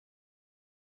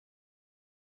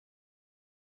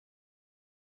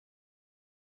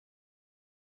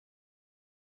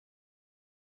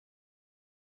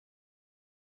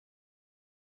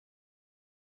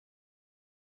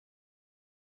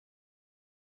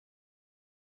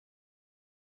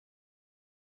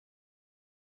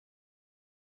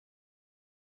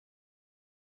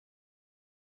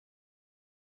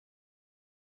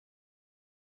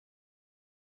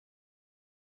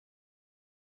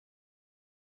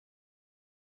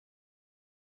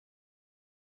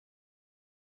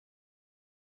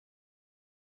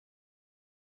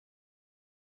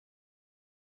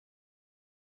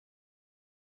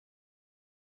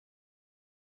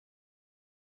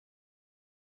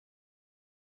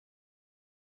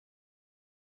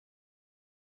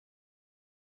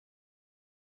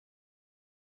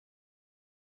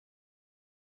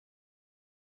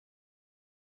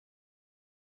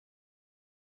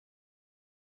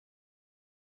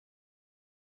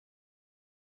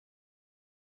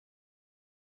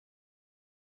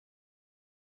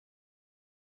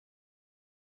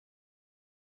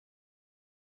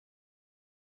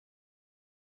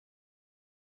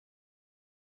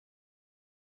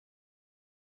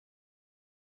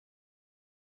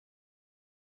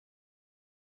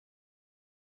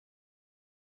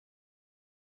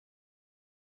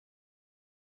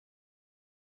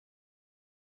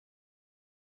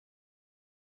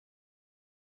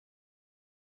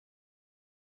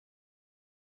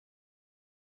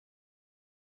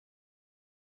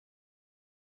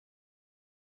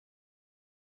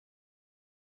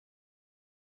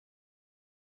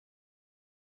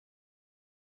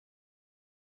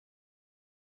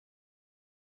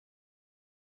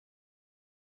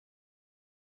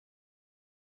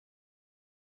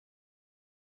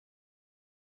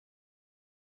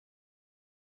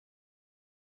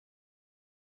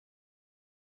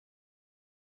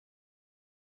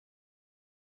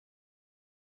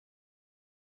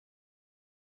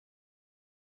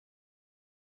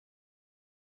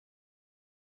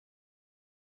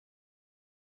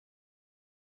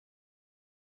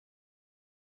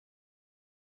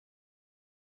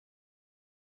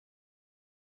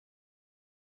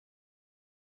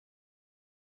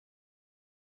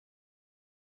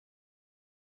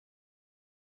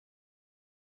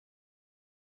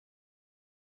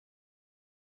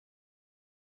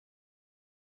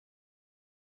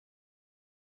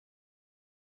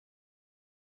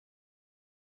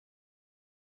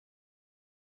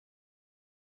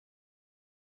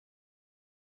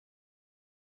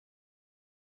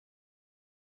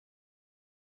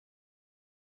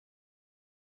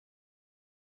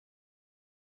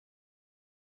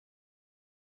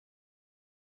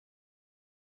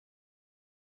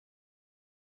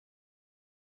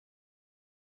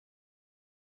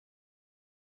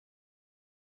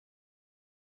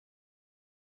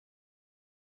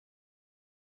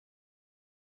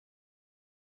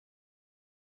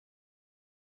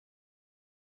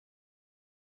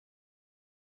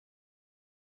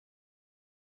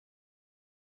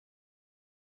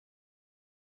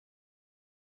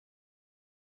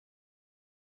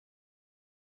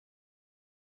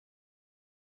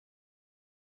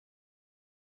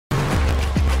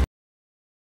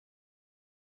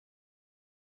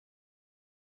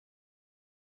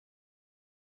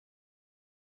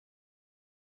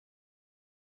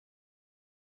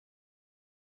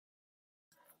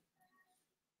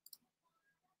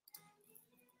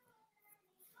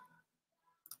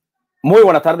Muy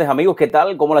buenas tardes, amigos. ¿Qué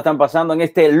tal? ¿Cómo la están pasando en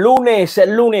este lunes?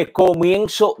 El lunes,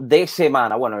 comienzo de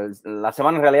semana. Bueno, la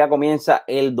semana en realidad comienza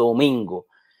el domingo.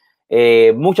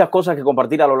 Muchas cosas que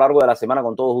compartir a lo largo de la semana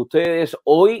con todos ustedes.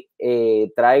 Hoy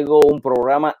traigo un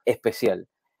programa especial.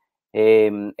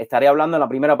 Estaré hablando en la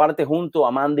primera parte junto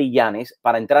a Mandy Llanes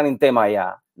para entrar en tema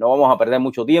ya. No vamos a perder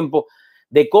mucho tiempo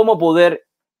de cómo poder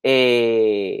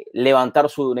levantar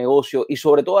su negocio y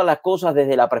sobre todas las cosas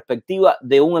desde la perspectiva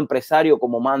de un empresario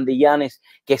como Mandy Llanes,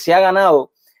 que se ha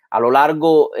ganado a lo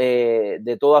largo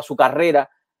de toda su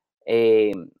carrera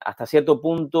hasta cierto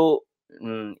punto,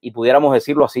 y pudiéramos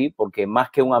decirlo así, porque más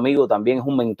que un amigo también es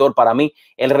un mentor para mí,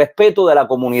 el respeto de la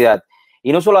comunidad.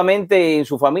 Y no solamente en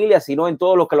su familia, sino en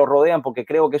todos los que lo rodean, porque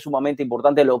creo que es sumamente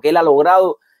importante lo que él ha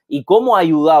logrado y cómo ha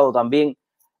ayudado también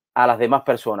a las demás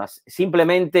personas,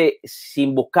 simplemente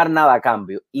sin buscar nada a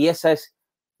cambio. Y esa es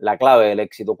la clave del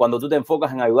éxito, cuando tú te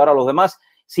enfocas en ayudar a los demás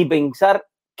sin pensar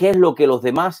qué es lo que los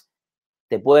demás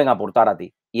te pueden aportar a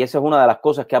ti. Y esa es una de las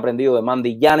cosas que he aprendido de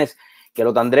Mandy Llanes, que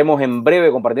lo tendremos en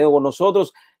breve compartiendo con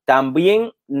nosotros.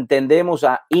 También tendremos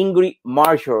a Ingrid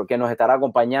Marshall, que nos estará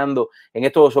acompañando en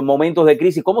estos momentos de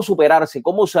crisis, cómo superarse,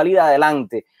 cómo salir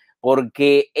adelante,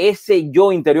 porque ese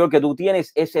yo interior que tú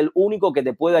tienes es el único que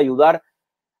te puede ayudar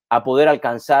a poder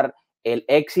alcanzar el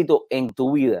éxito en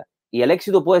tu vida. Y el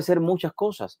éxito puede ser muchas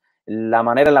cosas. La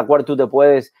manera en la cual tú te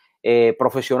puedes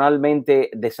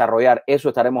profesionalmente desarrollar, eso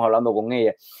estaremos hablando con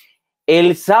ella.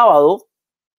 El sábado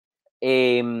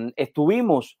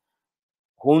estuvimos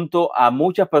junto a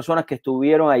muchas personas que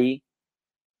estuvieron ahí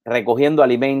recogiendo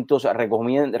alimentos,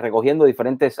 recogiendo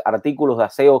diferentes artículos de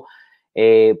aseo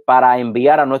para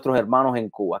enviar a nuestros hermanos en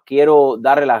Cuba. Quiero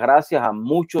darle las gracias a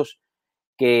muchos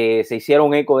que se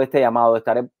hicieron eco de este llamado.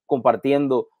 Estaré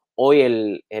compartiendo hoy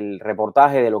el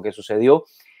reportaje de lo que sucedió.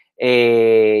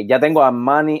 Ya tengo a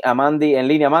Mandy en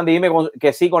línea. Mandy, dime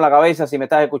que sí con la cabeza si me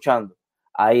estás escuchando.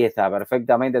 Ahí está,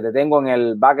 perfectamente. Te tengo en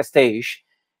el backstage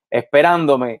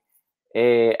esperándome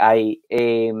ahí.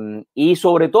 Y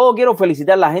sobre todo quiero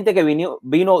felicitar a la gente que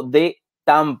vino de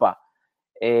Tampa.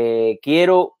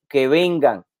 Quiero que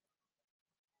vengan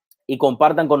y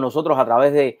compartan con nosotros a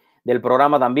través del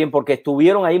programa también, porque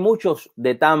estuvieron ahí muchos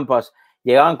de Tampas,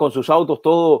 llegaban con sus autos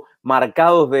todos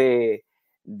marcados de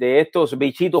estos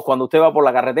bichitos cuando usted va por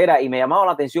la carretera, y me llamaba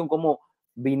la atención cómo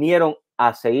vinieron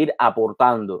a seguir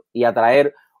aportando y a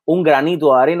traer un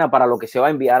granito de arena para lo que se va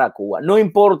a enviar a Cuba. No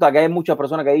importa que hay muchas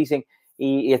personas que dicen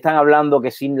y están hablando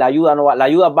que sin la ayuda no va, la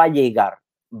ayuda va a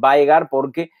llegar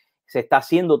porque se está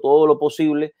haciendo todo lo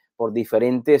posible por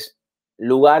diferentes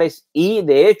lugares, y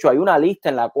de hecho hay una lista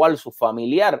en la cual su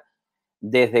familiar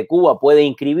desde Cuba puede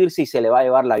inscribirse y se le va a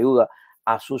llevar la ayuda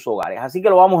a sus hogares. Así que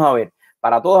lo vamos a ver.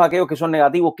 Para todos aquellos que son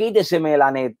negativos, quíteseme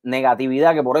la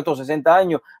negatividad que por estos 60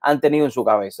 años han tenido en su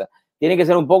cabeza. Tiene que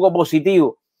ser un poco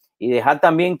positivo y dejar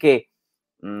también que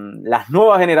las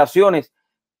nuevas generaciones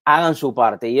hagan su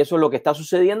parte. Y eso es lo que está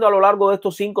sucediendo a lo largo de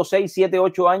estos 5, 6, 7,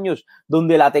 8 años,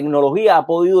 donde la tecnología ha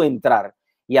podido entrar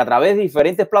y a través de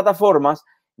diferentes plataformas,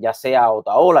 ya sea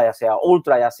Otaola, ya sea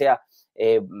Ultra, ya sea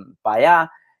para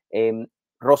allá,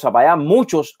 Rosa para allá,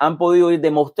 muchos han podido ir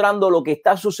demostrando lo que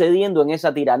está sucediendo en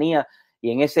esa tiranía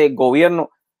y en ese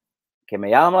gobierno, que me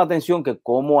llama la atención que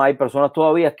cómo hay personas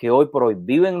todavía que hoy por hoy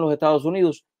viven en los Estados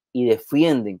Unidos y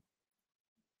defienden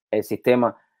el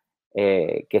sistema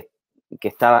que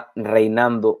está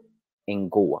reinando en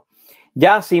Cuba.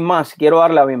 Ya sin más, quiero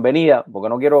darle la bienvenida, porque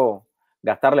no quiero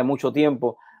gastarle mucho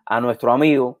tiempo, a nuestro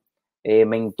amigo,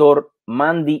 mentor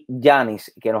Mandy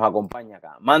Llanes, que nos acompaña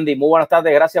acá. Mandy, muy buenas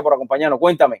tardes, gracias por acompañarnos.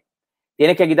 Cuéntame,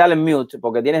 tienes que quitarle el mute,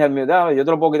 porque tienes el mute. Yo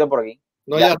te lo puedo quitar por aquí.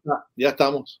 No, ya está, ya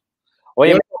estamos.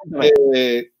 Oye, bueno,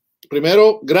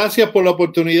 primero, gracias por la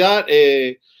oportunidad.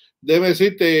 Déjame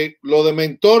decirte, lo de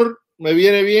mentor me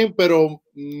viene bien, pero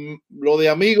lo de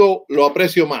amigo lo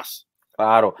aprecio más.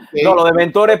 Claro. No, lo de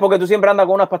mentor es porque tú siempre andas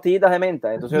con unas pastillitas de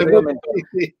menta. Entonces yo te digo mentor.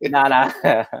 Nada.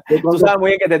 Tú sabes muy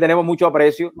bien que te tenemos mucho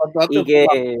aprecio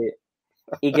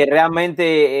y que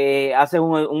realmente haces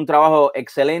un trabajo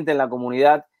excelente en la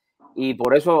comunidad, y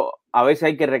por eso a veces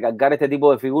hay que recalcar este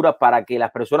tipo de figuras para que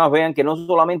las personas vean que no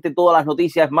solamente todas las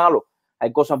noticias es malo,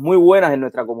 hay cosas muy buenas en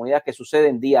nuestra comunidad que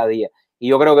suceden día a día. Y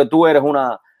yo creo que tú eres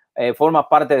formas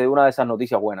parte de una de esas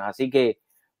noticias buenas. Así que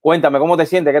cuéntame, ¿cómo te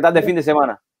sientes? ¿Qué tal de fin de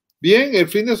semana? Bien, el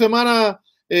fin de semana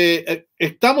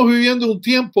estamos viviendo un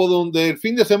tiempo donde el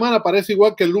fin de semana parece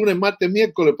igual que el lunes, martes,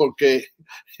 miércoles, porque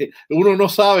uno no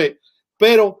sabe,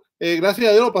 pero gracias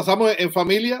a Dios lo pasamos en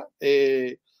familia,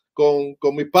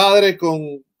 con mis padres,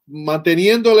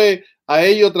 manteniéndole a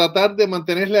ellos, tratar de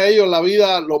mantenerle a ellos la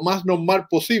vida lo más normal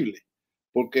posible,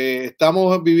 porque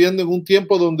estamos viviendo en un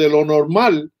tiempo donde lo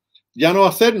normal ya no va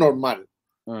a ser normal.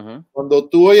 Cuando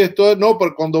tú oyes todo, no,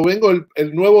 pero cuando vengo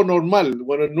el nuevo normal,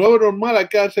 bueno, el nuevo normal hay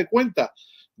que darse cuenta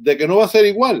de que no va a ser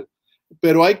igual,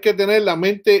 pero hay que tener la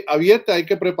mente abierta, hay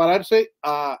que prepararse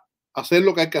a hacer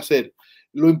lo que hay que hacer.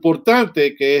 Lo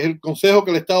importante, que es el consejo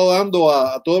que le he estado dando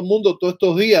a todo el mundo todos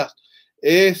estos días,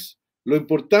 lo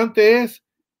importante es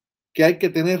que hay que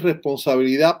tener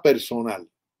responsabilidad personal.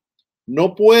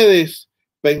 No puedes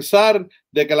pensar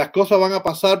de que las cosas van a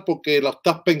pasar porque lo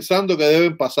estás pensando que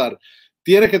deben pasar.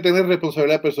 Tienes que tener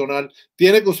responsabilidad personal,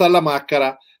 tienes que usar la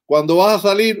máscara. Cuando vas a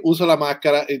salir, usa la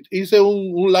máscara. Hice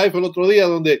un live el otro día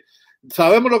donde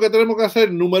sabemos lo que tenemos que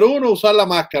hacer. Número 1, usar la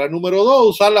máscara. Número 2,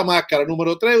 usar la máscara.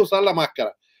 Número 3, usar la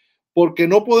máscara. Porque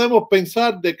no podemos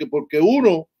pensar de que porque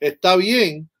uno está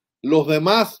bien, los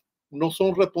demás no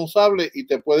son responsables y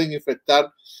te pueden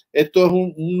infectar. Esto es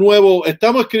un nuevo,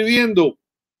 estamos escribiendo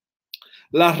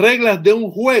las reglas de un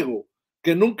juego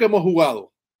que nunca hemos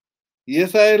jugado. Y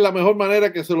esa es la mejor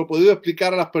manera que se lo he podido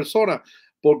explicar a las personas,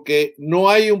 porque no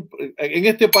hay en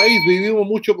este país vivimos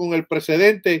mucho con el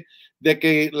precedente de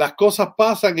que las cosas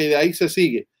pasan y de ahí se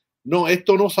sigue. No,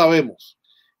 esto no sabemos.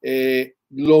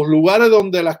 Los lugares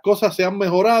donde las cosas se han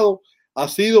mejorado ha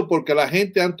sido porque la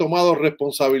gente han tomado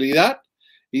responsabilidad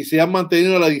y se han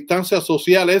mantenido la distancia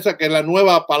social, esa que es la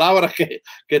nueva palabra que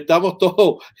estamos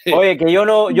todos. Oye, que yo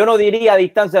no diría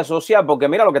distancia social, porque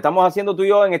mira, lo que estamos haciendo tú y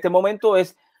yo en este momento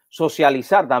es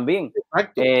socializar también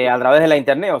a través de la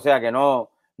internet, o sea que no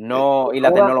y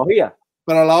la tecnología.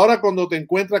 Pero a la hora cuando te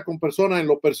encuentras con personas en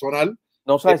lo personal,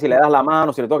 no sabes si le das la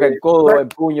mano, si le toca el codo, el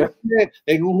puño.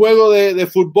 En un juego de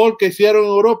fútbol que hicieron en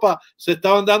Europa, se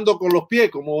estaban dando con los pies,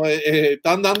 como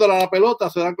están dándole a la pelota,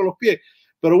 se dan con los pies.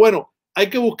 Pero bueno, hay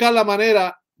que buscar la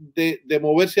manera de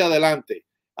moverse adelante.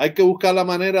 Hay que buscar la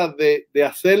manera de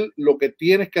hacer lo que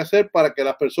tienes que hacer para que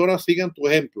las personas sigan tu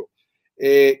ejemplo.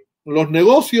 Los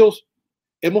negocios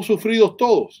hemos sufrido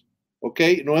todos, ¿ok?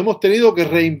 Nos hemos tenido que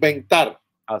reinventar.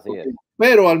 Así es.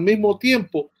 Pero al mismo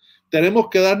tiempo tenemos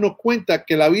que darnos cuenta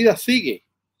que la vida sigue.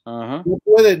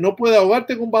 No puedes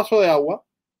ahogarte con un vaso de agua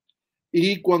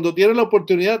y cuando tienes la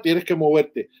oportunidad tienes que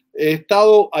moverte. He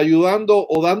estado ayudando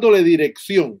o dándole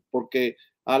dirección, porque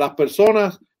a las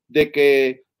personas de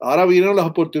que ahora vienen las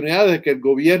oportunidades de que el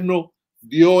gobierno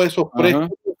dio esos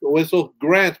préstamos o esos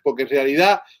grants, porque en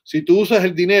realidad si tú usas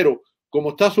el dinero como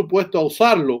estás supuesto a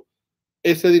usarlo,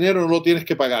 ese dinero no lo tienes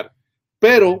que pagar.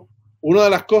 Pero una de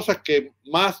las cosas que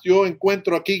más yo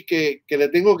encuentro aquí que le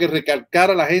tengo que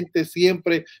recalcar a la gente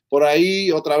siempre por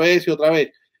ahí otra vez y otra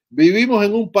vez, vivimos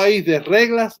en un país de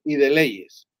reglas y de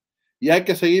leyes y hay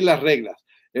que seguir las reglas.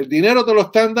 El dinero te lo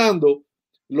están dando,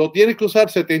 lo tienes que usar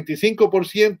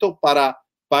 75% para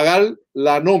pagar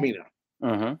la nómina.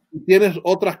 Y tienes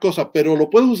otras cosas, pero lo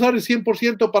puedes usar el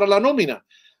 100% para la nómina.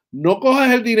 No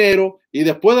cojas el dinero y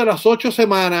después de las 8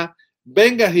 semanas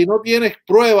vengas y no tienes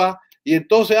prueba y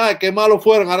entonces, qué malo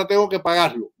fueron, ahora tengo que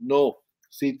pagarlo. No,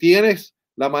 si tienes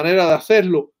la manera de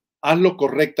hacerlo, hazlo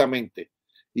correctamente.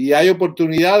 Y hay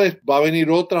oportunidades, va a venir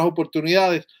otras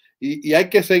oportunidades y hay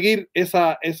que seguir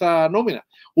esa nómina.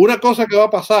 Una cosa que va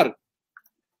a pasar,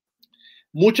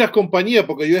 muchas compañías,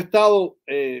 porque yo he estado,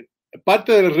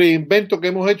 parte del reinvento que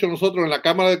hemos hecho nosotros en la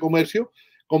Cámara de Comercio,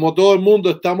 como todo el mundo,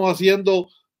 estamos haciendo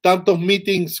tantos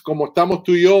meetings como estamos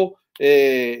tú y yo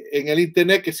en el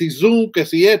internet, que si Zoom, que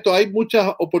si esto, hay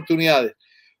muchas oportunidades.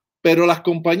 Pero las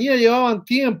compañías llevaban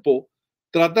tiempo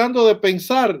tratando de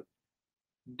pensar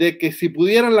de que si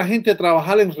pudieran la gente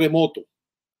trabajar en remoto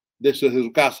desde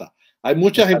su casa. Hay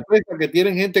muchas empresas que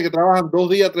tienen gente que trabajan 2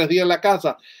 días, 3 días en la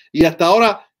casa y hasta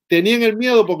ahora tenían el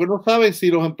miedo porque no saben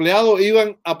si los empleados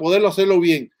iban a poderlo hacerlo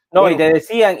bien. No, bueno,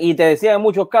 y te decían en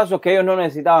muchos casos que ellos no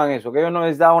necesitaban eso, que ellos no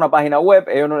necesitaban una página web,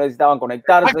 ellos no necesitaban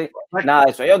conectarse, exacto. Nada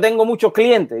de eso. Yo tengo muchos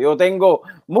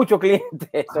clientes.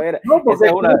 Eso era, no, esa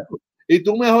es una... Y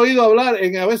tú me has oído hablar,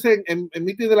 a veces en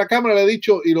meeting de la Cámara le he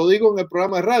dicho, y lo digo en el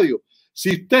programa de radio,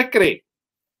 si usted cree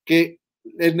que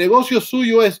el negocio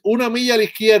suyo es 1 milla a la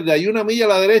izquierda y 1 milla a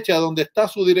la derecha donde está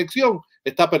su dirección,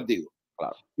 está perdido.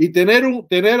 Claro. Y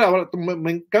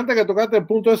me encanta que tocaste el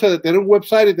punto ese de tener un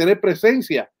website y tener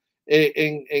presencia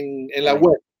en la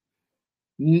web.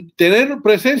 Tener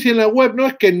presencia en la web no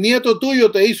es que el nieto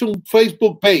tuyo te hizo un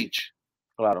Facebook page.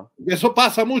 Claro. Eso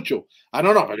pasa mucho.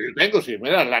 No, pero yo tengo, sí,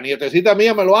 mira, la nietecita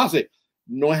mía me lo hace.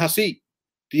 No es así.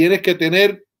 Tienes que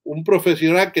tener un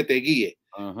profesional que te guíe.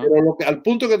 Pero al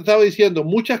punto que te estaba diciendo,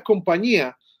 muchas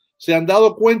compañías se han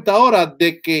dado cuenta ahora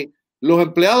de que los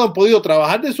empleados han podido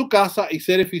trabajar de su casa y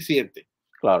ser eficientes.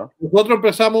 Claro. Nosotros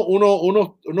empezamos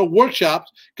unos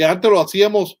workshops que antes lo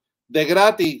hacíamos de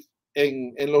gratis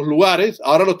en los lugares.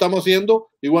 Ahora lo estamos haciendo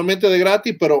igualmente de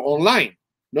gratis, pero online,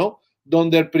 ¿no?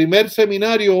 donde el primer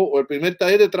seminario o el primer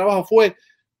taller de trabajo fue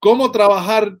cómo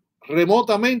trabajar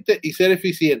remotamente y ser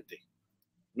eficiente,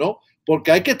 ¿no?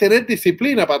 Porque hay que tener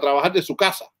disciplina para trabajar de su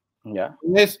casa. Yeah.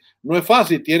 No es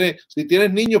fácil. Si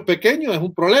tienes niños pequeños es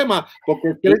un problema porque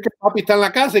creen que papi está en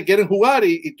la casa y quieren jugar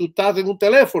y tú estás en un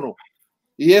teléfono.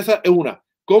 Y esa es una.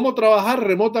 Cómo trabajar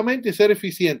remotamente y ser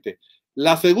eficiente.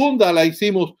 La segunda la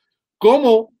hicimos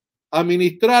cómo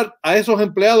administrar a esos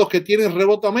empleados que tienen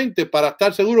remotamente para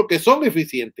estar seguros que son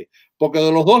eficientes. Porque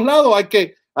de los dos lados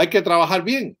hay que trabajar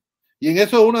bien. Y en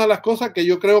eso es una de las cosas que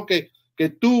yo creo que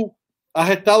tú has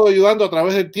estado ayudando a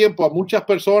través del tiempo a muchas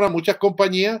personas, muchas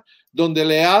compañías, donde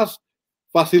le has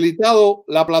facilitado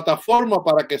la plataforma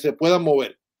para que se puedan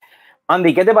mover.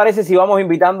 Andy, ¿qué te parece si vamos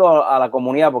invitando a la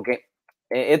comunidad? Porque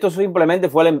esto simplemente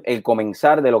fue el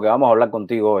comenzar de lo que vamos a hablar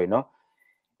contigo hoy, ¿no?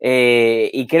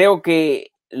 Y creo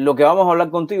que lo que vamos a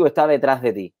hablar contigo está detrás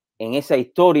de ti, en esa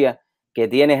historia que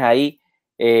tienes ahí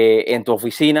en tu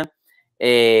oficina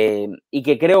y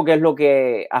que creo que es lo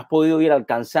que has podido ir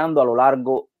alcanzando a lo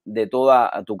largo de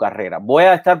toda tu carrera. Voy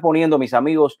a estar poniendo, mis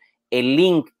amigos, el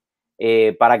link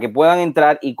para que puedan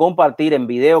entrar y compartir en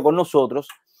video con nosotros.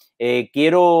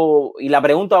 Y la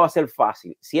pregunta va a ser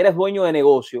fácil. Si eres dueño de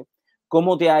negocio,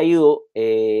 ¿cómo te ha ido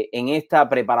en esta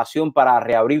preparación para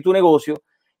reabrir tu negocio?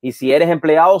 Y si eres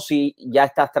empleado, si ya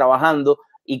estás trabajando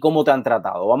y cómo te han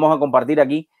tratado. Vamos a compartir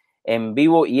aquí en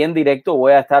vivo y en directo.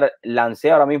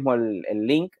 Lancé ahora mismo el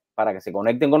link para que se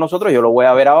conecten con nosotros. Yo lo voy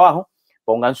a ver abajo.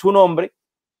 Pongan su nombre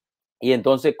y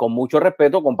entonces con mucho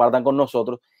respeto compartan con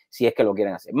nosotros si es que lo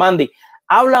quieren hacer. Mandy,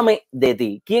 háblame de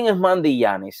ti. ¿Quién es Mandy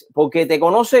Yanes? Porque te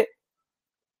conoce,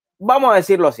 vamos a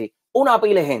decirlo así, una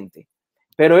pila de gente.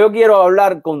 Pero yo quiero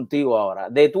hablar contigo ahora,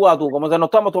 de tú a tú, como que nos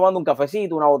estamos tomando un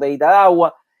cafecito, una botellita de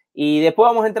agua, y después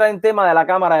vamos a entrar en tema de la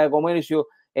Cámara de Comercio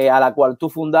a la cual tú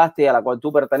fundaste, a la cual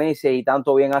tú perteneces y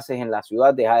tanto bien haces en la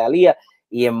ciudad de Hialeah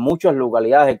y en muchas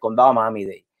localidades del condado de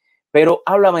Miami-Dade. Pero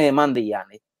háblame de Mandy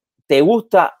Yanes. ¿Te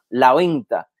gusta la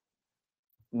venta?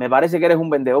 Me parece que eres un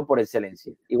vendedor por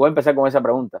excelencia. Y voy a empezar con esa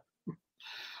pregunta.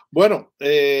 Bueno,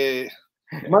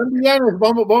 Mandy Yanes,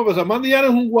 vamos a empezar. Mandy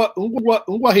Yanes es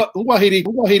un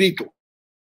guajirico.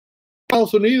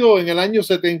 Estados Unidos en el año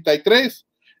 73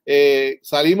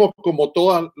 salimos como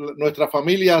todas nuestras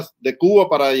familias de Cuba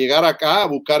para llegar acá a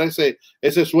buscar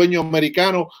ese sueño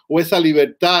americano o esa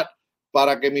libertad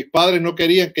para que mis padres no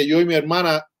querían que yo y mi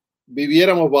hermana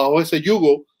viviéramos bajo ese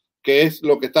yugo que es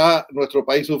lo que está nuestro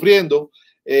país sufriendo.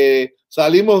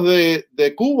 Salimos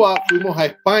de Cuba, fuimos a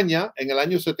España en el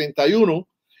año 71,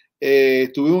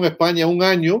 estuvimos en España un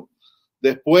año.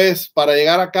 Después, para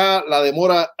llegar acá, la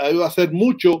demora iba a ser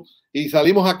mucho y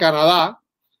salimos a Canadá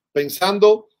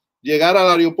pensando llegar al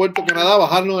aeropuerto de Canadá,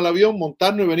 bajarnos del avión,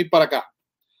 montarnos y venir para acá.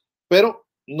 Pero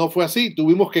no fue así,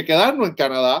 tuvimos que quedarnos en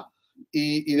Canadá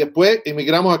y después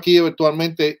emigramos aquí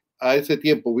eventualmente a ese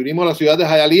tiempo. Vinimos a la ciudad de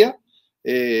Hialeah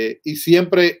y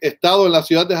siempre he estado en la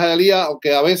ciudad de Hialeah,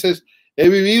 aunque a veces he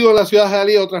vivido en la ciudad de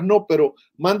Hialeah, otras no, pero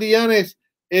Mandy Yanes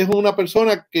es una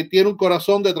persona que tiene un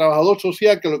corazón de trabajador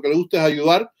social, que lo que le gusta es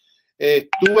ayudar.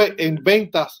 Estuve en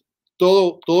ventas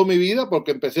toda mi vida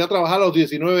porque empecé a trabajar a los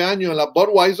 19 años en la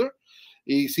Budweiser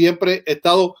y siempre he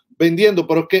estado vendiendo.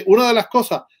 Pero es que una de las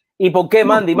cosas... ¿Y por qué,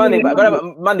 Mandy? Mandy,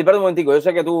 perdón un momentico. Yo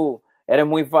sé que tú eres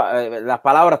las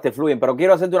palabras te fluyen, pero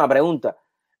quiero hacerte una pregunta.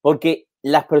 Porque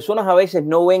las personas a veces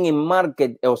no ven en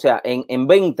marketing, o sea, en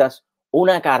ventas,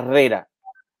 una carrera.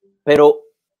 Pero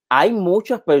hay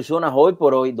muchas personas hoy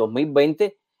por hoy,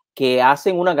 2020, que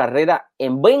hacen una carrera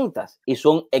en ventas y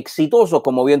son exitosos,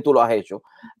 como bien tú lo has hecho.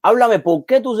 Háblame, ¿por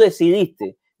qué tú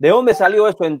decidiste? ¿De dónde salió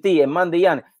eso en ti, en Mandy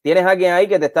Yanes? ¿Tienes alguien ahí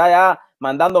que te está ya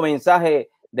mandando mensajes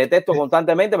de texto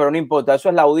constantemente? Pero no importa, eso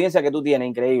es la audiencia que tú tienes,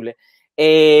 increíble.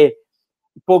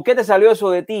 ¿Por qué te salió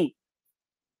eso de ti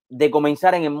de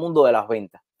comenzar en el mundo de las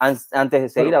ventas antes de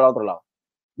seguir al otro lado?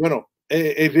 Bueno,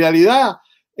 en realidad...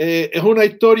 es una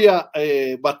historia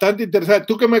bastante interesante.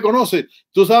 Tú que me conoces,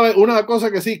 tú sabes una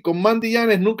cosa que sí, con Mandy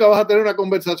Yanes nunca vas a tener una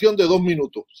conversación de 2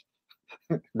 minutos.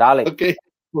 Dale. Okay.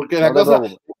 Porque la cosa,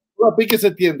 a pique se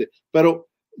entiende. Pero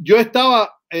yo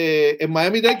estaba en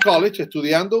Miami-Dade College,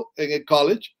 estudiando en el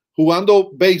college, jugando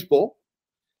béisbol.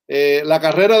 La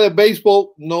carrera de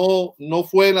béisbol no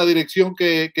fue en la dirección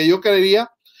que yo quería.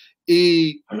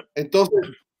 Y entonces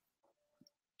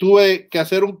tuve que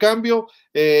hacer un cambio.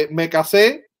 Me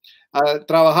casé.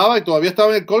 Trabajaba y todavía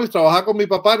estaba en el college, trabajaba con mi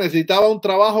papá, necesitaba un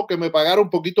trabajo que me pagara un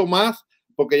poquito más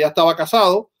porque ya estaba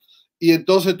casado y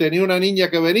entonces tenía una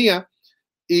niña que venía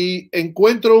y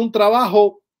encuentro un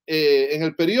trabajo en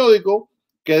el periódico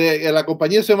que la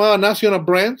compañía se llamaba National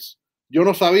Brands. Yo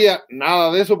no sabía nada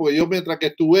de eso porque yo mientras que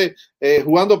estuve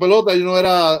jugando pelota yo no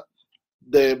era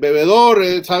de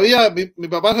bebedor, sabía, mi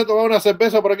papá se tomaba una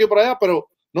cerveza por aquí y por allá, pero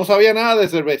no sabía nada de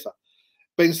cerveza.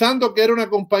 Pensando que era una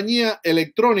compañía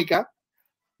electrónica,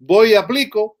 voy y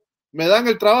aplico, me dan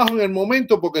el trabajo en el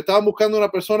momento porque estaban buscando una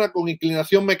persona con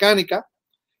inclinación mecánica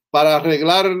para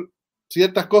arreglar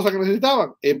ciertas cosas que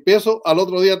necesitaban. Empiezo al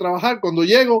otro día a trabajar. Cuando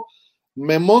llego,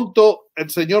 me monto, el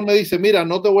señor me dice, mira,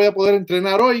 no te voy a poder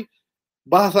entrenar hoy,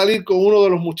 vas a salir con uno de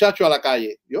los muchachos a la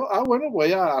calle. Yo, bueno,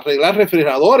 voy a arreglar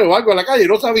refrigeradores o algo a la calle,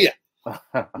 no sabía.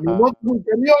 Me monto en un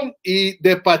camión y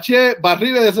despaché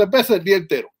barriles de cerveza el día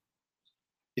entero.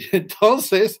 Y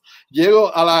entonces llego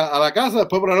a la casa,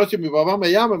 después por la noche mi papá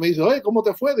me llama y me dice, oye, ¿cómo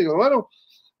te fue? Digo, bueno,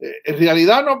 en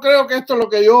realidad no creo que esto es lo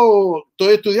que yo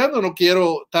estoy estudiando, no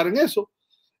quiero estar en eso.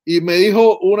 Y me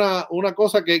dijo una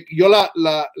cosa que yo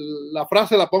la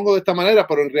frase la pongo de esta manera,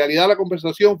 pero en realidad la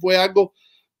conversación fue algo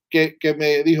que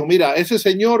me dijo, mira, ese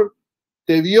señor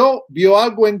te vio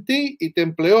algo en ti y te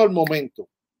empleó al momento.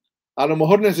 A lo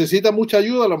mejor necesita mucha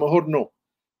ayuda, a lo mejor no.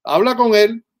 Habla con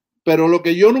él, pero lo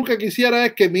que yo nunca quisiera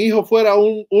es que mi hijo fuera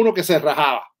uno que se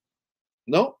rajaba,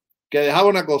 ¿no? Que dejaba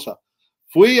una cosa.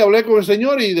 Fui, hablé con el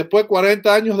señor y después,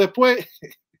 40 años después,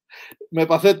 me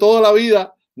pasé toda la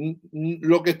vida.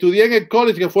 Lo que estudié en el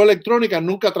college, que fue electrónica,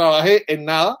 nunca trabajé en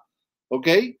nada, ¿ok?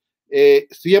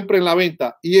 Siempre en la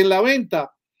venta. Y en la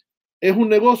venta es un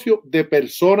negocio de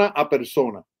persona a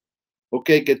persona, ¿ok?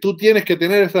 Que tú tienes que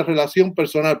tener esa relación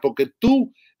personal, porque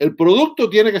el producto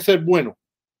tiene que ser bueno,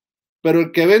 pero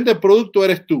el que vende el producto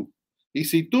eres tú. Y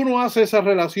si tú no haces esa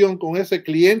relación con ese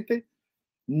cliente,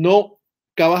 no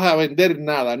vas a vender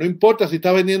nada. No importa si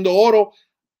estás vendiendo oro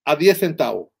a 10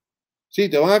 centavos. Sí,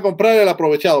 te van a comprar el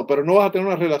aprovechado, pero no vas a tener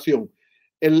una relación.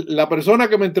 La persona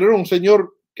que me entrenó, un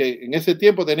señor que en ese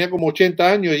tiempo tenía como 80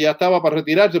 años y ya estaba para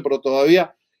retirarse, pero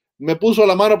todavía me puso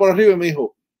la mano por arriba y me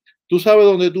dijo, ¿tú sabes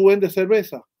dónde tú vendes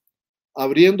cerveza?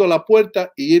 Abriendo la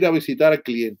puerta y ir a visitar al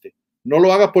cliente. No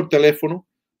lo hagas por teléfono.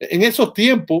 En esos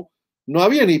tiempos no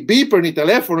había ni beeper, ni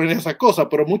teléfono, ni esas cosas,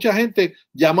 pero mucha gente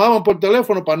llamaban por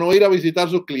teléfono para no ir a visitar a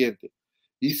sus clientes.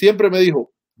 Y siempre me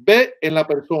dijo, ve en la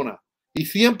persona y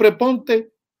siempre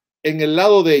ponte en el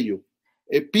lado de ellos.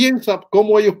 Piensa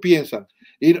cómo ellos piensan.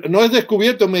 Y no es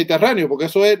descubierto en Mediterráneo, porque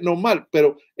eso es normal,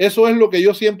 pero eso es lo que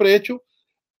yo siempre he hecho.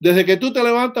 Desde que tú te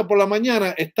levantas por la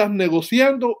mañana, estás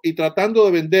negociando y tratando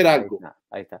de vender algo.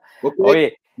 Ahí está. ¿Okay?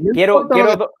 Oye,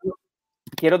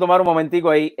 quiero tomar un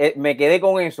momentico ahí. Me quedé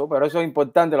con eso, pero eso es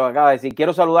importante lo que acaba de decir.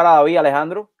 Quiero saludar a David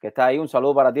Alejandro, que está ahí. Un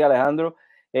saludo para ti, Alejandro.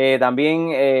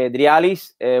 También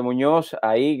Drialis Muñoz,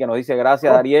 ahí, que nos dice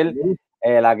gracias, Dariel.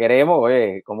 La queremos,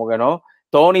 oye, ¿cómo que no?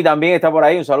 Tony también está por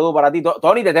ahí. Un saludo para ti.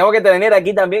 Tony, te tengo que tener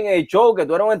aquí también en el show, que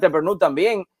tú eres un entrepreneur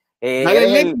también. Le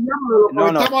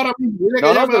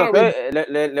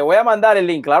voy a mandar el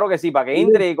link, claro que sí, para que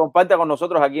entre y comparta con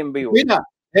nosotros aquí en vivo. Mira,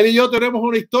 él y yo tenemos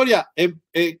una historia.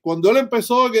 Cuando él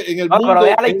empezó en el mundo. Pero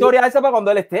deja la historia esa para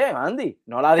cuando él esté, Andy.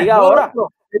 No la diga ahora.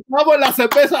 Estamos en la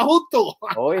cerveza justo.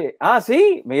 Oye,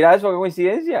 sí, mira eso, qué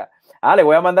coincidencia. Le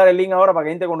voy a mandar el link ahora para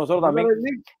que entre con nosotros también.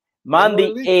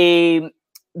 Mandy,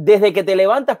 desde que te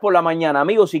levantas por la mañana,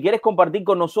 amigo, si quieres compartir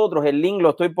con nosotros, el link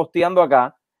lo estoy posteando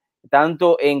acá,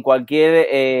 tanto en cualquier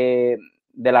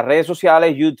de las redes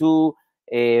sociales, YouTube,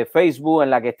 Facebook, en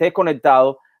la que estés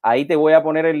conectado. Ahí te voy a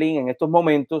poner el link en estos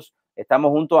momentos.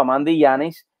 Estamos junto a Mandy y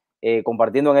Yanis,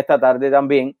 compartiendo en esta tarde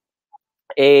también.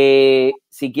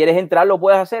 Si quieres entrar, lo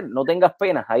puedes hacer. No tengas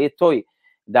pena. Ahí estoy.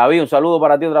 David, un saludo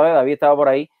para ti otra vez. David estaba por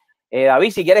ahí.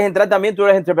 David, si quieres entrar también, tú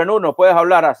eres entrepreneur, nos puedes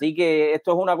hablar. Así que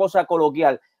esto es una cosa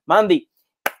coloquial. Mandy,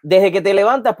 desde que te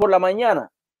levantas por la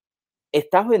mañana,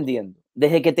 estás vendiendo.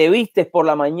 Desde que te vistes por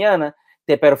la mañana,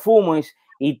 te perfumes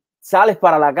y sales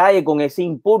para la calle con ese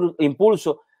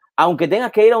impulso, aunque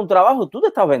tengas que ir a un trabajo, tú te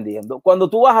estás vendiendo. Cuando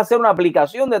tú vas a hacer una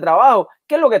aplicación de trabajo,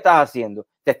 ¿qué es lo que estás haciendo?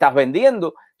 Te estás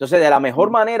vendiendo. Entonces, de la mejor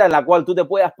manera en la cual tú te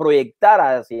puedas proyectar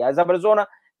hacia esa persona,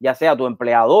 ya sea tu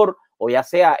empleador o ya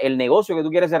sea el negocio que tú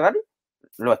quieres cerrar,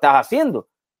 lo estás haciendo.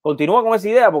 Continúa con esa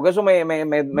idea porque eso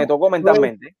me tocó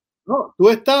mentalmente. No, tú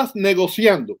estás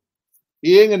negociando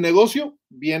y en el negocio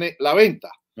viene la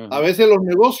venta. A veces los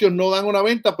negocios no dan una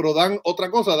venta, pero dan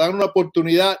otra cosa, dan una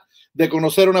oportunidad de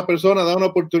conocer a una persona, dan una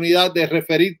oportunidad de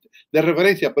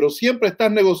referencia, pero siempre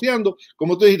estás negociando,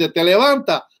 como tú dijiste, te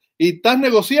levantas y estás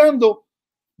negociando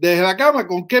desde la cama,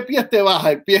 ¿con qué pies te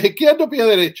baja? ¿El pie izquierdo o pie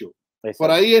derecho? Exacto.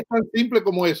 Por ahí es tan simple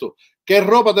como eso. ¿Qué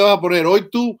ropa te vas a poner? Hoy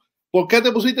tú, ¿por qué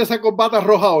te pusiste esa corbata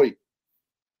roja hoy?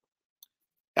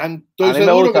 A mí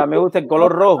me gusta el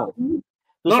color rojo.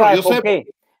 ¿Tú sabes por qué?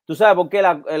 ¿Tú sabes por qué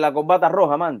la corbata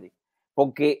roja, Mandy?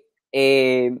 Porque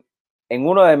en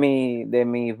uno de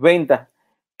mis ventas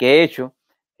que he hecho,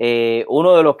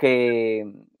 uno de los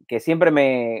que que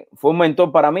siempre fue un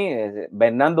mentor para mí,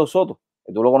 Fernando Soto,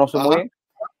 que tú lo conoces muy bien,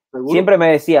 ¿seguro? siempre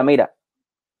me decía, mira,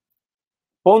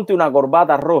 ponte una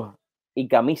corbata roja y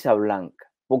camisa blanca,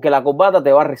 porque la corbata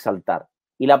te va a resaltar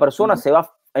y la persona se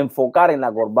va a enfocar en la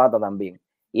corbata también.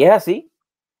 Y es así.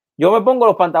 Yo me pongo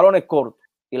los pantalones cortos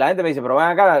y la gente me dice, pero ven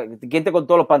acá, ¿quién te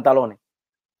cortó los pantalones?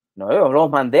 No, yo los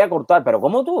mandé a cortar, pero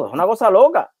 ¿cómo tú? Es una cosa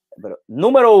loca. Pero,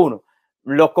 número uno,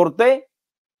 los corté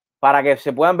para que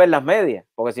se puedan ver las medias,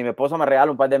 porque si mi esposa me regala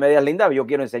un par de medias lindas, yo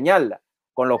quiero enseñarlas.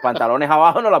 Con los pantalones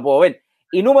abajo no la puedo ver.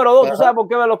 Y número dos, ¿tú sabes por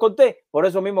qué me los corté? Por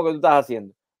eso mismo que tú estás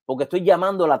haciendo. Porque estoy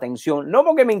llamando la atención. No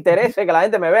porque me interese que la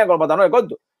gente me vea con los pantalones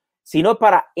cortos, sino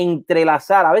para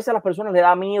entrelazar. A veces a las personas le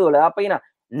da miedo, le da pena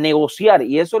negociar.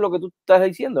 Y eso es lo que tú estás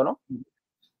diciendo, ¿no?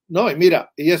 No, y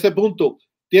mira, y ese punto,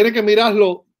 tienes que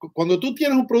mirarlo. Cuando tú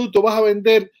tienes un producto, vas a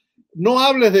vender, no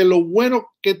hables de lo bueno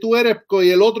que tú eres y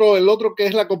el otro que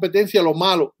es la competencia, lo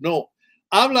malo. No,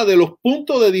 habla de los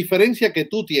puntos de diferencia que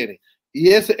tú tienes.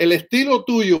 Y es el estilo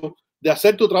tuyo de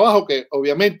hacer tu trabajo, que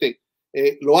obviamente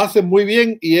lo haces muy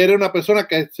bien y eres una persona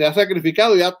que se ha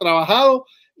sacrificado y ha trabajado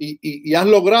y has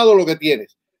logrado lo que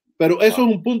tienes. Pero eso es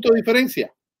un punto de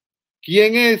diferencia.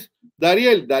 ¿Quién es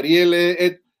Dariel?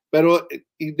 Dariel pero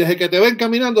y desde que te ven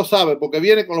caminando sabe, porque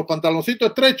viene con los pantaloncitos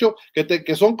estrechos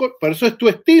que son, pero eso es tu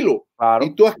estilo. Claro,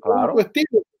 y tú has claro. tu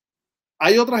estilo.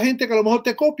 Hay otra gente que a lo mejor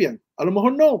te copian, a lo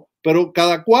mejor no, pero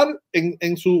cada cual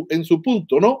en su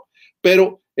punto, ¿no?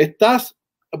 Pero estás,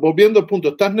 volviendo al punto,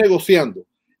 estás negociando.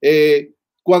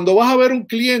 Cuando vas a ver un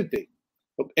cliente,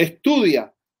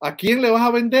 estudia a quién le vas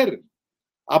a vender.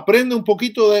 Aprende un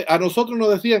poquito a nosotros nos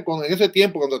decían en ese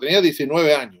tiempo, cuando tenía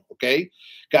 19 años, ¿ok?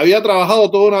 Que había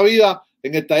trabajado toda una vida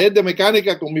en el taller de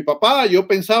mecánica con mi papá. Yo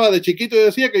pensaba de chiquito y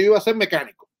decía que yo iba a ser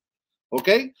mecánico, ¿ok?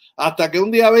 Hasta que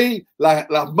un día vi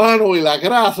las manos y la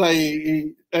grasa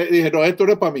y dije, no, esto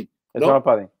no es para mí, ¿no? Eso no es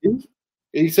para mí.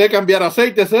 Y sé cambiar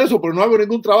aceite, sé eso, pero no hago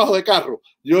ningún trabajo de carro.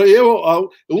 Yo llevo a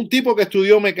un tipo que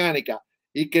estudió mecánica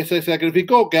y que se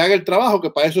sacrificó, que haga el trabajo que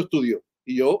para eso estudió.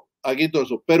 Y yo aquí todo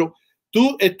eso. Pero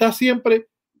tú estás siempre,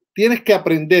 tienes que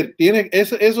aprender, tienes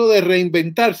eso de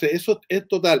reinventarse, eso es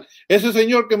total. Ese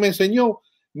señor que me enseñó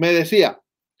me decía,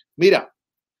 mira,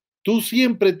 tú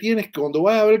siempre tienes, cuando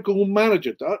vas a ver con un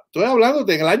manager, estoy hablando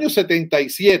de en el año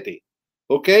 77,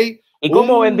 ¿ok? ¿Y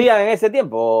cómo vendían en ese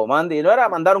tiempo, Mandy? No era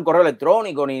mandar un correo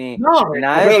electrónico ni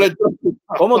nada de eso.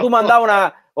 ¿Cómo tú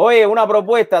mandabas una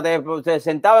propuesta? Te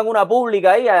sentaba en una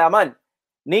pública ahí a llamar.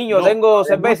 Niño, tengo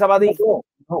cerveza para ti.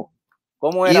 No.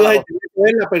 ¿Cómo era? Ibas a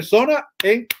ver la persona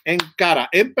en cara,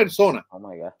 en persona. Oh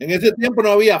my God. En ese tiempo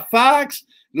no había fax.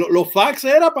 Los fax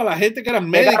era para la gente que eran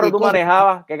médicos. ¿Qué carro tú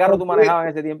manejabas? ¿Qué carro tú manejabas en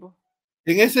ese tiempo?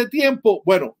 En ese tiempo,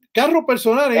 bueno, carro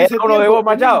personal en ese uno tiempo. De Vos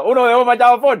Machado, uno de Vos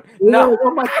Machado Ford. No.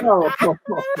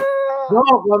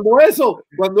 No, cuando eso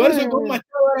con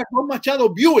Machado era con Machado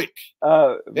Buick.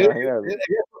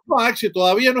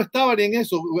 Todavía no estaba ni en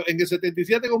eso. En el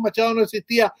 77 con Machado no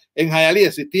existía en Hialeah,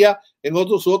 existía en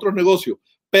otros negocios.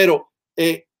 Pero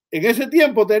en ese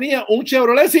tiempo tenía un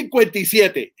Chevrolet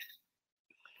 57.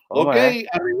 Ok,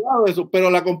 arreglado eso, pero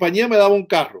la compañía me daba un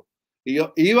carro. Y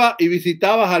yo iba y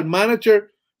visitaba al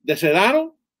manager de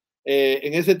Sedano.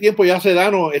 En ese tiempo ya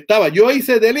Sedano estaba. Yo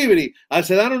hice delivery al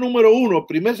Sedano número 1, el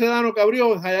primer Sedano que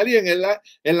abrió en Hialeah,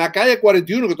 en la calle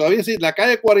 41, que todavía sí, la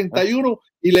calle 41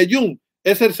 y Leyun,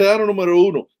 es el Sedano número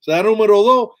 1. Sedano número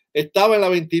 2 estaba en la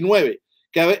 29.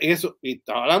 Eso, y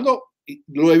estaba hablando,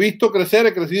 lo he visto crecer,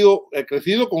 he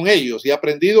crecido con ellos y he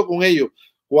aprendido con ellos.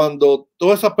 Cuando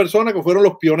todas esas personas que fueron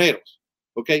los pioneros,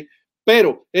 ¿ok?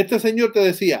 Pero este señor te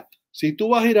decía, si tú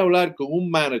vas a ir a hablar con un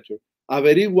manager,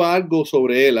 averigua algo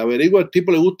sobre él, averigua, el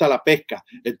tipo le gusta la pesca,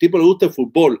 el tipo le gusta el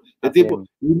fútbol,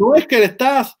 no es que le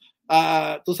estás,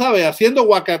 tú sabes, haciendo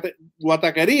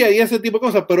guataquería y ese tipo de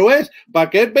cosas, pero es para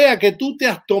que él vea que tú te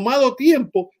has tomado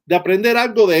tiempo de aprender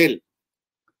algo de él.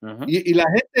 Y la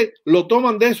gente lo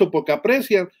toman de eso porque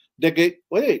aprecian de que,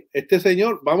 oye, este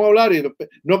señor, vamos a hablar, y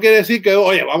no quiere decir que,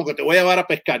 oye, vamos, que te voy a llevar a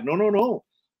pescar. No.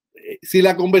 Si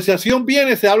la conversación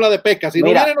viene, se habla de pesca. Si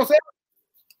Mira, no viene, no sé.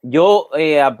 Yo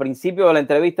al principio de la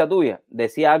entrevista tuya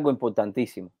decía algo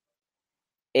importantísimo.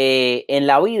 En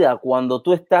la vida, cuando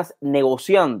tú estás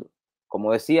negociando,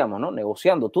 como decíamos, ¿no?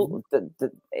 Negociando,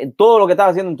 todo lo que estás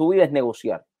haciendo en tu vida es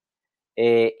negociar.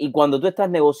 Y cuando tú estás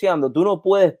negociando, tú no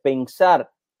puedes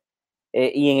pensar,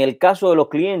 y en el caso de los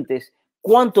clientes,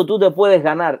 cuánto tú te puedes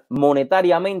ganar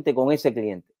monetariamente con ese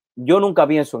cliente. Yo nunca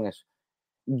pienso en eso.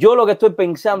 Yo lo que estoy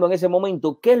pensando en ese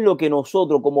momento, ¿qué es lo que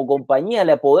nosotros como compañía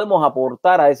le podemos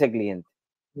aportar a ese cliente?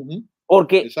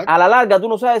 Porque a la larga tú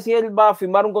no sabes si él va a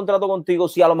firmar un contrato contigo,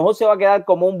 si a lo mejor se va a quedar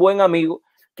como un buen amigo,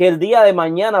 que el día de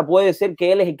mañana puede ser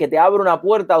que él es el que te abre una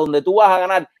puerta donde tú vas a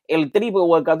ganar el triple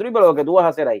o el cuatriple de lo que tú vas a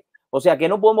hacer ahí. O sea, que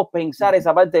no podemos pensar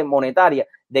esa parte monetaria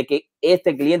de que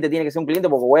este cliente tiene que ser un cliente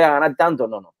porque voy a ganar tanto.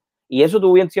 No, no. Y eso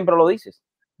tú bien siempre lo dices.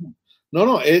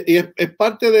 No, es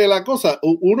parte de la cosa.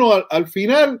 Uno al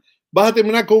final vas a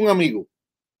terminar con un amigo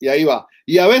y ahí va.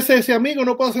 Y a veces ese amigo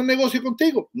no puede hacer negocio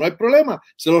contigo, no hay problema,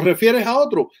 se lo refieres a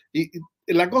otro. Y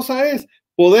la cosa es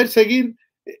poder seguir,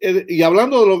 y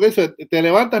hablando de lo que es, te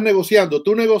levantas negociando,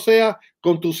 tú negocias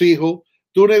con tus hijos,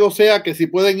 tú negocias que si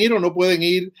pueden ir o no pueden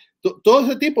ir. Todo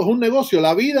ese tipo es un negocio.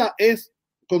 La vida es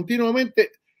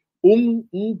continuamente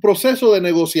un proceso de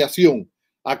negociación.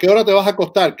 ¿A qué hora te vas a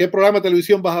acostar? ¿Qué programa de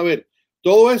televisión vas a ver?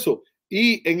 Todo eso.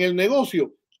 Y en el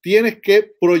negocio tienes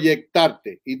que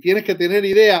proyectarte y tienes que tener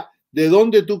idea de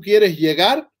dónde tú quieres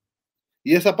llegar,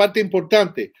 y esa parte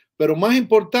importante. Pero más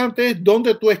importante es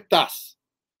dónde tú estás.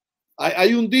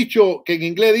 Hay un dicho que en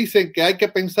inglés dicen que hay que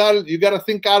pensar, you gotta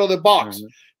think out of the box.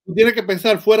 Tú tienes que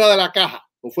pensar fuera de la caja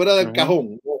o fuera del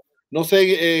cajón. No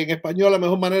sé en español la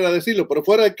mejor manera de decirlo, pero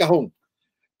fuera del cajón.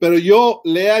 Pero yo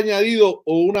le he añadido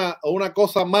una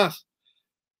cosa más.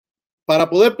 Para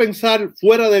poder pensar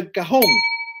fuera del cajón,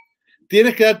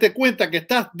 tienes que darte cuenta que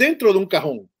estás dentro de un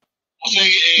cajón.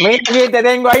 Mira quién te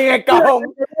tengo ahí en el cajón.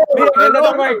 Mira quién te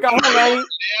tengo en el cajón ahí.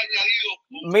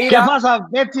 Mira, ¿qué pasa,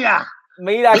 bestia?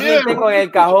 Mira quién tengo en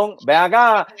el cajón. Ven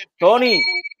acá, Tony.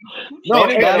 No,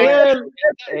 Tony, Dariel,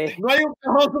 no hay un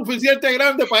cajón suficiente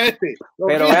grande para este.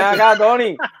 Pero ven acá,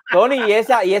 Tony. Tony,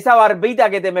 y esa barbita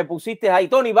que te me pusiste ahí.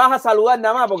 Tony, vas a saludar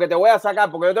nada más porque te voy a sacar,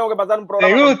 porque yo tengo que pasar un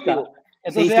programa. ¿Te gusta?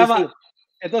 Contigo.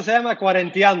 Esto se llama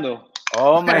cuarenteando.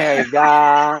 Oh my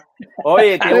God.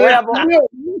 Oye, te voy a poner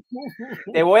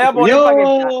te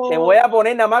voy a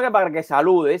poner nada más que para que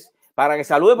saludes,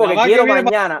 porque quiero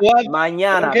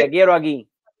mañana te quiero aquí.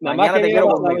 Mañana te quiero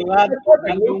conmigo.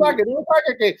 No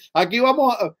saque que aquí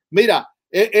vamos a, mira,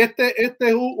 este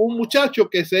es un muchacho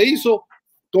que se hizo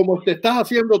como te estás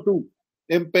haciendo tú.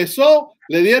 Empezó,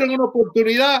 le dieron una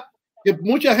oportunidad que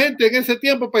mucha gente en ese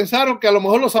tiempo pensaron que a lo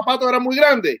mejor los zapatos eran muy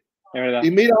grandes.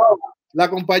 Y mira, la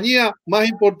compañía más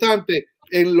importante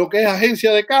en lo que es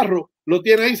agencia de carro lo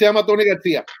tiene ahí, se llama Tony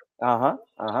García. Ajá.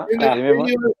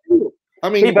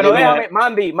 Sí, pero déjame,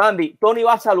 Mandy, Tony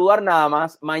va a saludar nada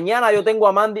más. Mañana yo tengo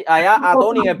a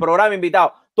Tony en el programa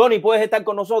invitado. Tony, ¿puedes estar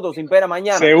con nosotros sin pena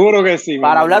mañana? Seguro que sí.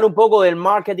 Para hablar un poco del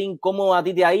marketing, cómo a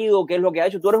ti te ha ido, qué es lo que ha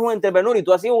hecho. Tú eres un entrepreneur y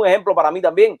tú has sido un ejemplo para mí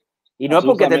también. Y no es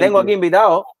porque te tengo aquí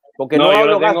invitado, porque no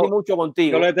hablo casi mucho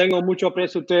contigo. Yo le tengo mucho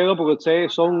aprecio a ustedes porque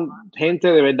ustedes son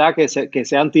gente de verdad que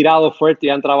se han tirado fuerte y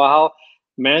han trabajado.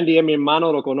 Mandy es mi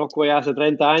hermano, lo conozco ya hace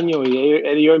 30 años y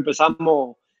él y yo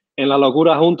empezamos en la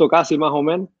locura juntos casi más o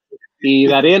menos. Y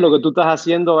Dariel, lo que tú estás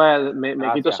haciendo, me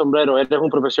quito el sombrero. Eres un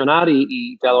profesional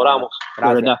y te adoramos.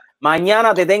 De verdad.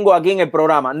 Mañana te tengo aquí en el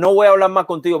programa. No voy a hablar más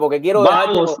contigo porque quiero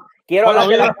hablar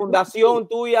de la fundación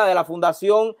tuya, de la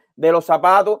fundación de los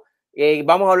zapatos.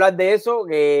 Vamos a hablar de eso,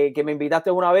 que me invitaste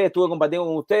una vez, estuve compartiendo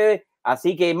con ustedes.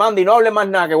 Así que, Mandy, no hable más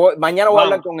nada, que mañana voy a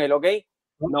hablar con él, ¿ok?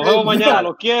 Nos vemos mañana,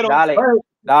 los quiero.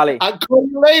 Dale. I'll call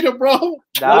you later, bro.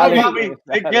 Dale.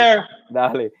 Take care.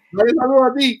 Dale, saludos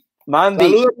a ti.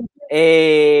 Mandy.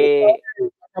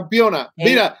 Campeona.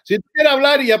 Mira, si tú quieres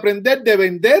hablar y aprender de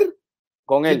vender,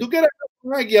 con él. Si tú quieres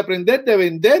hablar y aprender de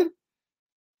vender,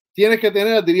 tienes que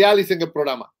tener a Dariel en el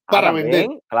programa para vender.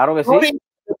 Claro que sí.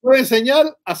 Te puede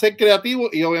enseñar a ser creativo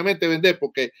y obviamente vender,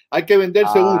 porque hay que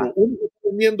venderse uno. Uno está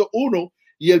vendiendo uno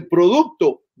y el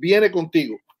producto viene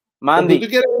contigo. Mandy, si tú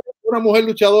quieres una mujer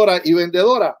luchadora y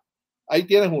vendedora, ahí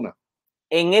tienes una.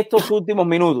 En estos últimos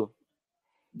minutos,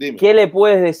 dime, ¿qué le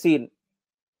puedes decir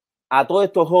a todos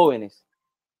estos jóvenes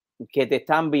que te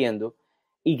están viendo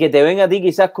y que te ven a ti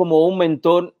quizás como un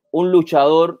mentor, un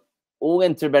luchador, un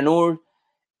entrepreneur,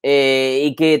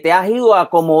 y que te has ido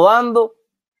acomodando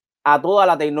a toda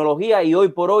la tecnología y hoy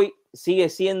por hoy sigue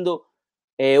siendo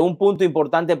un punto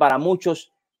importante para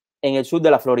muchos en el sur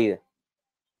de la Florida?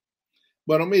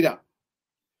 Bueno, mira.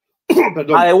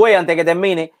 Antes que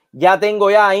termine, ya tengo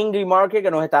a Ingrid Market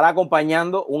que nos estará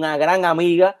acompañando, una gran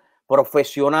amiga,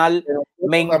 profesional,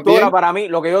 mentora también. Para mí.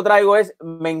 Lo que yo traigo es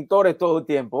mentores todo el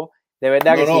tiempo. De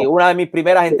verdad que sí. Una de mis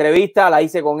primeras entrevistas la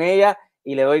hice con ella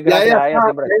y le doy gracias a ella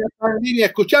siempre. Ella está en línea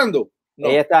escuchando.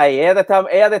 Ella está ahí,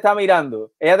 ella te está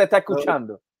mirando, ella te está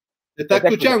escuchando. ¿Te está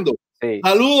escuchando? Sí.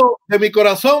 Saludos de mi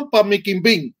corazón para mi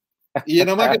Kimbin. Y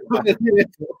nada más que puedo decir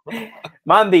esto.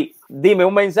 Mandy, dime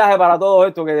un mensaje para todos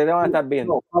estos que te van a estar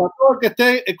viendo. Para todos los que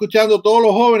estén escuchando, todos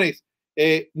los jóvenes,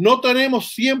 no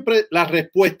tenemos siempre la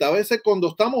respuesta. A veces cuando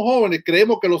estamos jóvenes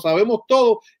creemos que lo sabemos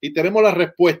todo y tenemos la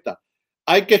respuesta.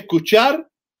 Hay que escuchar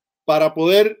para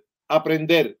poder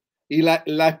aprender. Y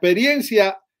la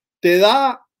experiencia te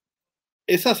da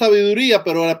esa sabiduría,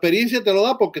 pero la experiencia te lo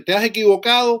da porque te has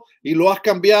equivocado y lo has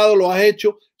cambiado, lo has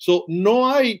hecho.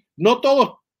 No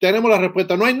todos tenemos la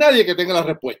respuesta, no hay nadie que tenga la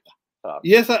respuesta. Claro.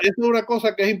 Y esa es una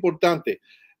cosa que es importante.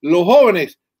 Los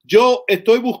jóvenes, yo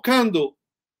estoy buscando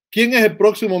quién es el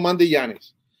próximo Mandy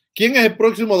Yanes, quién es el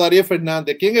próximo Dariel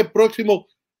Fernández, quién es el próximo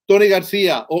Tony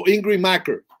García o Ingrid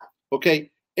Macker. Ok,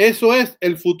 eso es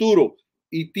el futuro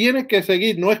y tienes que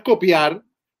seguir, no es copiar,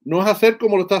 no es hacer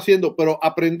como lo está haciendo, pero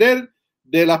aprender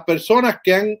de las personas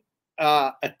que han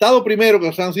estado primero,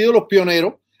 que han sido los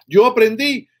pioneros. Yo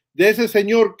aprendí de ese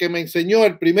señor que me enseñó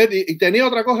el primer, y tenía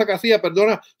otra cosa que hacía,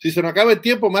 perdona, si se me acaba el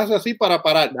tiempo, me hace así para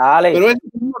parar. Dale. Pero ese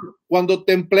señor, cuando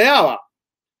te empleaba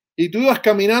y tú ibas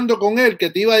caminando con él, que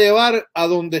te iba a llevar a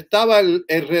donde estaba el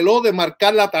reloj de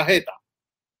marcar la tarjeta.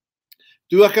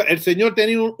 El señor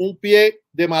tenía un pie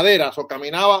de madera, o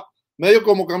caminaba medio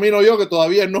como camino yo, que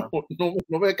todavía no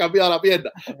me he cambiado la pierna.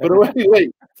 Pero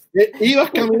anyway, ibas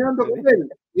caminando con él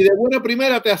y de buena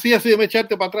primera te hacía así, de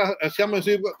echarte para atrás,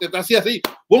 te hacía así,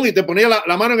 ¡bum! Y te ponía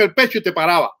la mano en el pecho y te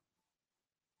paraba.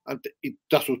 Y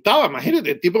te asustaba,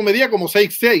 imagínate, el tipo medía como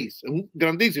 6'6",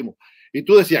 grandísimo. Y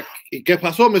tú decías, ¿y qué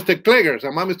pasó, Mr. Kleger? Se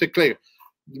llama Mr. Kleger.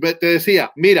 Te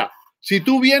decía, mira, si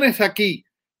tú vienes aquí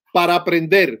para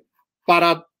aprender,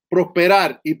 para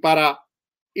prosperar y para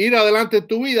ir adelante en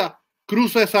tu vida,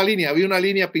 cruza esa línea. Había una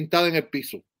línea pintada en el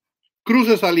piso.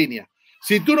 Cruza esa línea.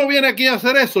 Si tú no vienes aquí a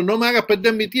hacer eso, no me hagas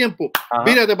perder mi tiempo.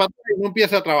 Mírate para atrás y no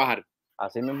empieces a trabajar.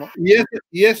 Así mismo.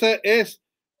 Y ese es,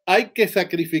 hay que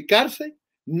sacrificarse.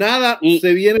 Nada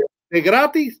se viene de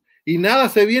gratis y nada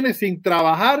se viene sin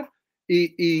trabajar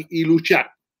y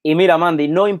luchar. Y mira, Mandy,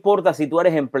 no importa si tú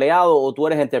eres empleado o tú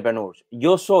eres entrepreneur.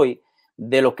 Yo soy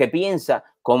de los que piensa,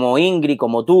 como Ingrid,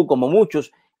 como tú, como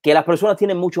muchos, que las personas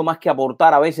tienen mucho más que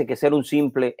aportar a veces que ser un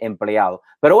simple empleado.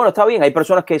 Pero bueno, está bien, hay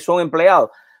personas que son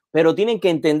empleados, pero tienen que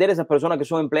entender esas personas que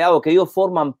son empleados, que ellos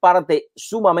forman parte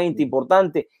sumamente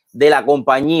importante de la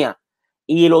compañía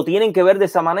y lo tienen que ver de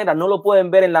esa manera. No lo pueden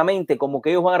ver en la mente como que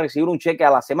ellos van a recibir un cheque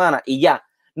a la semana y ya.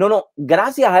 No,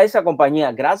 gracias a esa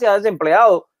compañía, gracias a ese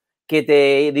empleado que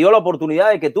te dio la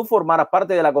oportunidad de que tú formaras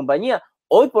parte de la compañía,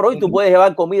 hoy por hoy tú puedes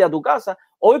llevar comida a tu casa,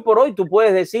 hoy por hoy tú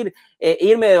puedes decir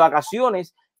irme de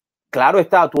vacaciones. Claro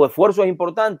está, tu esfuerzo es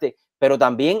importante, pero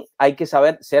también hay que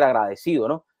saber ser agradecido,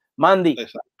 ¿no? Mandy,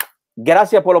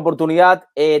 gracias por la oportunidad.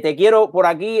 Te quiero por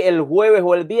aquí el jueves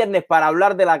o el viernes para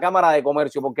hablar de la Cámara de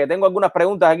Comercio, porque tengo algunas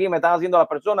preguntas aquí, me están haciendo las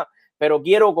personas, pero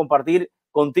quiero compartir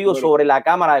contigo sobre la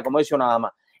Cámara de Comercio nada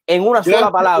más. En una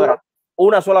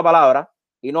sola palabra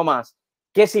y no más,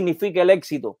 ¿qué significa el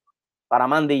éxito para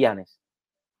Mandy Yanes?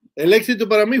 El éxito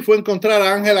para mí fue encontrar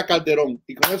a Ángela Calderón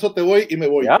y con eso te voy y me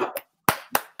voy. ¿Ya?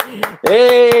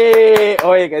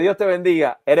 Oye, que Dios te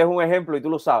bendiga. Eres un ejemplo y tú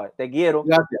lo sabes. Te quiero.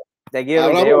 Gracias. Te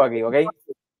quiero y te llevo aquí, ¿ok?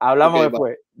 Hablamos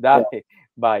después. Dale,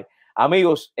 bye.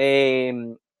 Amigos,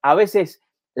 a veces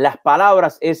las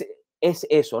palabras es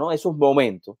eso, ¿no? Esos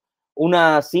momentos.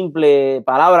 Una simple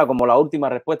palabra como la última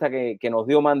respuesta que nos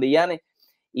dio Mandy Yanes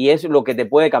y es lo que te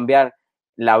puede cambiar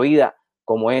la vida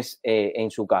como es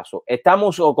en su caso.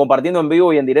 Estamos compartiendo en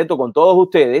vivo y en directo con todos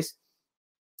ustedes.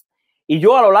 Y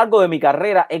yo a lo largo de mi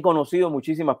carrera he conocido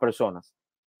muchísimas personas,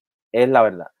 es la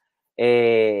verdad.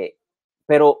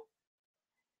 Pero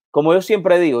como yo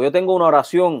siempre digo, yo tengo una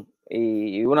oración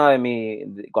y una de mis,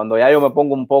 cuando ya yo me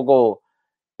pongo un poco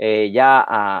ya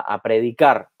a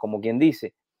predicar, como quien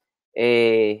dice,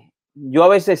 yo a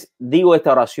veces digo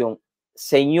esta oración: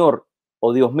 Señor,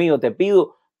 oh Dios mío, te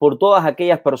pido por todas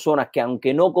aquellas personas que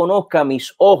aunque no conozca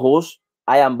mis ojos,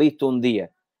 hayan visto un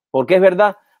día. Porque es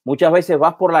verdad, muchas veces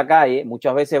vas por la calle,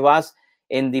 muchas veces vas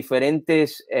en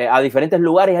a diferentes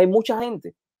lugares, hay mucha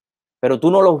gente, pero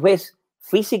tú no los ves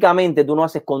físicamente, tú no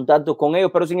haces contacto con ellos,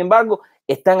 pero sin embargo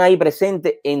están ahí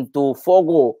presentes en tu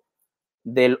foco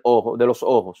de los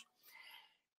ojos.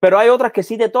 Pero hay otras que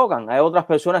sí te tocan, hay otras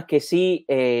personas que sí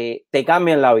te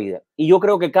cambian la vida. Y yo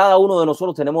creo que cada uno de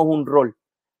nosotros tenemos un rol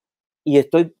y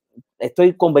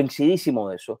estoy convencidísimo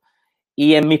de eso.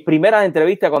 Y en mis primeras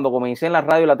entrevistas, cuando comencé en la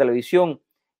radio y la televisión,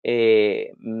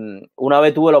 una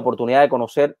vez tuve la oportunidad de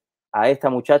conocer a esta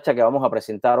muchacha que vamos a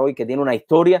presentar hoy, que tiene una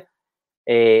historia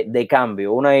de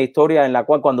cambio, una historia en la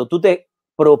cual cuando tú te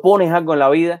propones algo en la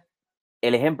vida,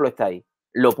 el ejemplo está ahí,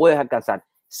 lo puedes alcanzar,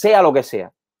 sea lo que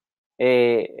sea.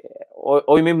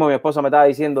 Hoy mismo mi esposa le estaba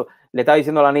diciendo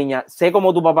a la niña, sé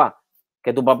como tu papá,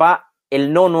 que tu papá,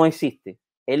 el no existe.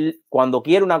 Él cuando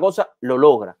quiere una cosa, lo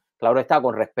logra. Claro está,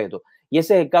 con respeto. Y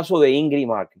ese es el caso de Ingrid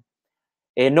Martin.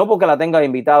 No porque la tenga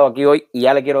invitado aquí hoy y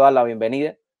ya le quiero dar la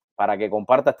bienvenida para que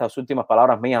comparta estas últimas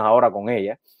palabras mías ahora con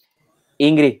ella.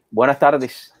 Ingrid, buenas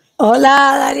tardes.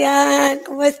 Hola, Dariel,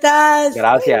 ¿cómo estás?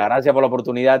 Gracias por la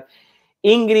oportunidad.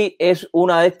 Ingrid es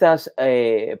una de estas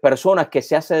personas que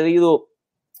se ha cedido,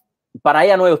 para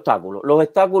ella no hay obstáculos. Los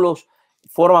obstáculos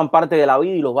forman parte de la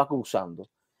vida y los va cruzando.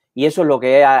 Y eso es lo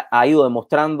que ella ha ido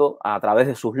demostrando a través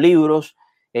de sus libros,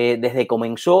 desde que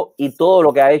comenzó y todo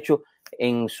lo que ha hecho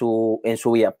en su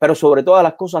vida. Pero sobre todas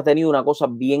las cosas ha tenido una cosa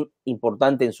bien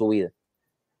importante en su vida: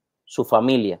 su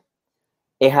familia.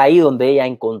 Es ahí donde ella ha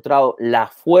encontrado la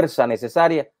fuerza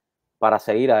necesaria para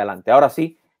seguir adelante. Ahora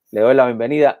sí, le doy la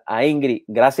bienvenida a Ingrid.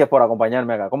 Gracias por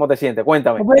acompañarme acá. ¿Cómo te sientes?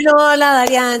 Cuéntame. Bueno, hola,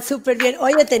 Darian, súper bien.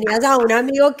 Oye, tenías a un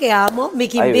amigo que amo,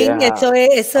 Mickey Ay, Bing, vieja. eso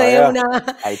es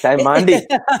una... Ahí está el Mandy.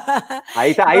 Ahí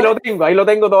está, ahí lo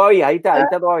tengo todavía. Ahí está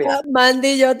todavía. Mandy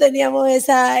y yo teníamos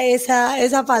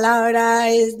esa palabra,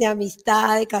 es de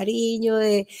amistad, de cariño,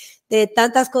 de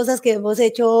tantas cosas que hemos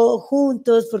hecho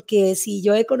juntos, porque si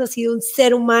yo he conocido un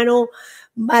ser humano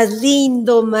más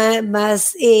lindo,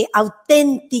 más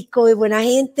auténtico y buena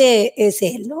gente, es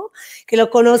él, ¿no? Que lo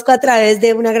conozco a través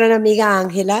de una gran amiga,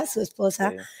 Ángela, su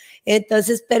esposa. Sí.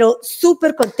 Entonces, pero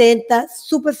súper contenta,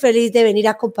 súper feliz de venir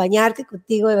a acompañarte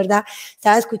contigo, de verdad.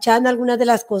 Estaba escuchando algunas de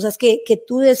las cosas que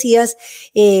tú decías,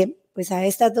 pues a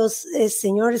estas dos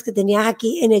señores que tenías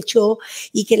aquí en el show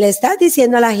y que le estás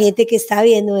diciendo a la gente que está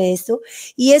viendo esto.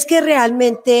 Y es que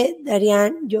realmente,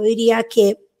 Darian, yo diría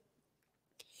que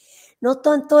no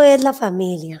tanto es la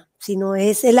familia, sino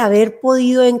es el haber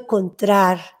podido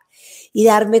encontrar y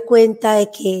darme cuenta de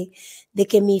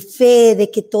que mi fe, de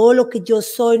que todo lo que yo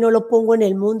soy no lo pongo en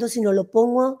el mundo, sino lo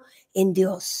pongo en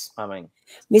Dios. Amén.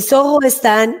 Mis ojos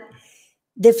están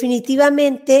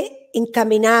definitivamente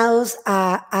encaminados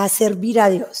a servir a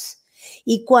Dios.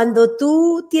 Y cuando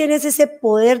tú tienes ese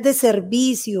poder de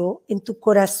servicio en tu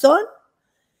corazón,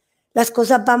 las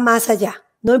cosas van más allá.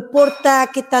 No importa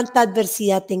qué tanta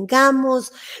adversidad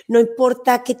tengamos, no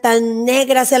importa qué tan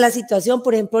negra sea la situación.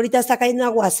 Por ejemplo, ahorita está cayendo un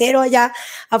aguacero allá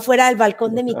afuera del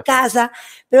balcón de mi casa,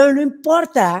 pero no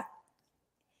importa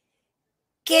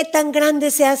qué tan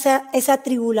grande sea esa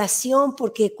tribulación,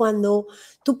 porque cuando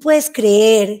tú puedes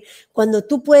creer, cuando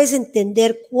tú puedes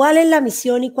entender cuál es la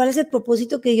misión y cuál es el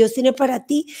propósito que Dios tiene para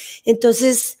ti,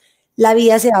 entonces la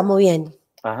vida se va moviendo.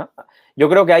 Ajá. Yo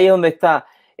creo que ahí es donde está.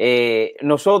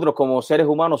 Nosotros como seres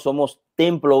humanos somos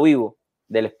templo vivo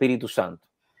del Espíritu Santo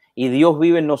y Dios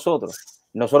vive en nosotros.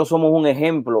 Nosotros somos un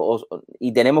ejemplo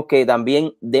y tenemos que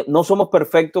también, no somos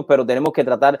perfectos, pero tenemos que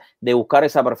tratar de buscar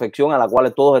esa perfección a la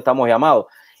cual todos estamos llamados.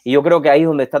 Y yo creo que ahí es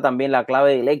donde está también la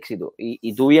clave del éxito.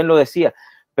 Y tú bien lo decías.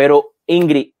 Pero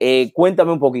Ingrid,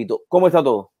 cuéntame un poquito, ¿cómo está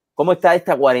todo? ¿Cómo está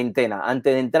esta cuarentena?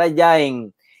 Antes de entrar ya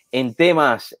en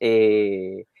temas...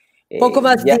 poco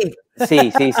más deep.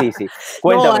 Sí.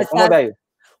 Cuéntame, no, ¿cómo te ha ido?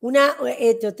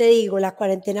 Yo te digo, la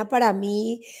cuarentena para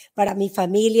mí, para mi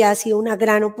familia ha sido una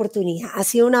gran oportunidad. Ha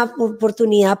sido una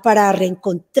oportunidad para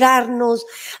reencontrarnos,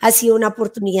 ha sido una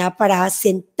oportunidad para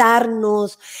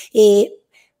sentarnos,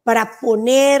 para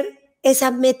poner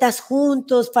esas metas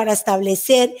juntos, para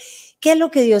establecer qué es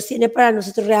lo que Dios tiene para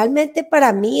nosotros. Realmente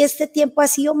para mí este tiempo ha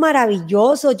sido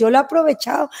maravilloso, yo lo he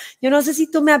aprovechado. Yo no sé si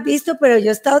tú me has visto, pero yo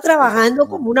he estado trabajando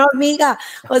como una hormiga,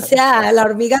 o sea, la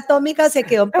hormiga atómica se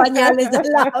quedó en pañales al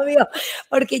lado mío,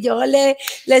 porque yo le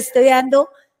estoy dando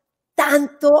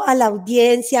tanto a la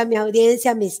audiencia,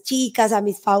 a mis chicas, a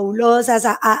mis fabulosas,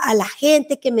 a la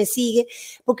gente que me sigue,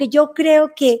 porque yo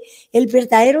creo que el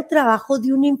verdadero trabajo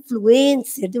de un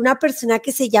influencer, de una persona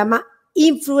que se llama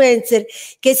influencer,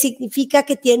 que significa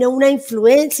que tiene una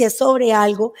influencia sobre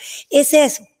algo, es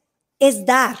eso, es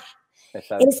dar.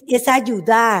 Es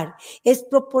ayudar, es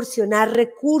proporcionar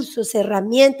recursos,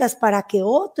 herramientas para que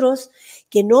otros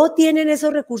que no tienen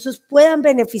esos recursos puedan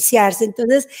beneficiarse.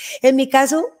 Entonces, en mi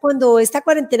caso, cuando esta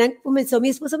cuarentena comenzó, mi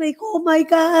esposo me dijo, oh my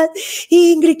God,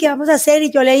 Ingrid, ¿qué vamos a hacer?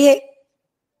 Y yo le dije,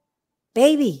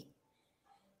 baby,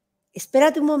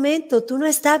 espérate un momento, tú no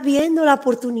estás viendo la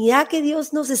oportunidad que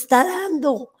Dios nos está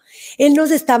dando. Él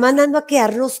nos está mandando a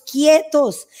quedarnos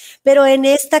quietos, pero en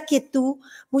esta quietud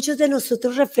muchos de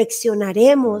nosotros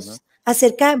reflexionaremos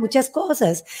acerca de muchas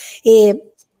cosas.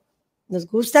 ¿Nos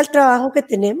gusta el trabajo que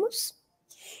tenemos?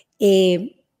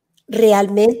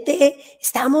 ¿Realmente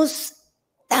estamos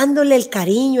dándole el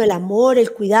cariño, el amor,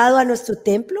 el cuidado a nuestro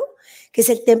templo, que es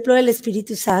el templo del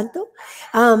Espíritu Santo?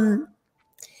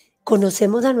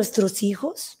 ¿Conocemos a nuestros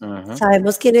hijos?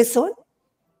 ¿Sabemos quiénes son?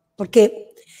 Porque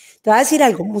te voy a decir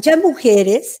algo, muchas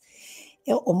mujeres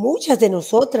o muchas de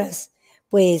nosotras,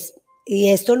 pues,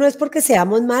 y esto no es porque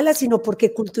seamos malas, sino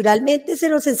porque culturalmente se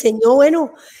nos enseñó,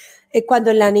 bueno,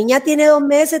 Cuando la niña tiene 2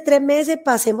 meses, 3 meses,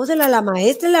 pasémosela a la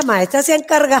maestra, y la maestra se ha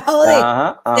encargado de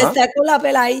estar con la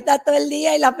peladita todo el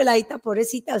día, y la peladita,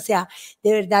 pobrecita, o sea,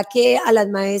 de verdad que a las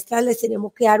maestras les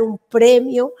tenemos que dar un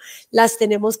premio, las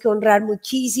tenemos que honrar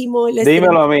muchísimo.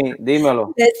 Dímelo a mí,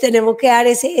 dímelo. Les tenemos que dar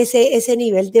ese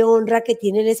nivel de honra que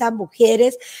tienen esas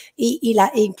mujeres,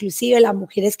 inclusive las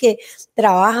mujeres que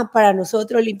trabajan para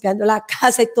nosotros limpiando la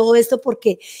casa y todo esto,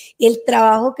 porque el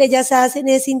trabajo que ellas hacen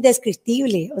es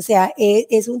indescriptible. O sea,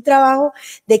 es un trabajo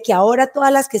de que ahora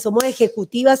todas las que somos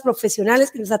ejecutivas profesionales,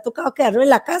 que nos ha tocado quedarnos en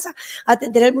la casa,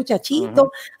 atender al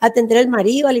muchachito, atender al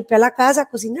marido, a limpiar la casa, a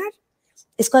cocinar,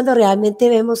 es cuando realmente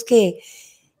vemos que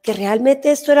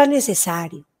realmente esto era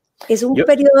necesario. Es un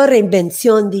periodo de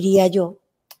reinvención, diría yo.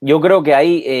 Yo creo que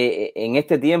ahí, en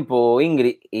este tiempo,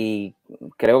 Ingrid, y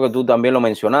creo que tú también lo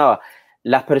mencionabas,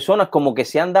 las personas como que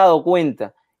se han dado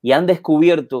cuenta y han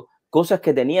descubierto cosas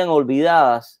que tenían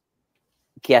olvidadas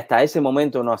que hasta ese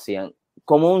momento no hacían,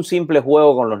 como un simple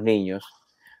juego con los niños,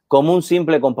 como un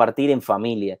simple compartir en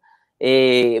familia,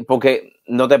 porque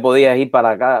no te podías ir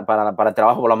para acá, para el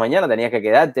trabajo por la mañana, tenías que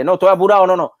quedarte, no, estoy apurado,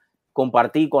 no,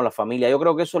 compartir con la familia. Yo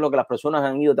creo que eso es lo que las personas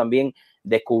han ido también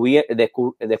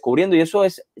descubriendo, y eso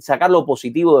es sacar lo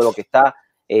positivo de lo que está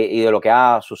y de lo que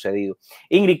ha sucedido.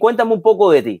 Ingrid, cuéntame un poco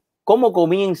de ti. ¿Cómo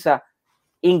comienza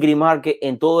Ingrid Márquez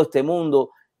en todo este mundo?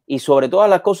 Y sobre todas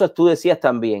las cosas, tú decías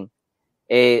también,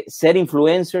 ser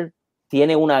influencer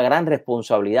tiene una gran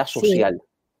responsabilidad social. Sí.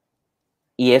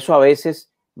 Y eso a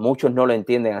veces muchos no lo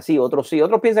entienden así, otros sí.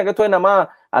 Otros piensan que esto es nada más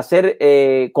hacer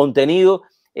contenido,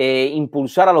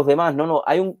 impulsar a los demás. No,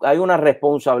 hay una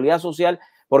responsabilidad social,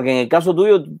 porque en el caso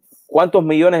tuyo, ¿cuántos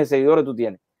millones de seguidores tú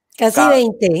tienes? Casi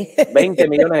 20. 20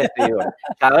 millones de seguidores.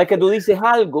 Cada vez que tú dices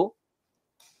algo,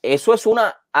 eso es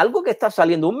algo que está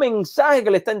saliendo, un mensaje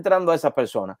que le está entrando a esas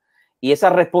personas. Y esa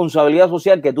responsabilidad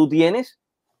social que tú tienes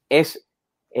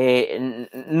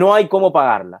no hay cómo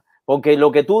pagarla, porque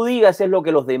lo que tú digas es lo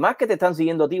que los demás que te están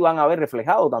siguiendo a ti van a ver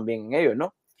reflejado también en ellos,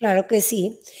 ¿no? Claro que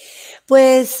sí.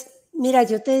 Pues mira,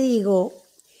 yo te digo,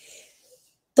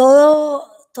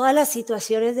 todas las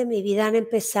situaciones de mi vida han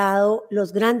empezado,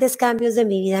 los grandes cambios de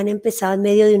mi vida han empezado en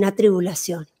medio de una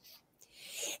tribulación,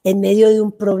 en medio de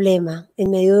un problema, en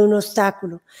medio de un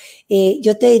obstáculo.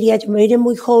 Yo te diría, yo me vine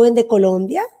muy joven de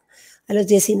Colombia, a los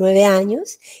 19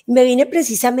 años, y me vine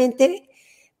precisamente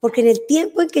porque en el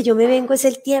tiempo en que yo me vengo es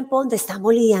el tiempo donde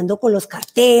estamos lidiando con los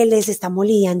carteles, estamos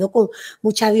lidiando con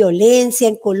mucha violencia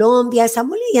en Colombia,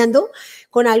 estamos lidiando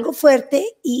con algo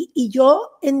fuerte, y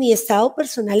yo en mi estado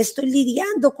personal estoy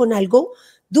lidiando con algo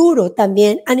duro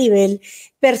también a nivel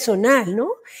personal, ¿no?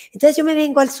 Entonces yo me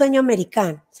vengo al sueño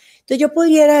americano. Entonces yo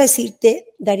podría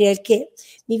decirte, Dariel, que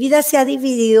mi vida se ha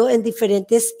dividido en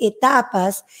diferentes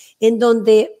etapas en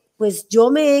donde pues yo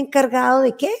me he encargado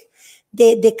 ¿de qué?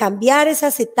 De cambiar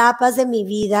esas etapas de mi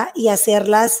vida y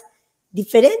hacerlas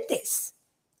diferentes,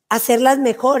 hacerlas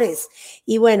mejores.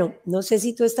 Y bueno, no sé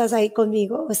si tú estás ahí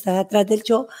conmigo o estás atrás del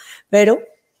show, pero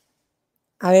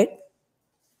a ver,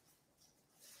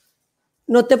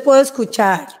 no te puedo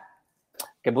escuchar.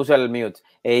 Que puse el mute.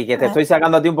 Y que te estoy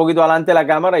sacando a ti un poquito adelante de la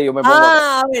cámara y yo me pongo.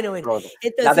 Bueno. Entonces,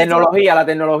 la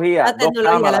tecnología. 2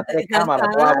 cámaras, 3 cámaras.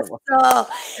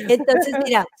 Entonces,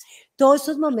 mira, todos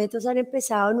estos momentos han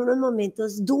empezado en unos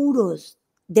momentos duros,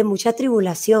 de mucha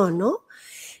tribulación, ¿no?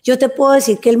 Yo te puedo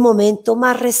decir que el momento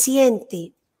más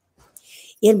reciente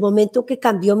y el momento que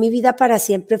cambió mi vida para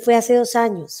siempre fue hace 2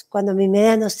 años, cuando a mí me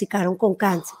diagnosticaron con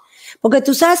cáncer. Porque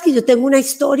tú sabes que yo tengo una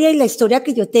historia, y la historia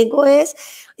que yo tengo es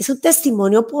un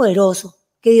testimonio poderoso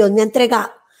que Dios me ha entregado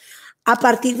a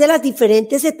partir de las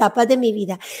diferentes etapas de mi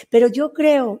vida. Pero yo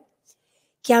creo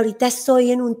que ahorita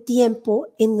estoy en un tiempo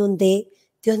en donde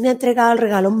Dios me ha entregado el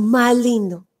regalo más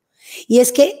lindo. Y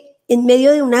es que en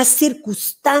medio de una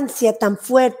circunstancia tan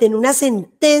fuerte, en una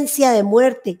sentencia de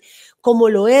muerte como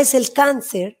lo es el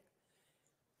cáncer,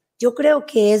 yo creo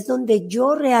que es donde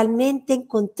yo realmente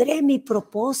encontré mi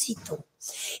propósito.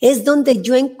 Es donde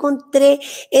yo encontré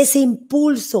ese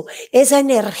impulso, esa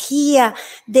energía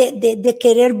de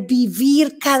querer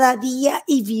vivir cada día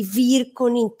y vivir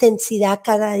con intensidad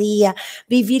cada día,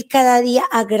 vivir cada día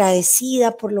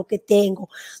agradecida por lo que tengo.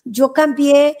 Yo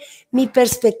cambié mi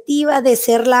perspectiva de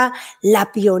ser la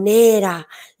pionera,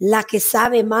 la que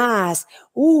sabe más,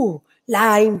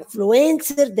 la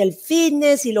influencer del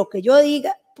fitness y lo que yo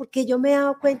diga, porque yo me he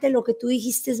dado cuenta de lo que tú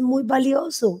dijiste es muy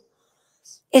valioso.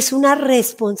 Es una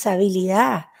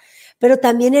responsabilidad, pero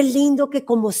también es lindo que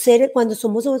como seres, cuando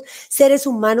somos seres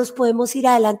humanos, podemos ir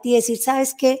adelante y decir,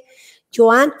 ¿sabes qué?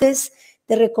 Yo antes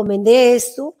te recomendé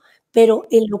esto, pero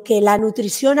en lo que la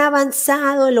nutrición ha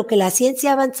avanzado, en lo que la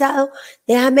ciencia ha avanzado,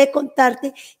 déjame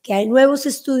contarte que hay nuevos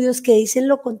estudios que dicen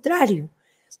lo contrario.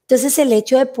 Entonces el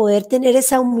hecho de poder tener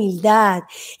esa humildad,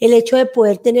 el hecho de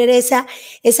poder tener esa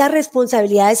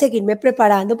responsabilidad de seguirme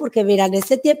preparando, porque mira, en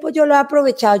este tiempo yo lo he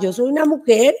aprovechado, yo soy una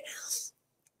mujer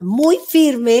muy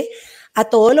firme a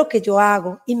todo lo que yo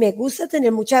hago y me gusta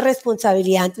tener mucha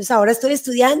responsabilidad. Entonces ahora estoy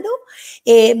estudiando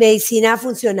medicina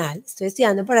funcional, estoy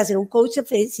estudiando para ser un coach de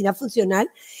medicina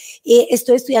funcional,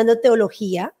 estoy estudiando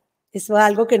teología, eso es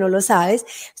algo que no lo sabes,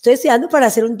 estoy estudiando para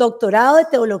hacer un doctorado de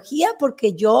teología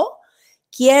porque yo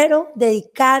quiero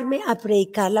dedicarme a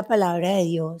predicar la palabra de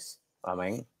Dios.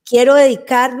 Amén. Quiero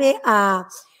dedicarme a,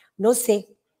 no sé,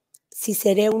 si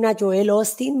seré una Joel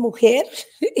Austin mujer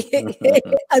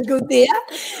algún día,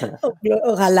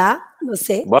 ojalá, no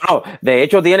sé. Bueno, de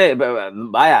hecho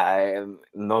vaya,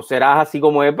 no serás así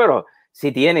como él, pero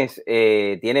sí tienes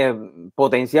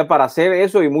potencial para hacer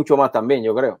eso y mucho más también,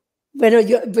 yo creo. Bueno,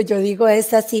 pues yo digo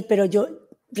es así, pero yo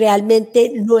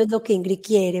realmente no es lo que Ingrid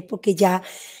quiere, porque ya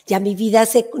mi vida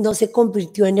no se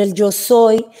convirtió en el yo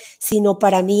soy, sino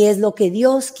para mí es lo que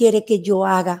Dios quiere que yo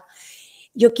haga.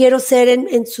 Yo quiero ser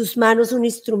en sus manos un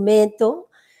instrumento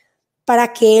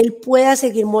para que Él pueda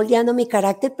seguir moldeando mi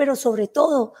carácter, pero sobre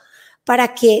todo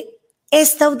para que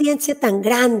esta audiencia tan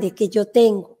grande que yo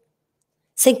tengo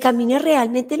se encamine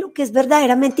realmente en lo que es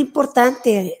verdaderamente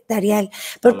importante, Dariel,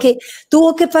 porque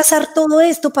tuvo que pasar todo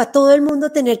esto para todo el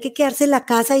mundo tener que quedarse en la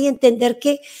casa y entender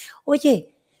que, oye,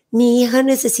 mi hija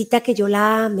necesita que yo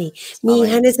la ame, mi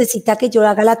hija necesita que yo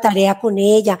haga la tarea con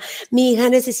ella, mi hija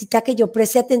necesita que yo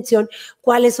preste atención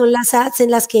cuáles son las apps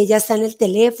en las que ella está en el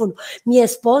teléfono, mi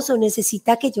esposo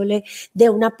necesita que yo le dé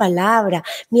una palabra,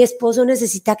 mi esposo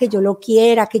necesita que yo lo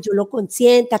quiera, que yo lo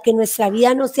consienta, que nuestra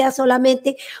vida no sea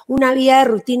solamente una vida de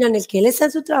rutina en el que él está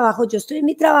en su trabajo, yo estoy en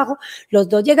mi trabajo, los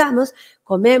dos llegamos,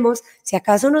 comemos, si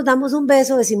acaso nos damos un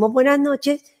beso, decimos buenas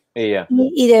noches,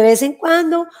 y de vez en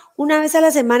cuando, una vez a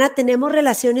la semana, tenemos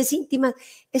relaciones íntimas.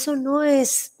 Eso no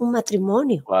es un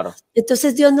matrimonio. Claro.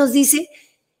 Entonces Dios nos dice,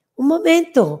 un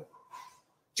momento,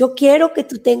 yo quiero que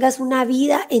tú tengas una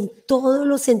vida en todos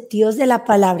los sentidos de la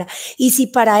palabra. Y si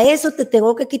para eso te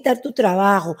tengo que quitar tu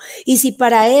trabajo, y si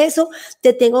para eso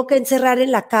te tengo que encerrar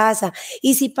en la casa,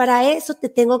 y si para eso te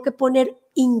tengo que poner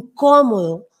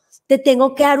incómodo, te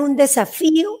tengo que dar un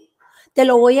desafío, te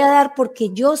lo voy a dar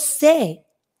porque yo sé,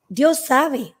 Dios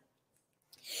sabe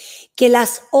que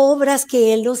las obras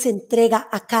que Él nos entrega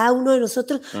a cada uno de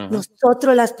nosotros,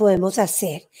 nosotros las podemos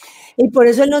hacer. Y por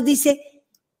eso Él nos dice,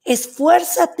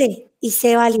 esfuérzate y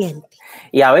sé valiente.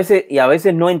 Y a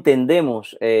veces no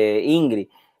entendemos, Ingrid,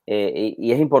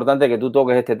 y es importante que tú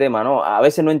toques este tema, ¿no? A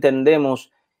veces no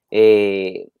entendemos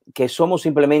que somos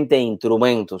simplemente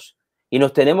instrumentos y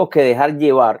nos tenemos que dejar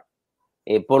llevar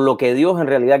por lo que Dios en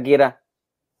realidad quiera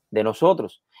de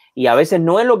nosotros. Y a veces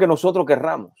no es lo que nosotros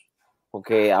querramos,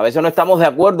 porque a veces no estamos de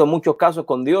acuerdo en muchos casos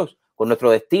con Dios, con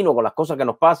nuestro destino, con las cosas que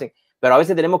nos pasen, pero a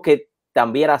veces tenemos que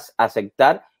también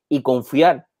aceptar y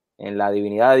confiar en la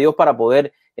divinidad de Dios para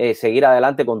poder seguir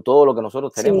adelante con todo lo que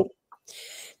nosotros tenemos. Sí.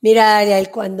 Mira, Dariel,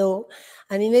 cuando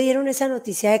a mí me dieron esa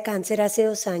noticia de cáncer hace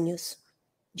 2 años,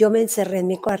 yo me encerré en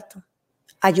mi cuarto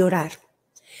a llorar.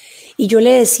 Y yo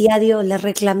le decía a Dios, le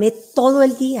reclamé todo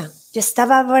el día. Yo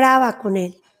estaba brava con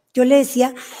Él. Yo le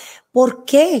decía, ¿por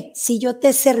qué? Si yo te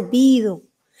he servido,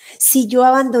 si yo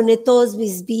abandoné todos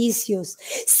mis vicios,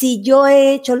 si yo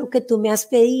he hecho lo que tú me has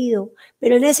pedido.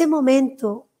 Pero en ese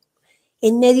momento,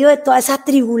 en medio de toda esa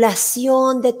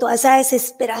tribulación, de toda esa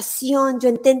desesperación, yo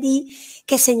entendí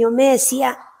que el Señor me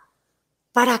decía,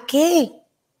 ¿para qué?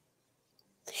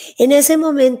 En ese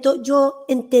momento yo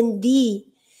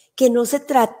entendí que no se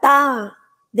trataba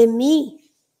de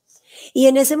mí. Y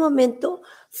en ese momento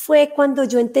fue cuando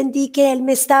yo entendí que Él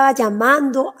me estaba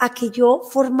llamando a que yo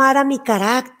formara mi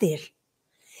carácter,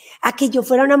 a que yo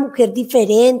fuera una mujer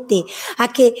diferente,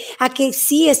 a que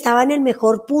sí estaba en el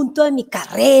mejor punto de mi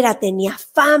carrera, tenía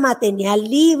fama, tenía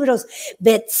libros,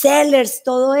 bestsellers,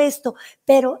 todo esto,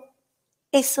 pero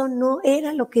eso no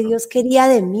era lo que Dios quería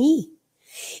de mí.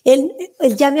 Él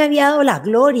ya me había dado la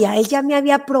gloria, Él ya me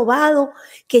había probado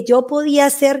que yo podía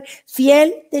ser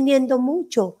fiel teniendo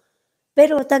mucho,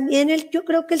 pero también yo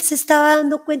creo que Él se estaba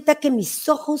dando cuenta que mis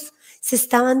ojos se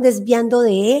estaban desviando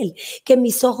de Él, que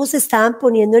mis ojos se estaban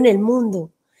poniendo en el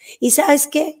mundo. Y ¿sabes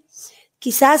qué?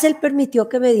 Quizás Él permitió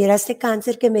que me diera este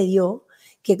cáncer que me dio,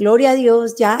 que gloria a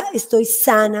Dios, ya estoy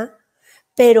sana,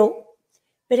 pero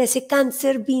ese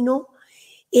cáncer vino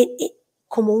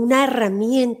como una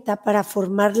herramienta para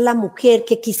formar la mujer,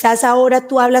 que quizás ahora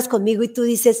tú hablas conmigo y tú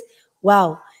dices,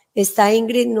 wow, Esta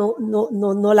Ingrid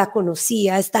no la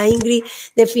conocía. Esta Ingrid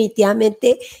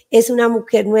definitivamente es una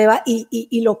mujer nueva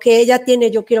y lo que ella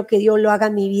tiene, yo quiero que Dios lo haga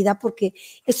en mi vida porque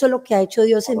eso es lo que ha hecho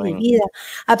Dios en mi vida.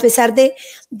 A pesar de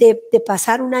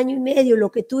pasar 1 año y medio, lo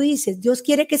que tú dices, Dios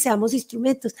quiere que seamos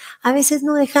instrumentos. A veces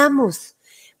no dejamos.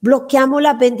 Bloqueamos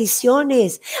las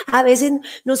bendiciones. A veces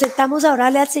nos sentamos a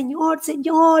orarle al Señor.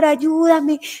 Señor,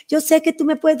 ayúdame. Yo sé que tú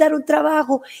me puedes dar un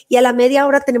trabajo. Y a la media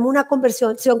hora tenemos una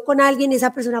conversación con alguien y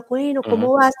esa persona, bueno,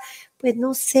 ¿cómo vas? Pues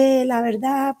no sé, la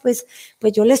verdad, pues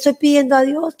yo le estoy pidiendo a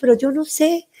Dios, pero yo no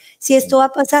sé si esto va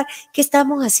a pasar. ¿Qué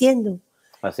estamos haciendo?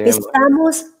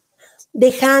 Estamos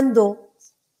dejando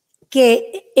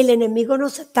que el enemigo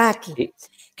nos ataque. Sí.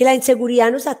 Que la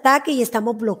inseguridad nos ataque y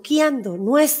estamos bloqueando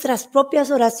nuestras propias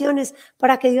oraciones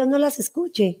para que Dios no las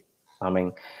escuche.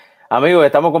 Amén. Amigos,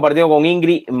 estamos compartiendo con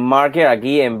Ingrid Marker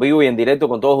aquí en vivo y en directo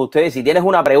con todos ustedes. Si tienes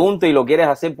una pregunta y lo quieres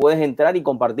hacer, puedes entrar y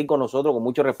compartir con nosotros. Con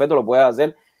mucho respeto lo puedes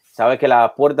hacer. Sabes que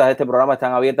las puertas de este programa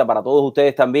están abiertas para todos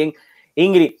ustedes también.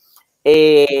 Ingrid,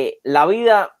 la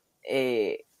vida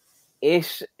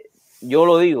es, yo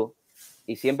lo digo,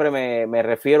 y siempre me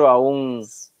refiero a un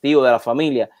tío de la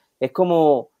familia, es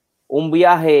como un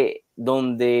viaje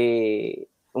de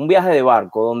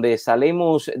barco, donde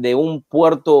salimos de un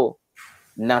puerto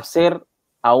nacer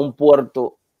a un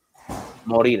puerto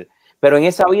morir. Pero en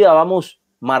esa vida vamos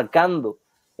marcando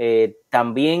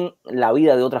también la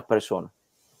vida de otras personas.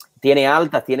 Tiene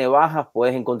altas, tiene bajas,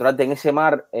 puedes encontrarte en ese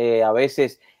mar, a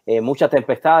veces muchas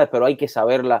tempestades, pero hay que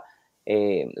saberla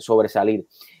sobresalir.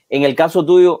 En el caso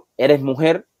tuyo, eres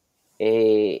mujer,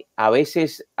 a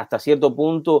veces hasta cierto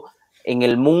punto en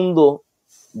el mundo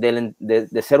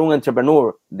de ser un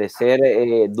entrepreneur, de ser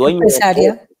dueño,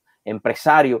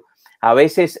 empresario, a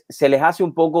veces se les hace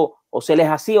un poco, o se les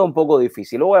hacía un poco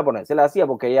difícil. Lo voy a poner, se les hacía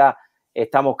porque ya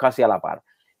estamos casi a la par.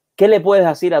 ¿Qué le puedes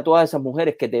decir a todas esas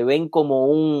mujeres que te ven como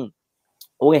un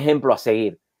ejemplo a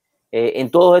seguir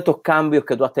en todos estos cambios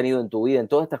que tú has tenido en tu vida, en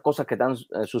todas estas cosas que te han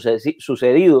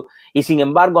sucedido, y sin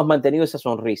embargo has mantenido esa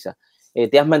sonrisa,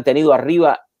 te has mantenido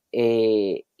arriba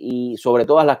y sobre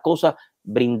todas las cosas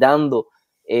brindando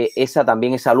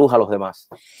también esa luz a los demás?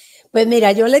 Pues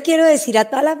mira, yo le quiero decir a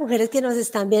todas las mujeres que nos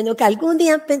están viendo que algún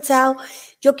día han pensado,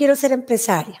 yo quiero ser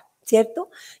empresaria, ¿cierto?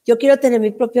 Yo quiero tener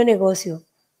mi propio negocio.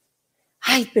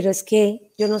 Ay, pero es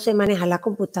que yo no sé manejar la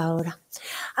computadora.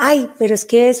 Ay, pero es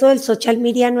que eso del social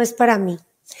media no es para mí.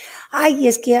 Ay,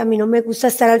 es que a mí no me gusta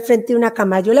estar al frente de una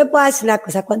cámara. Yo le puedo decir una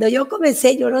cosa, cuando yo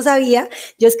comencé, yo no sabía,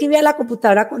 yo escribía la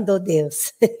computadora con 2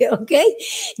 dedos, ¿ok?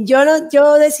 Yo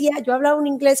hablaba un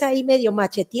inglés ahí medio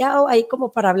macheteado, ahí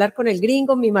como para hablar con el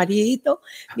gringo, mi maridito,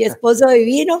 mi esposo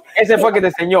divino. Ese fue que te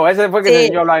enseñó, te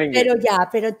enseñó a hablar inglés.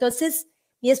 Pero entonces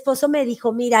mi esposo me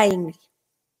dijo, mira Ingrid,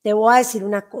 te voy a decir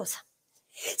una cosa.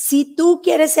 Si tú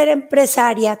quieres ser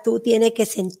empresaria, tú tienes que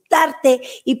sentarte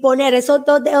y poner esos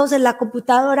 2 dedos en la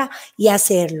computadora y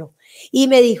hacerlo. Y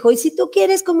me dijo, y si tú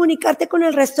quieres comunicarte con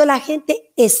el resto de la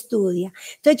gente, estudia.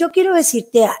 Entonces yo quiero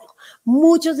decirte algo.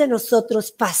 Muchos de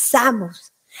nosotros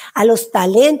pasamos a los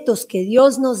talentos que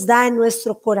Dios nos da en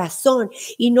nuestro corazón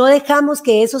y no dejamos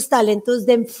que esos talentos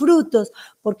den frutos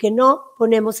porque no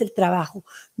ponemos el trabajo,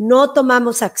 no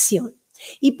tomamos acción.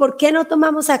 ¿Y por qué no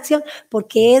tomamos acción?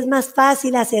 Porque es más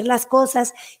fácil hacer las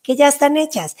cosas que ya están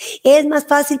hechas. Es más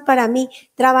fácil para mí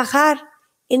trabajar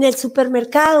en el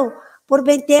supermercado por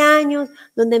 20 años,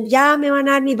 donde ya me van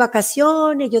a dar mis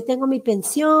vacaciones, yo tengo mi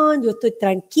pensión, yo estoy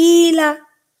tranquila.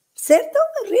 ¿Cierto?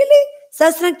 ¿Really?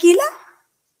 ¿Estás tranquila?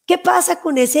 ¿Qué pasa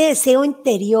con ese deseo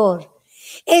interior?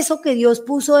 Eso que Dios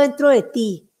puso dentro de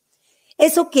ti,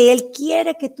 eso que Él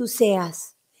quiere que tú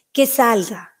seas, que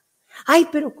salga. Ay,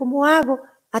 pero ¿cómo hago?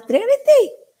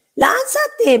 Atrévete,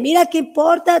 lánzate, mira qué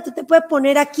importa, tú te puedes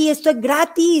poner aquí, esto es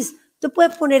gratis, tú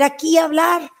puedes poner aquí a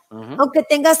hablar, aunque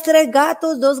tengas 3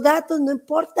 gatos, 2 gatos, no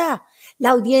importa,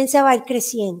 la audiencia va a ir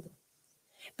creciendo.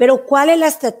 Pero ¿cuál es la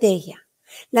estrategia?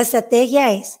 La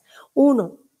estrategia es,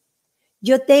 1,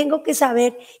 yo tengo que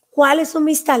saber cuáles son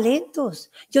mis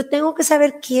talentos, yo tengo que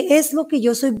saber qué es lo que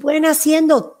yo soy buena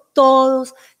haciendo.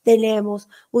 Todos tenemos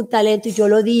un talento y yo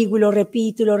lo digo y lo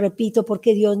repito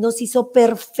porque Dios nos hizo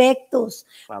perfectos,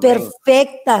 Amén.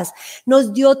 Perfectas.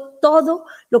 Nos dio todo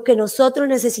lo que nosotros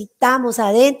necesitamos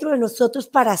adentro de nosotros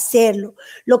para hacerlo.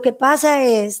 Lo que pasa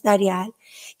es, Dariel,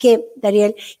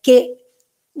 que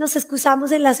nos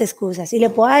excusamos en las excusas. Y le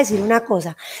puedo decir una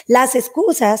cosa, las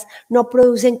excusas no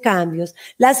producen cambios,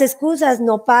 las excusas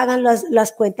no pagan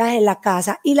las cuentas en la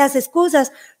casa y las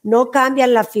excusas no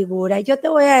cambian la figura. Y yo te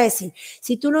voy a decir,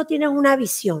 si tú no tienes una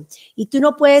visión y tú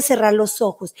no puedes cerrar los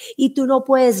ojos y tú no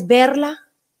puedes verla,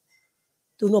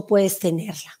 tú no puedes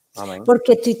tenerla. Amén.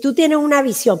 Porque tú tienes una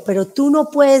visión, pero tú no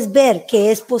puedes ver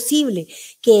que es posible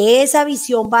que esa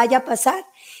visión vaya a pasar.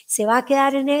 Se va a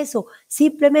quedar en eso,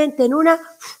 simplemente en una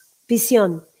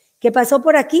visión que pasó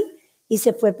por aquí y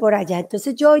se fue por allá.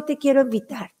 Entonces yo hoy te quiero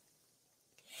invitar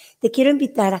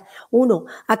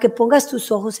a que pongas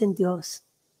tus ojos en Dios,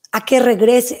 a que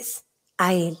regreses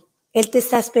a Él. Él te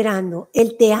está esperando,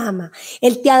 Él te ama,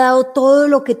 Él te ha dado todo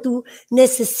lo que tú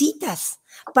necesitas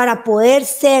para poder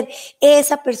ser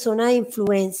esa persona de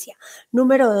influencia.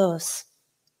 Número 2,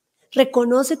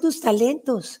 reconoce tus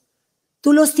talentos.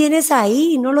 Tú los tienes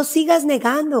ahí, no los sigas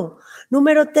negando.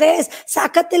 Número 3,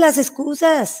 sácate las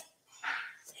excusas.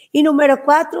 Y número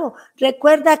 4,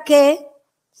 recuerda que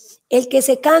el que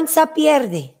se cansa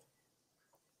pierde.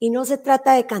 Y no se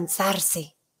trata de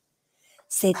cansarse.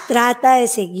 Se trata de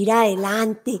seguir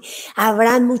adelante.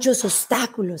 Habrán muchos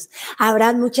obstáculos,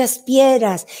 habrán muchas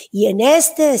piedras. Y en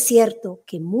este desierto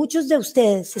que muchos de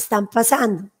ustedes están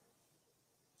pasando,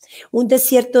 un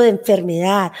desierto de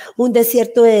enfermedad, un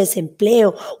desierto de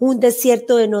desempleo, un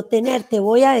desierto de no tener. Te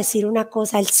voy a decir una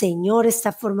cosa, el Señor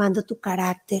está formando tu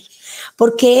carácter,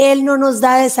 porque Él no nos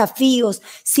da desafíos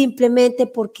simplemente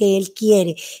porque Él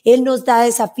quiere. Él nos da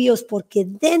desafíos porque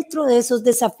dentro de esos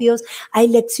desafíos hay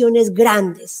lecciones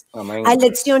grandes, Amén. hay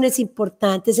lecciones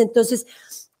importantes. Entonces,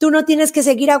 tú no tienes que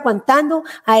seguir aguantando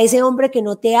a ese hombre que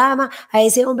no te ama, a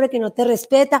ese hombre que no te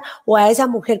respeta, o a esa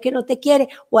mujer que no te quiere,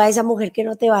 o a esa mujer que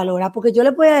no te valora. Porque yo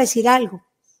les voy a decir algo.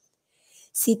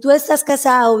 Si tú estás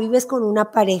casado o vives con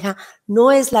una pareja,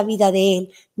 no es la vida de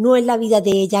él, no es la vida de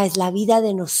ella, es la vida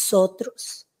de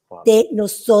nosotros. De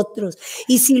nosotros.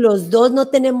 Y si los dos no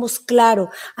tenemos claro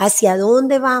hacia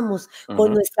dónde vamos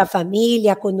con nuestra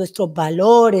familia, con nuestros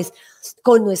valores,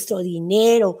 con nuestro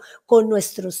dinero, con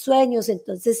nuestros sueños,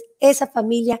 entonces esa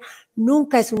familia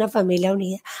nunca es una familia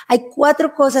unida. Hay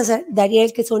 4 cosas,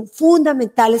 Dariel, que son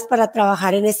fundamentales para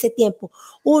trabajar en este tiempo.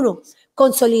 1,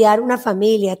 consolidar una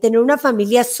familia. Tener una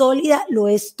familia sólida lo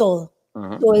es todo.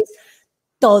 Lo es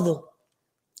todo.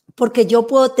 Porque yo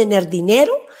puedo tener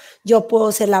dinero, yo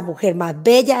puedo ser la mujer más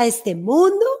bella de este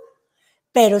mundo,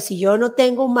 pero si yo no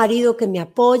tengo un marido que me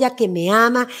apoya, que me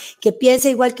ama, que piensa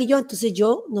igual que yo, entonces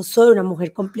yo no soy una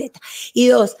mujer completa. Y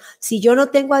 2, si yo no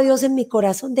tengo a Dios en mi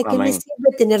corazón, ¿de qué me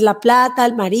sirve tener la plata,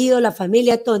 el marido, la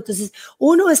familia, todo? Entonces,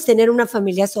 1 es tener una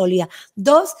familia sólida.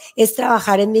 2 es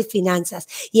trabajar en mis finanzas.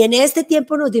 Y en este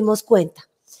tiempo nos dimos cuenta.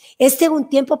 Este es un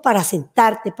tiempo para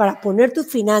sentarte, para poner tus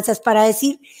finanzas, para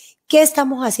decir qué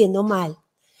estamos haciendo mal.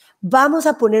 Vamos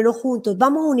a ponernos juntos,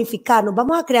 vamos a unificarnos,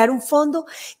 vamos a crear un fondo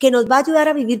que nos va a ayudar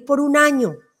a vivir por un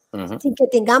año, sin que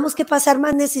tengamos que pasar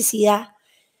más necesidad.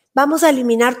 Vamos a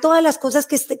eliminar todas las cosas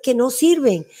que no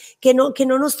sirven, que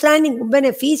no nos traen ningún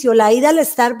beneficio. La ida al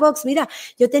Starbucks, mira,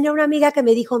 yo tenía una amiga que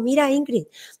me dijo, mira Ingrid,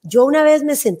 yo una vez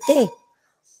me senté,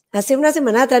 hace una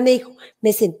semana atrás me dijo,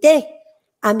 me senté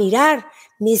a mirar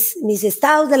mis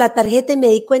estados de la tarjeta y me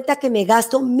di cuenta que me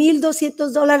gasto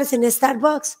 $1,200 en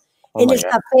Starbucks. En el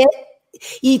café,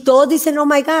 y todos dicen, oh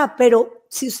my God, pero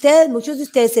si muchos de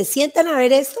ustedes se sientan a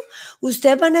ver esto,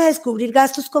 ustedes van a descubrir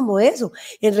gastos como eso,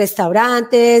 en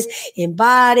restaurantes, en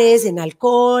bares, en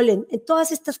alcohol, en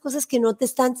todas estas cosas que no te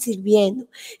están sirviendo.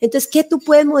 Entonces, ¿qué tú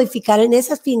puedes modificar en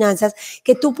esas finanzas?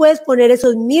 Que tú puedes poner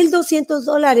esos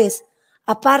 $1,200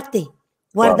 aparte,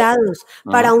 guardados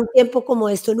para un tiempo como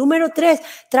esto. Número 3,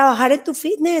 trabajar en tu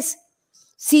fitness.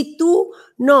 Si tú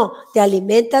no te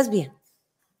alimentas bien,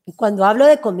 y cuando hablo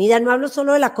de comida, no hablo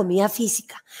solo de la comida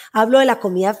física, hablo de la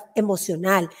comida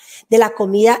emocional, de la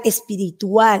comida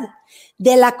espiritual,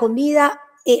 de la comida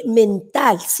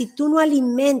mental. Si tú no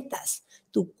alimentas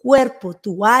tu cuerpo,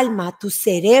 tu alma, tu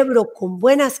cerebro con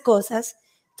buenas cosas,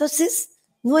 entonces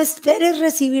no esperes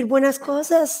recibir buenas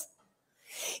cosas.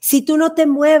 Si tú no te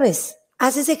mueves,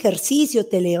 haces ejercicio,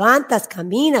 te levantas,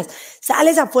 caminas,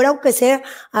 sales afuera aunque sea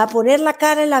a poner la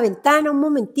cara en la ventana un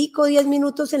momentico, 10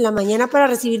 minutos en la mañana para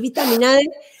recibir vitamina D,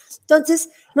 entonces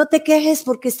no te quejes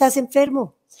porque estás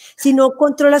enfermo. Si no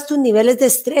controlas tus niveles de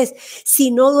estrés,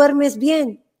 si no duermes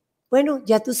bien, bueno,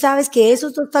 ya tú sabes que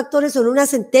esos 2 factores son una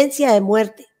sentencia de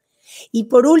muerte. Y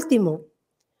por último,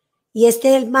 y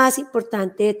este es el más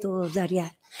importante de todos,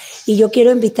 Dariel, y yo quiero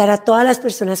invitar a todas las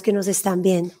personas que nos están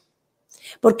viendo,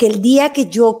 porque el día que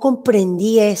yo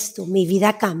comprendí esto, mi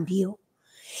vida cambió.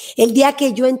 El día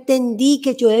que yo entendí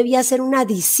que yo debía ser una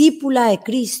discípula de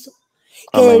Cristo,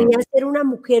 que debía ser una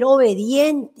mujer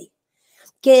obediente,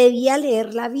 que debía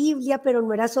leer la Biblia, pero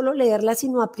no era solo leerla,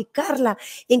 sino aplicarla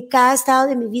en cada estado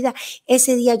de mi vida.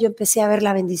 Ese día yo empecé a ver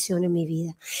la bendición en mi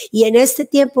vida. Y en este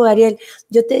tiempo, Dariel,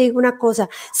 yo te digo una cosa,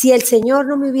 si el Señor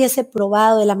no me hubiese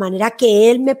probado de la manera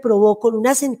que Él me probó, con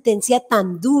una sentencia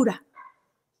tan dura,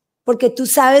 porque tú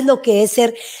sabes lo que es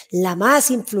ser la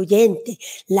más influyente,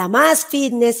 la más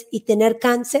fitness y tener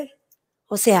cáncer.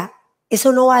 O sea,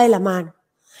 eso no va de la mano.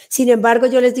 Sin embargo,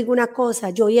 yo les digo una cosa,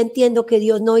 yo hoy entiendo que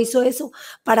Dios no hizo eso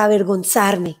para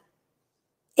avergonzarme.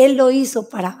 Él lo hizo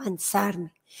para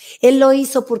avanzarme. Él lo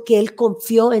hizo porque Él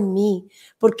confió en mí,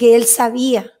 porque Él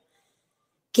sabía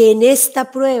que en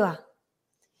esta prueba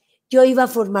yo iba a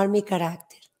formar mi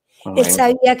carácter. Él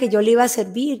sabía que yo le iba a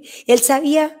servir. Él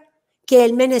sabía que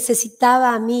Él me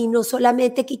necesitaba a mí, no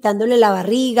solamente quitándole la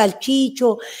barriga, el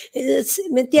chicho,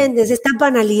 ¿me entiendes? Estas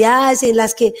banalidades en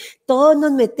las que todos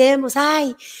nos metemos,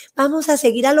 ay, vamos a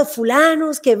seguir a los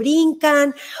fulanos que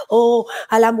brincan, o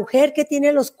a la mujer que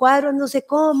tiene los cuadros no sé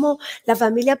cómo, la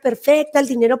familia perfecta, el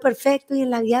dinero perfecto, y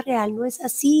en la vida real no es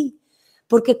así.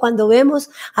 Porque cuando vemos,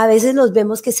 a veces los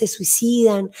vemos que se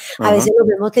suicidan, a veces los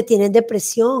vemos que tienen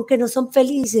depresión, que no son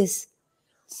felices.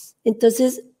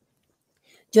 Entonces,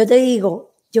 yo te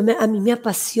digo, a mí me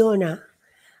apasiona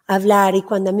hablar, y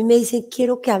cuando a mí me dicen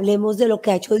quiero que hablemos de lo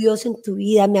que ha hecho Dios en tu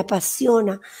vida, me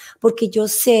apasiona, porque yo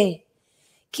sé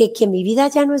que mi vida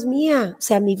ya no es mía, o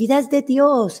sea, mi vida es de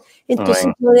Dios. Entonces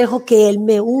yo dejo que Él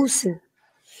me use.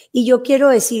 Y yo quiero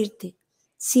decirte,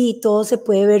 sí, todo se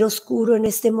puede ver oscuro en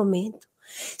este momento.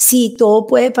 Sí, todo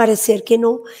puede parecer que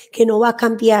no va a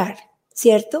cambiar,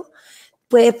 ¿cierto?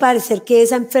 Puede parecer que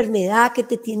esa enfermedad que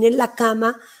te tiene en la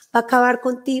cama va a acabar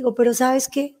contigo, pero ¿sabes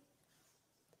qué?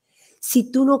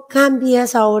 Si tú no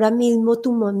cambias ahora mismo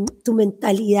tu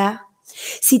mentalidad,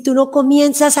 si tú no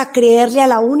comienzas a creerle a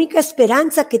la única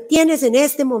esperanza que tienes en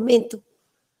este momento,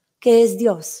 que es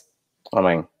Dios.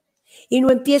 Amén. Y no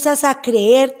empiezas a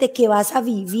creerte que vas a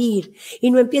vivir.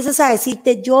 Y no empiezas a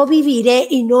decirte, yo viviré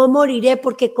y no moriré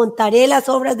porque contaré las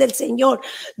obras del Señor.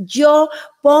 Yo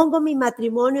pongo mi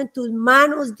matrimonio en tus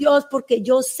manos, Dios, porque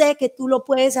yo sé que tú lo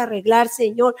puedes arreglar,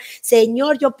 Señor.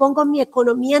 Señor, yo pongo mi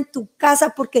economía en tu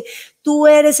casa porque tú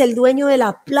eres el dueño de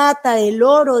la plata, del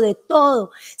oro, de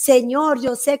todo. Señor,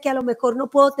 yo sé que a lo mejor no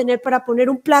puedo tener para poner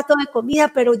un plato de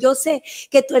comida, pero yo sé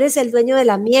que tú eres el dueño de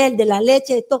la miel, de la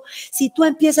leche, de todo. Si tú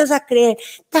empiezas a creer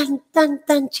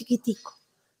tan chiquitico,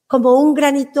 como un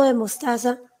granito de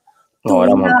mostaza, tu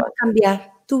vida va a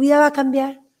cambiar, tu vida va a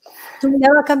cambiar. Tu vida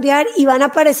va a cambiar y van a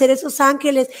aparecer esos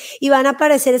ángeles y van a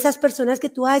aparecer esas personas que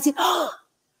tú vas a decir, ¡oh!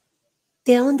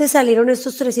 ¿De dónde salieron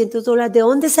estos $300? ¿De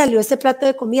dónde salió este plato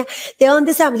de comida? ¿De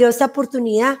dónde salió esta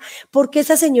oportunidad? ¿Por qué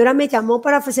esa señora me llamó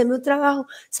para ofrecerme un trabajo?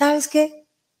 ¿Sabes qué?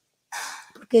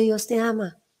 Porque Dios te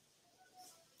ama.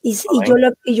 Y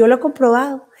yo lo he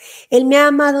comprobado. Él me ha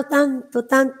amado tanto,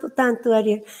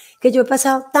 Dariel, que yo he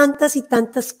pasado tantas y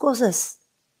tantas cosas.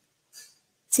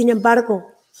 Sin embargo,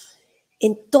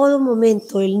 en todo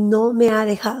momento Él no me ha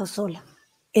dejado sola.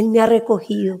 Él me ha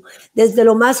recogido desde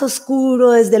lo más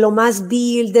oscuro, desde lo más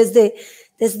vil, desde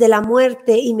la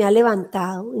muerte, y me ha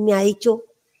levantado y me ha dicho,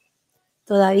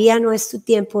 todavía no es tu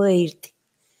tiempo de irte.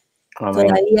 Amén.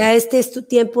 Todavía este es tu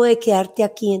tiempo de quedarte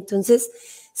aquí. Entonces,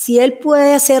 si Él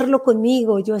puede hacerlo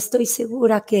conmigo, yo estoy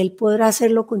segura que Él podrá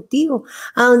hacerlo contigo,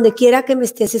 a donde quiera que me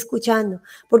estés escuchando,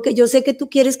 porque yo sé que tú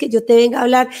quieres que yo te venga a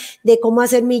hablar de cómo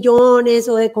hacer millones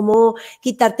o de cómo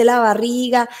quitarte la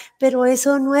barriga, pero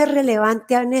eso no es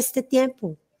relevante en este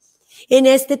tiempo. En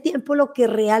este tiempo lo que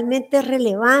realmente es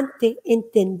relevante,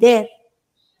 entender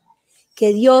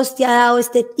que Dios te ha dado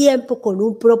este tiempo con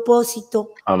un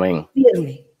propósito Amén.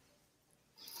 firme.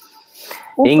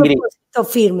 Un Ingrid, propósito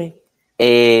firme.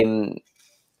 Es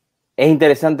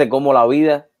interesante cómo la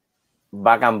vida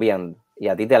va cambiando y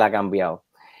a ti te la ha cambiado.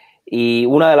 Y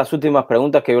una de las últimas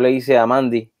preguntas que yo le hice a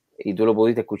Mandy, y tú lo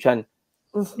pudiste escuchar,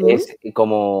 es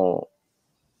como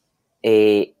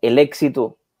el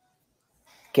éxito,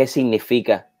 ¿qué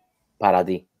significa para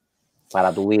ti,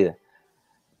 para tu vida?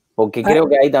 Porque creo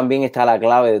que ahí también está la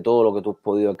clave de todo lo que tú has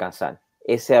podido alcanzar,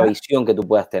 esa visión que tú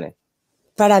puedas tener.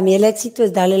 Para mí el éxito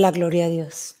es darle la gloria a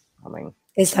Dios. Amén.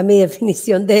 Esa es mi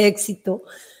definición de éxito,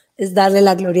 es darle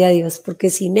la gloria a Dios, porque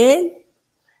sin Él,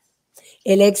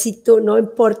 el éxito, no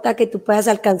importa que tú puedas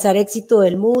alcanzar éxito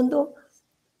del mundo,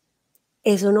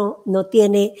 eso no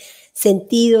tiene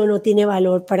sentido, no tiene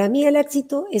valor. Para mí el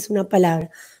éxito es una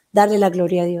palabra, darle la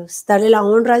gloria a Dios, darle la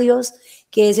honra a Dios,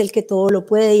 que es el que todo lo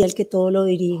puede y el que todo lo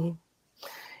dirige.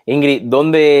 Ingrid,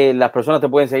 ¿dónde las personas te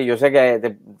pueden seguir? Yo sé que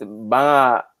te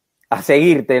van a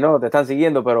seguirte, ¿no? Te están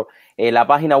siguiendo, pero la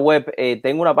página web,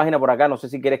 tengo una página por acá, no sé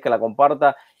si quieres que la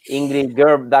comparta,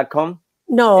 ingridgerb.com.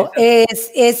 No,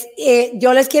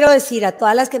 yo les quiero decir a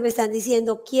todas las que me están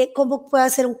diciendo, ¿cómo puedo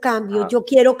hacer un cambio? Yo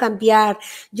quiero cambiar,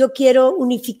 yo quiero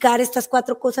unificar estas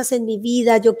 4 cosas en mi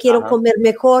vida, yo quiero comer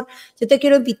mejor. Yo te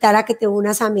quiero invitar a que te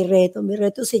unas a mi reto. Mi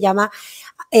reto se llama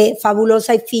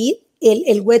Fabulosa y Fit.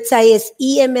 el website es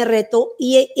imreto,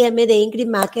 im de Ingrid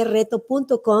Macker,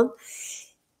 reto.com.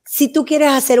 Si tú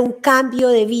quieres hacer un cambio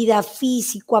de vida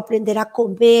físico, aprender a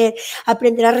comer,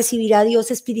 aprender a recibir a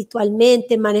Dios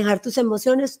espiritualmente, manejar tus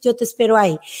emociones, yo te espero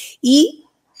ahí. Y,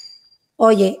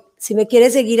 oye, si me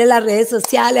quieres seguir en las redes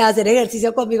sociales, hacer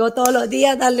ejercicio conmigo todos los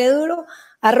días, darle duro,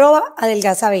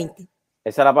 @adelgaza20.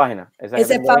 Esa es la página.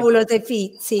 Ese es Fabuloso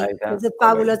Fit, sí. Ese es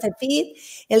Fabuloso Okay. Fit.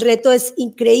 El reto es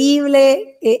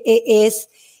increíble, es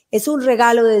un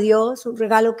regalo de Dios, un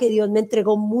regalo que Dios me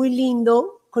entregó muy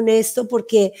lindo con esto,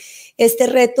 porque este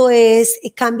reto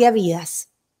cambia vidas.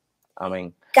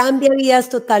 Amén. Cambia vidas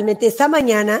totalmente. Esta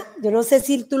mañana, yo no sé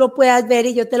si tú lo puedas ver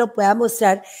y yo te lo pueda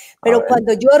mostrar, pero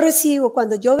cuando yo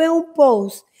veo un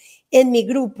post en mi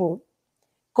grupo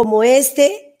como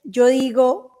este, yo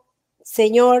digo,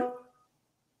 Señor,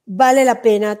 vale la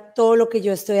pena todo lo que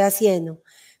yo estoy haciendo.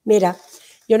 Mira,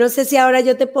 yo no sé si ahora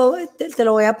yo te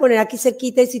lo voy a poner aquí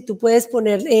cerquita, y si tú puedes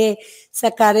poner,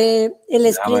 sacar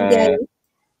el screen de ahí.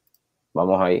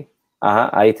 Vamos ahí. Ajá,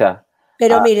 ahí está.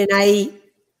 Pero miren ahí,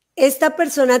 esta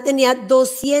persona tenía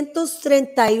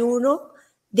 231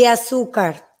 de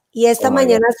azúcar y esta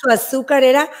mañana su azúcar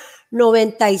era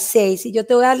 96. Y yo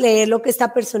te voy a leer lo que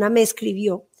esta persona me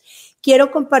escribió.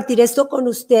 Quiero compartir esto con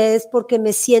ustedes porque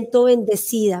me siento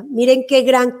bendecida. Miren qué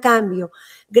gran cambio.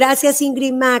 Gracias,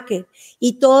 Ingrid Macker,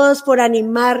 y todos por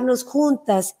animarnos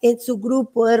juntas en su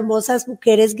grupo de hermosas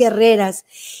mujeres guerreras.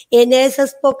 En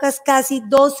esas pocas casi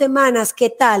 2 semanas, ¿qué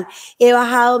tal? He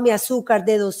bajado mi azúcar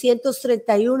de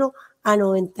 231 a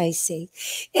 96.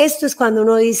 Esto es cuando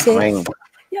uno dice... Amén.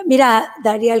 Mira,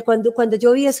 Dariel, cuando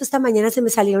yo vi eso esta mañana se me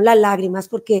salieron las lágrimas,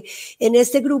 porque en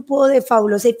este grupo de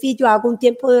Fabuloso Fit yo hago un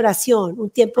tiempo de oración, un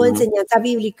tiempo de enseñanza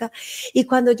bíblica, y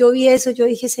cuando yo vi eso yo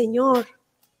dije, Señor,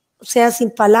 o sea,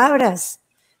 sin palabras,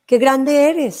 qué grande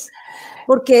eres,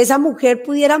 porque esa mujer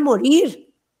pudiera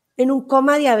morir en un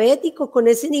coma diabético con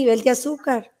ese nivel de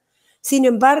azúcar. Sin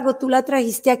embargo, tú la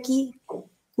trajiste aquí,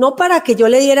 no para que yo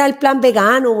le diera el plan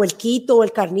vegano o el keto o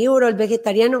el carnívoro o el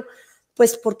vegetariano,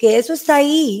 pues porque eso está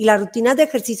ahí y las rutinas de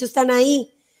ejercicio están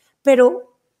ahí,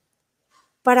 pero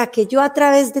para que yo a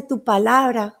través de tu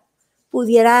palabra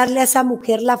pudiera darle a esa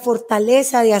mujer la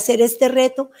fortaleza de hacer este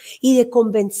reto y de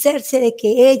convencerse de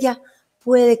que ella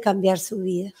puede cambiar su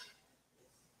vida.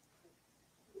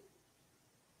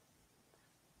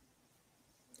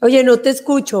 Oye, no te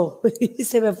escucho,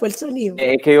 se me fue el sonido.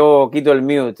 Es que yo quito el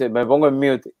mute, me pongo en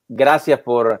mute. Gracias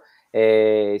por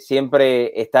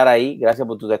siempre estar ahí, gracias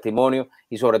por tu testimonio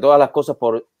y sobre todas las cosas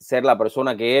por ser la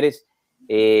persona que eres,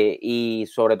 y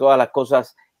sobre todas las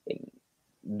cosas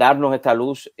darnos esta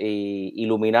luz e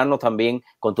iluminarnos también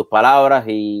con tus palabras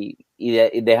y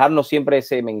dejarnos siempre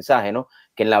ese mensaje, ¿no?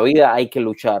 Que en la vida hay que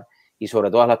luchar y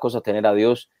sobre todas las cosas tener a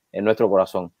Dios en nuestro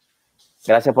corazón.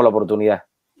 Gracias por la oportunidad.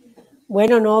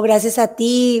 Bueno, no, gracias a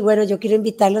ti. Bueno, yo quiero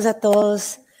invitarlos a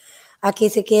todos a que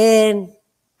se queden,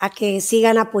 a que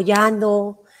sigan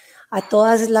apoyando a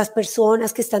todas las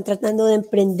personas que están tratando de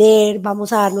emprender.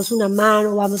 Vamos a darnos una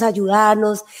mano, vamos a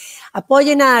ayudarnos.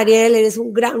 Apoyen a Dariel, eres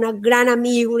una gran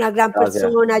amigo, una gran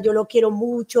persona, yo lo quiero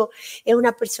mucho, es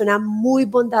una persona muy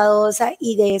bondadosa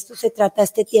y de esto se trata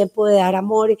este tiempo, de dar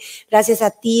amor. Gracias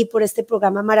a ti por este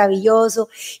programa maravilloso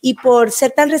y por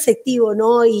ser tan receptivo,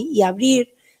 ¿no? Y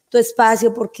abrir tu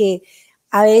espacio, porque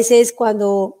a veces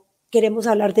cuando queremos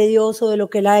hablar de Dios o de lo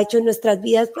que Él ha hecho en nuestras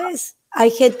vidas, pues hay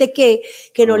gente que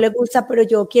no le gusta, pero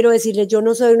yo quiero decirles, yo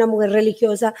no soy una mujer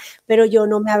religiosa, pero yo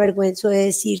no me avergüenzo de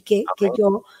decir que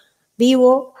yo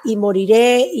vivo y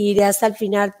moriré y iré hasta el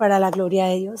final para la gloria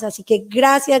de Dios. Así que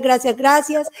gracias.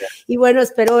 Y bueno,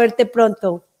 espero verte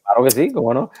pronto. Claro que sí,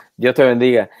 cómo no. Dios te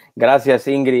bendiga. Gracias,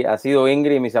 Ingrid. Ha sido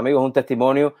Ingrid, mis amigos, un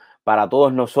testimonio para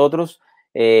todos nosotros.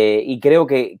 Y creo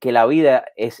que la vida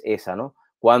es esa, ¿no?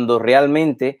 Cuando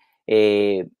realmente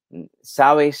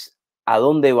sabes a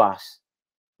dónde vas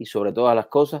y sobre todas las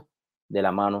cosas de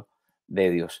la mano de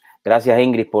Dios. Gracias,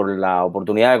 Ingrid, por la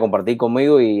oportunidad de compartir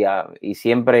conmigo y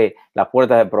siempre las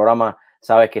puertas del programa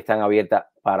sabes que están abiertas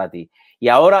para ti. Y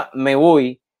ahora me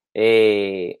voy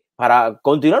para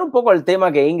continuar un poco el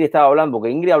tema que Ingrid estaba hablando,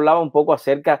 porque Ingrid hablaba un poco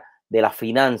acerca de las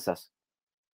finanzas.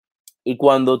 Y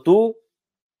cuando tú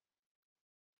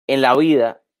en la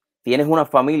vida tienes una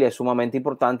familia sumamente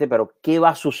importante, pero ¿qué va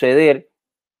a suceder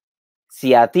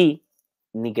si a ti,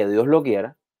 ni que Dios lo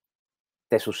quiera,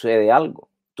 te sucede algo?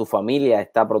 Tu familia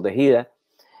está protegida.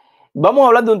 Vamos a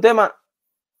hablar de un tema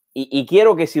y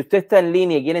quiero que si usted está en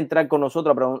línea y quiere entrar con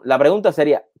nosotros, la pregunta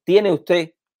sería, ¿tiene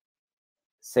usted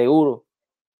seguro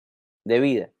de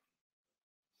vida?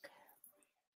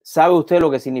 ¿Sabe usted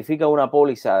lo que significa una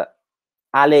póliza?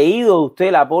 ¿Ha leído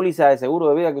usted la póliza de seguro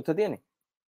de vida que usted tiene?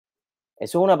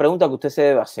 Eso es una pregunta que usted se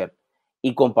debe hacer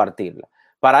y compartirla.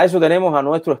 Para eso tenemos a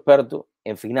nuestro experto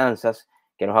en finanzas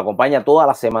que nos acompaña todas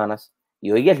las semanas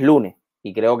y hoy es lunes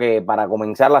y creo que para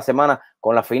comenzar la semana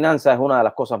con las finanzas es una de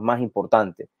las cosas más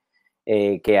importantes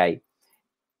que hay.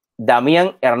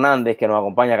 Damián Hernández, que nos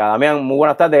acompaña acá. Damián, muy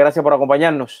buenas tardes, gracias por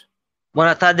acompañarnos.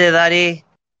 Buenas tardes, Dari.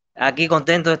 Aquí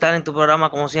contento de estar en tu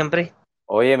programa como siempre.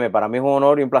 Óyeme, para mí es un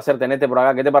honor y un placer tenerte por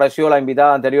acá. ¿Qué te pareció la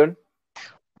invitada anterior?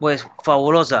 Pues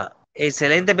fabulosa,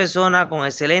 excelente persona, con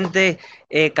excelente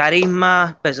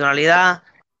carisma, personalidad,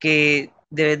 que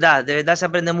de verdad se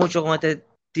aprende mucho con este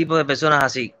tipo de personas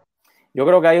así. Yo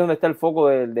creo que ahí es donde está el foco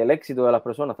del éxito de las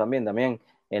personas también,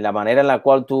 en la manera en la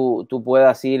cual tú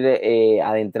puedas ir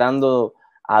adentrando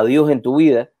a Dios en tu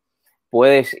vida,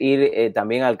 puedes ir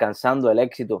también alcanzando el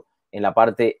éxito en la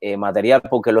parte material,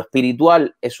 porque lo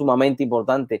espiritual es sumamente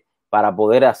importante para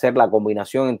poder hacer la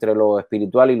combinación entre lo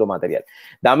espiritual y lo material.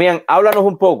 Damián, háblanos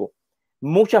un poco.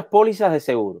 Muchas pólizas de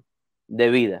seguro de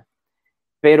vida,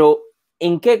 pero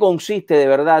 ¿en qué consiste de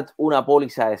verdad una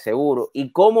póliza de seguro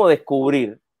y cómo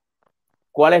descubrir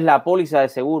cuál es la póliza de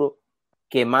seguro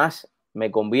que más me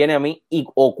conviene a mí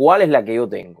o cuál es la que yo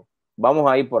tengo?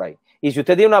 Vamos a ir por ahí. Y si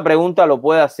usted tiene una pregunta, lo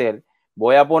puede hacer.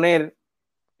 Voy a poner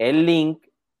el link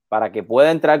para que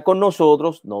pueda entrar con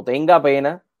nosotros. No tenga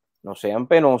pena, no sean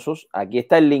penosos. Aquí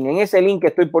está el link. En ese link que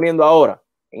estoy poniendo ahora,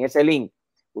 en ese link,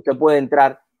 usted puede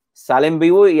entrar, sale en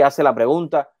vivo y hace la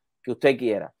pregunta que usted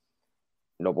quiera.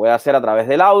 Lo puede hacer a través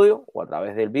del audio o a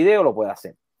través del video, lo puede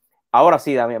hacer. Ahora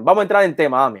sí, Damián, vamos a entrar en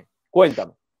tema, Damián.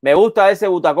 Cuéntame. Me gusta ese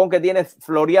butacón que tienes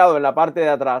floreado en la parte de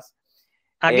atrás.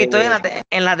 Aquí estoy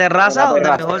en la terraza,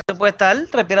 donde mejor se puede estar,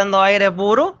 respirando aire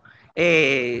puro,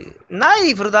 nada, y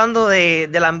disfrutando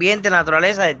del ambiente, la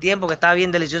naturaleza, del tiempo, que está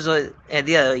bien delicioso el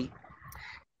día de hoy.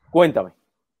 Cuéntame.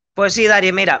 Pues sí,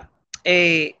 Dari, mira,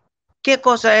 ¿qué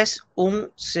cosa es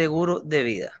un seguro de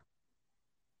vida?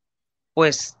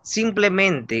 Pues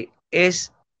simplemente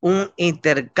es un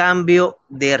intercambio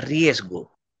de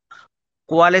riesgo.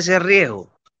 ¿Cuál es el riesgo?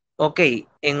 Ok,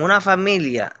 en una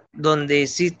familia donde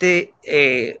existe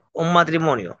un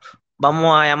matrimonio,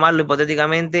 vamos a llamarlo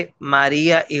hipotéticamente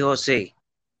María y José.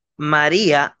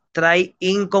 María trae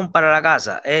income para la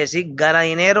casa, es decir, gana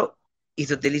dinero y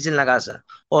se utiliza en la casa.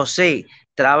 José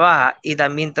trabaja y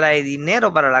también trae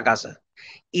dinero para la casa.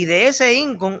 Y de ese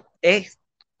income es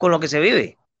con lo que se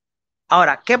vive.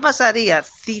 Ahora, ¿qué pasaría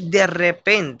si de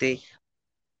repente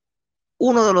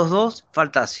uno de los dos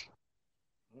faltase?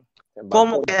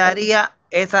 ¿Cómo quedaría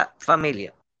esa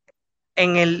familia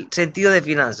en el sentido de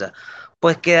finanzas?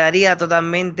 Pues quedaría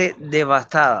totalmente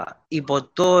devastada y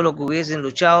por todo lo que hubiesen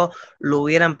luchado lo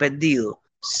hubieran perdido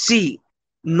si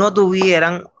no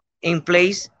tuvieran en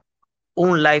place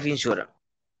un life insurance.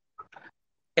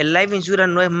 El life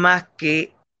insurance no es más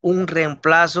que un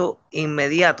reemplazo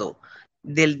inmediato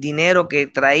del dinero que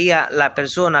traía la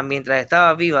persona mientras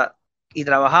estaba viva y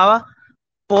trabajaba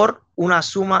por una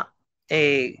suma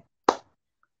de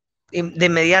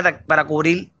inmediata para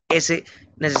cubrir esa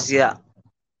necesidad.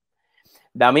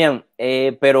 Damián,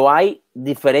 pero hay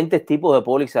diferentes tipos de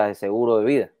pólizas de seguro de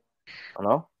vida,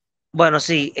 ¿no? Bueno,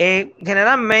 sí,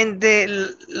 generalmente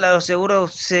los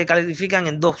seguros se califican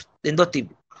en dos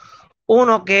tipos.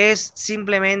 Uno que es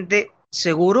simplemente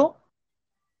seguro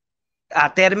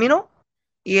a término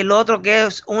y el otro que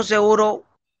es un seguro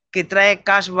que trae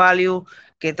cash value,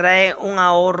 que trae un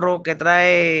ahorro, que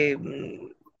trae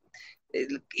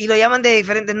y lo llaman de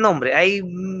diferentes nombres. Hay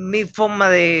mil formas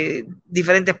de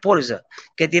diferentes pólizas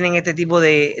que tienen este tipo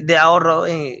de ahorro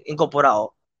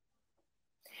incorporado.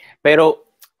 Pero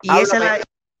y esa es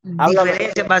la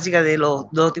diferencia básica de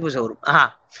los dos tipos de seguros.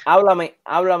 Ajá.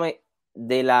 Háblame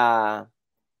de la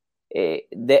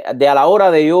de a la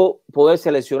hora de yo poder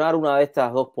seleccionar una de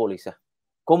estas dos pólizas.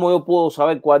 ¿Cómo yo puedo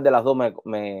saber cuál de las dos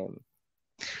me...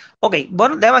 Ok,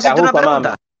 bueno, déjame hacerte una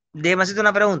pregunta. Déjame hacerte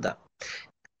una pregunta.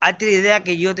 Hazte la idea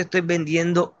que yo te estoy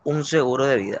vendiendo un seguro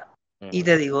de vida. Y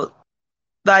te digo,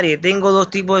 Dari, tengo dos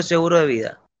tipos de seguro de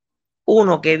vida.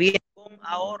 Uno que viene con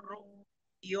ahorro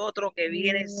y otro que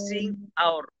viene sin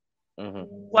ahorro.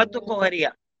 ¿Cuál tú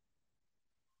escogerías?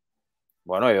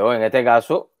 Bueno, yo en este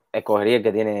caso escogería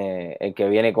el que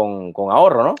viene con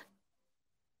ahorro, ¿no?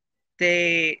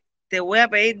 Te voy a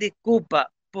pedir disculpas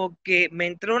porque me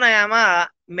entró una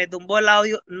llamada, me tumbó el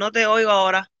audio, no te oigo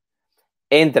ahora.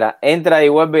 Entra y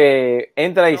vuelve,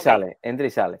 entra y sale.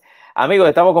 Amigos,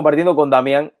 estamos compartiendo con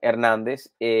Damián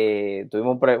Hernández.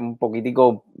 Tuvimos un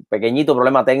pequeñito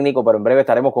problema técnico, pero en breve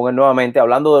estaremos con él nuevamente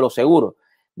hablando de los seguros,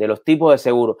 de los tipos de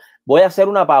seguros. Voy a hacer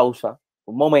una pausa,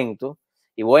 un momento,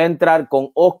 y voy a entrar con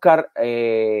Oscar,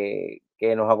 que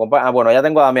nos acompaña. Bueno, ya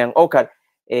tengo a Damián. Oscar,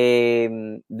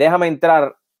 Déjame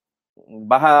entrar.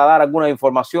 ¿Vas a dar alguna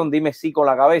información? Dime sí con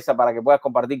la cabeza para que puedas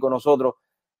compartir con nosotros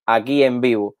aquí en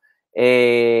vivo.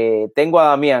 Tengo a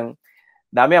Damián.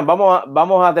 Damián,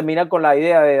 vamos a terminar con la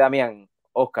idea de Damián.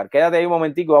 Oscar, quédate ahí un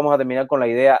momentico y vamos a terminar con la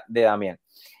idea de Damián.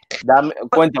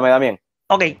 Cuéntame, Damián.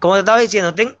 Ok, como te estaba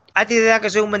diciendo, hazte idea que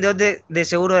soy un vendedor de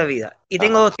seguro de vida y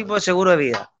tengo dos tipos de seguro de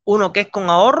vida. Uno que es con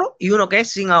ahorro y uno que es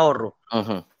sin ahorro.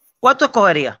 ¿Cuál tú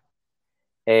escogerías?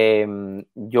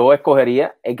 Yo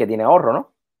escogería el que tiene ahorro,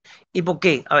 ¿no? ¿Y por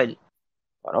qué? A ver.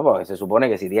 Bueno, porque se supone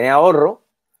que si tiene ahorro,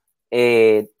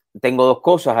 tengo dos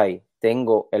cosas ahí.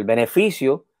 Tengo el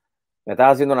beneficio, me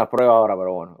estás haciendo unas pruebas ahora,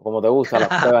 pero bueno, como te gustan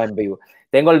las pruebas en vivo.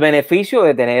 Tengo el beneficio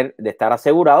de estar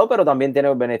asegurado, pero también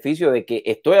tengo el beneficio de que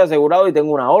estoy asegurado y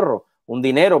tengo un ahorro, un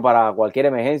dinero para cualquier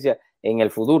emergencia en el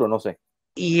futuro, no sé.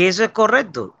 Y eso es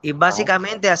correcto. Y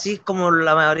básicamente así es como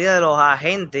la mayoría de los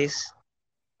agentes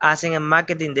hacen el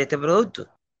marketing de este producto.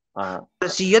 Ajá. Pero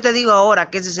si yo te digo ahora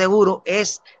que ese seguro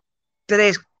es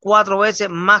 3, 4 veces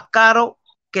más caro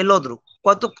que el otro,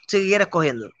 ¿cuánto seguirías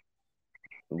escogiendo?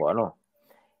 Bueno,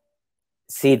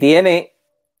 si tiene,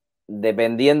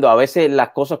 dependiendo, a veces las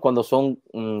cosas cuando son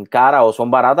caras o son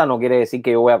baratas no quiere decir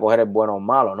que yo voy a coger el bueno o el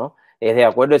malo, ¿no? Es de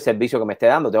acuerdo al servicio que me esté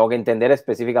dando. Tengo que entender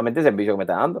específicamente el servicio que me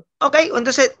está dando. Ok,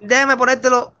 entonces déjame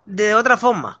ponértelo de otra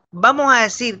forma. Vamos a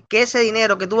decir que ese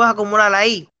dinero que tú vas a acumular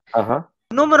ahí,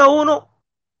 número uno,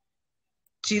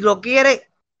 si lo quieres,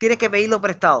 tienes que pedirlo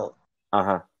prestado.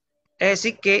 Es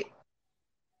decir, que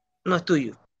no es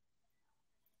tuyo.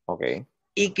 Ok.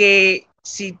 Y que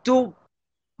si tú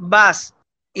vas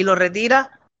y lo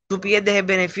retiras, tú pierdes el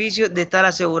beneficio de estar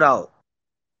asegurado.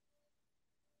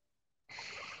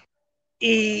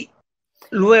 Y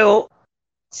luego,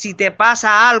 si te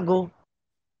pasa algo,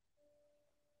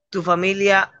 tu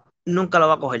familia nunca lo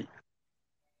va a coger.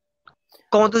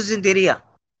 ¿Cómo tú te sentirías?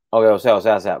 Ok, o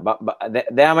sea,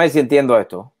 déjame ver si entiendo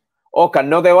esto. Oscar,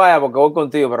 no te vayas porque voy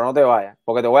contigo, pero no te vayas,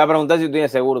 porque te voy a preguntar si tú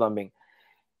tienes seguro también.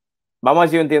 Vamos a ver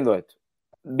si yo entiendo esto.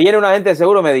 Viene un agente de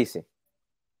seguro y me dice,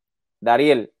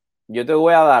 Dariel, yo te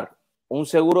voy a dar un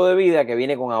seguro de vida que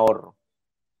viene con ahorro.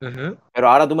 Pero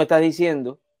ahora tú me estás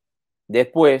diciendo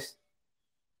después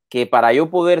que para yo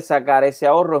poder sacar ese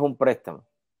ahorro es un préstamo.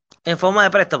 En forma de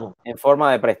préstamo. En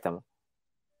forma de préstamo.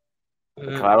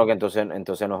 Pues claro que entonces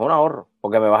no es un ahorro,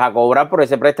 porque me vas a cobrar por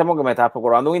ese préstamo que me estás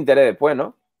cobrando un interés después,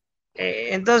 ¿no?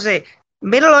 Entonces,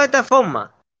 míralo de esta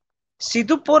forma. Si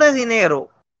tú pones dinero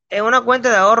en una cuenta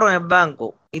de ahorro en el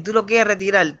banco y tú lo quieres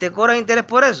retirar, ¿te cobran interés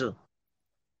por eso?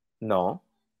 No.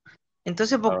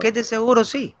 Entonces, ¿por qué de seguro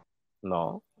sí?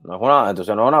 No es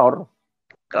entonces no es un ahorro.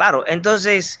 Claro,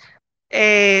 entonces,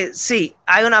 sí,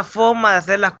 hay una forma de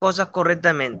hacer las cosas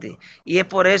correctamente. Y es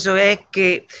por eso es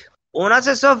que un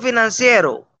asesor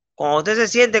financiero, cuando usted se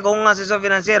siente con un asesor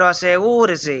financiero,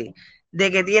 asegúrese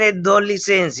de que tiene dos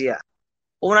licencias.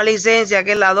 Una licencia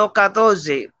que es la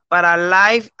 214 para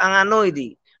Life and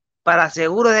Annuity, para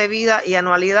seguros de vida y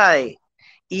anualidades.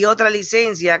 Y otra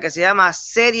licencia que se llama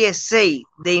Serie 6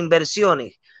 de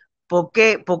inversiones. ¿Por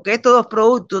qué? Porque estos dos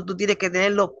productos tú tienes que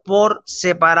tenerlos por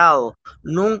separado.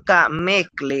 Nunca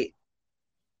mezcle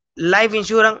life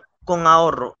insurance con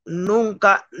ahorro.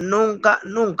 Nunca, nunca,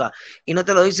 nunca. Y no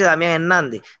te lo dice Damián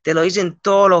Hernández, te lo dicen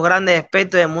todos los grandes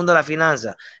expertos del mundo de la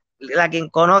finanza. La quien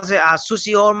conoce a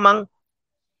Susie Orman,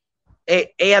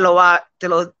 ella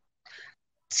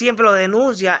siempre lo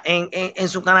denuncia en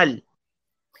su canal.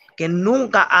 Que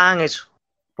nunca hagan eso.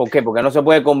 ¿Por qué? Porque no se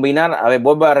puede combinar. A ver,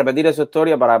 vuelvo a repetir esa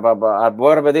historia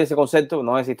vuelvo a repetir ese concepto,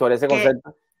 no es historia, ese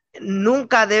concepto.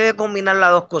 Nunca debe combinar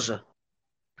las dos cosas.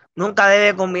 Nunca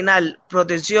debe combinar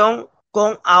protección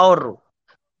con ahorro.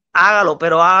 Hágalo,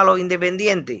 pero hágalo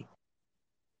independiente.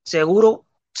 Seguro,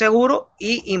 seguro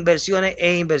y inversiones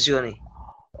es inversiones.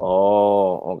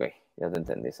 Oh, ok, ya te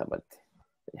entendí esa parte.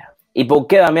 Ya. ¿Y por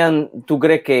qué, Damián, tú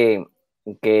crees que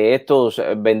estos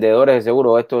vendedores de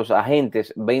seguro, estos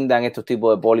agentes vendan estos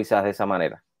tipos de pólizas de esa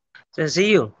manera?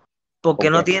 Sencillo, porque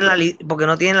no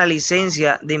tienen la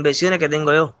licencia de inversiones que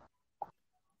tengo yo.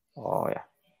 Oh, ya.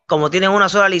 Como tienen una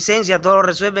sola licencia, todos lo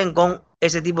resuelven con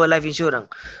ese tipo de life insurance.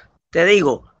 Te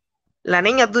digo, la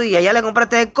niña tuya ya le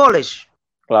compraste el college.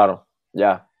 Claro,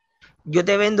 ya. Yo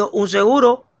te vendo un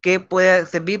seguro que puede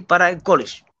servir para el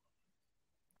college.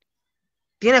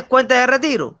 ¿Tienes cuenta de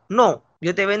retiro? No,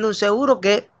 yo te vendo un seguro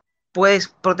que puedes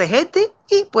protegerte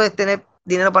y puedes tener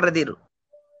dinero para retiro.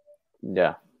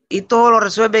 Ya. Y todo lo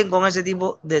resuelven con ese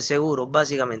tipo de seguro,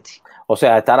 básicamente. O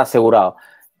sea, estar asegurado.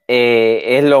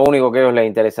 Es lo único que a ellos les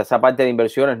interesa. Esa parte de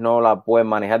inversiones no la pueden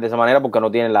manejar de esa manera porque no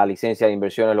tienen la licencia de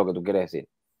inversiones, lo que tú quieres decir.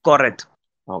 Correcto.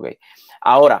 Ok.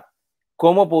 Ahora,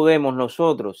 ¿cómo podemos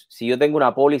nosotros, si yo tengo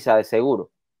una póliza de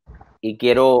seguro, y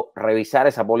quiero revisar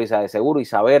esa póliza de seguro y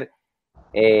saber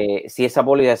si esa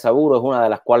póliza de seguro es una de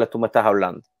las cuales tú me estás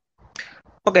hablando.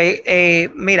 Ok,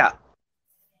 mira,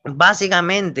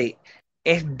 básicamente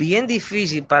es bien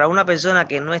difícil para una persona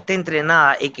que no esté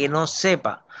entrenada y que no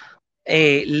sepa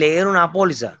leer una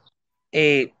póliza,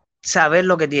 saber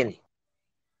lo que tiene.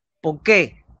 ¿Por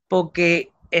qué?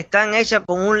 Porque están hechas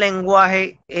con un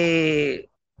lenguaje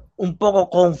un poco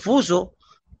confuso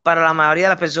para la mayoría de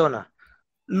las personas.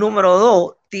 Número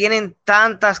dos, tienen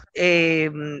tantas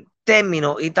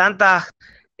términos y tantas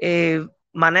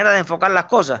maneras de enfocar las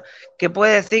cosas que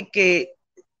puede decir que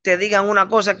te digan una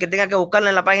cosa que tenga que buscarla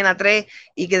en la página 3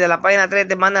 y que de la página 3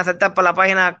 te manden a saltar para la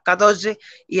página 14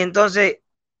 y entonces,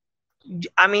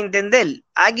 a mi entender,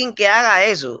 alguien que haga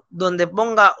eso, donde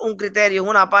ponga un criterio en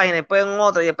una página, después en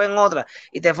otra y después en otra,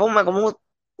 y te forme como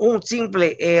un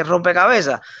simple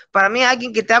rompecabezas, para mí es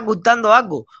alguien que está ocultando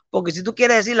algo, porque si tú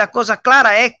quieres decir las cosas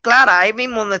claras, es clara, ahí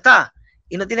mismo donde está,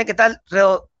 y no tienes que estar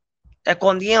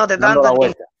escondiéndote Dando tanto, la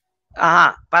vuelta.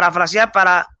 parafrasear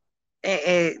para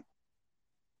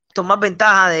tomar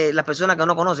ventaja de las personas que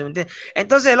no conocen, ¿me entiendes?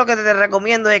 Entonces lo que te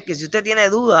recomiendo es que si usted tiene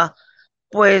dudas,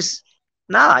 pues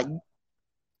nada,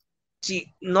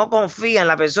 si no confía en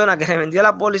la persona que le vendió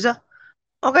la póliza,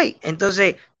 ok,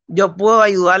 entonces yo puedo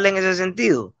ayudarle en ese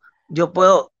sentido. Yo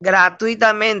puedo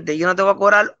gratuitamente, yo no te voy a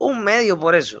cobrar un medio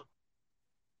por eso.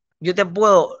 Yo te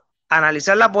puedo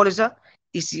analizar la póliza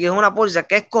y si es una póliza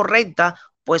que es correcta,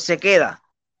 pues se queda.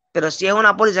 Pero si es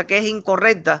una póliza que es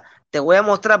incorrecta, te voy a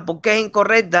mostrar por qué es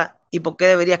incorrecta y por qué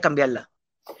deberías cambiarla.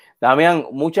 Damián,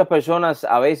 muchas personas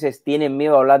a veces tienen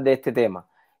miedo a hablar de este tema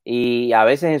y a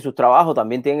veces en sus trabajos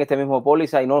también tienen este mismo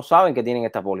póliza y no saben que tienen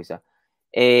esta póliza.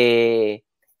 Y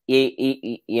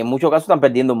en muchos casos están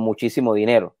perdiendo muchísimo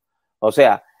dinero. O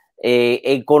sea,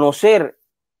 el conocer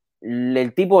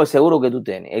el tipo de seguro que tú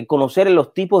tienes, el conocer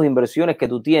los tipos de inversiones que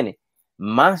tú tienes,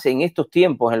 más en estos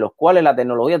tiempos en los cuales la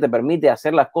tecnología te permite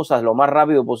hacer las cosas lo más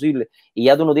rápido posible y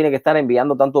ya tú no tienes que estar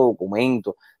enviando tantos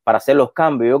documentos para hacer los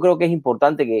cambios. Yo creo que es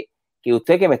importante que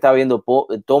usted que me está viendo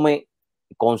tome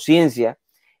conciencia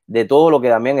de todo lo que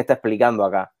Damián está explicando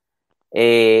acá.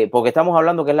 Porque estamos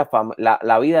hablando que es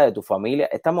la vida de tu familia,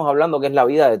 estamos hablando que es la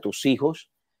vida de tus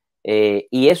hijos,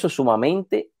 y eso es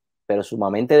sumamente, pero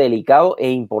sumamente delicado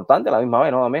e importante a la misma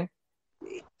vez, ¿no, Damián?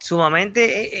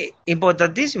 Sumamente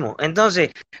importantísimo.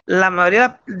 Entonces, la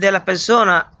mayoría de las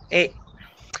personas,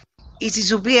 y si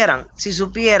supieran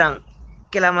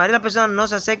que la mayoría de las personas no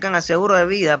se acercan al seguro de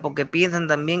vida porque piensan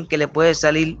también que le puede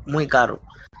salir muy caro.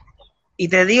 Y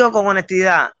te digo con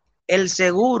honestidad, el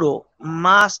seguro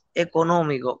más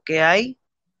económico que hay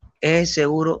es el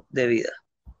seguro de vida.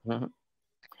 Uh-huh.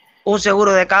 Un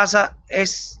seguro de casa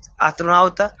es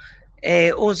astronauta,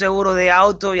 un seguro de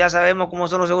auto, ya sabemos cómo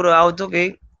son los seguros de auto,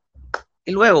 que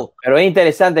y luego. Pero es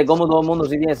interesante cómo todo el mundo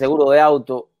sí tiene seguro de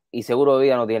auto y seguro de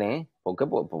vida no tiene, ¿eh? ¿Por qué?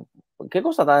 ¿Por qué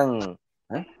cosa tan...?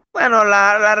 Bueno,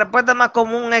 la respuesta más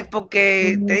común es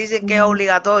porque te dicen que es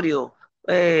obligatorio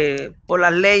por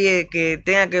las leyes que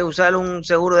tenga que usar un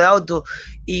seguro de auto.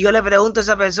 Y yo le pregunto a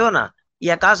esa persona, ¿y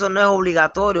acaso no es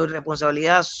obligatorio y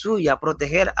responsabilidad suya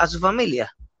proteger a su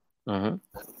familia? Uh-huh.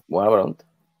 Buena pregunta.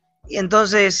 Y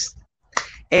entonces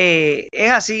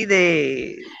es así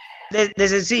de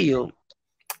sencillo.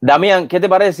 Damián, ¿qué te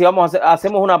parece si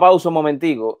hacemos una pausa un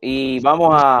momentico y vamos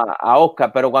a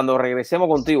Oscar? Pero cuando regresemos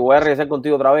contigo, voy a regresar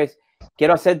contigo otra vez.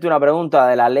 Quiero hacerte una pregunta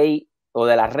de la ley o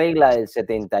de la regla del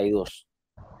 72.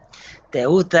 ¿Te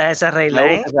gusta esa regla?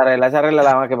 Me gusta esa regla es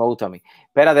la más que me gusta a mí.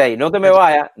 Espérate ahí, no te me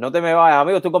vayas,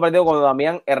 amigo. Estoy compartiendo con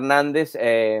Damián Hernández,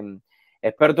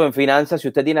 experto en finanzas. Si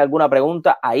usted tiene alguna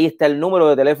pregunta, ahí está el número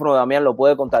de teléfono de Damián, lo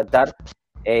puede contactar.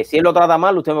 Si él lo trata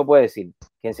mal, usted me puede decir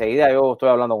que enseguida yo estoy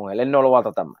hablando con él no lo va a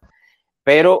tratar mal.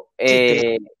 Pero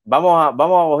vamos a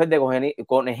coger de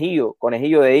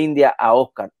conejillo de India a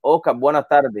Oscar. Oscar, buenas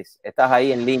tardes, estás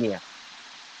ahí en línea.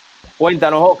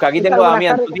 Cuéntanos, Oscar, aquí tengo a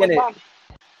Damián.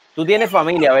 Tú tienes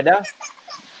familia, ¿verdad?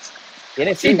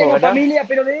 Tienes hijos, tengo ¿verdad? familia,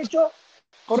 pero de hecho,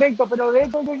 correcto, pero de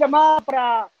hecho yo llamaba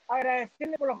para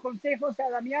agradecerle por los consejos a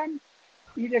Damián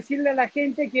y decirle a la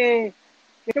gente que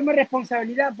tome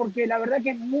responsabilidad, porque la verdad que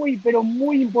es muy, pero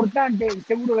muy importante el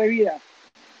seguro de vida.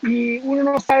 Y uno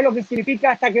no sabe lo que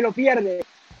significa hasta que lo pierde.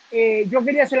 Yo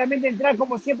quería solamente entrar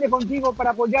como siempre contigo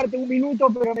para apoyarte un minuto,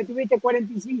 pero me tuviste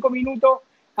 45 minutos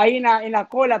ahí en la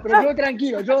cola. Pero yo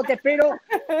tranquilo, yo te espero,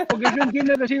 porque yo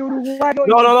entiendo que soy uruguayo.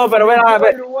 No, pero ven,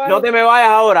 no te me vayas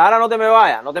ahora no te me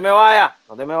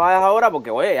vayas ahora,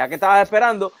 porque oye, ya que estabas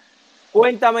esperando,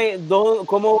 cuéntame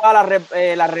cómo va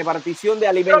la repartición de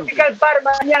alimentos.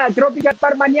 Tropical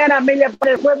Par mañana, media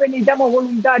para el jueves, necesitamos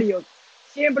voluntarios.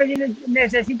 Siempre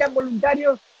necesitan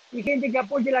voluntarios y gente que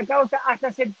apoye la causa.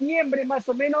 Hasta septiembre, más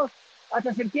o menos,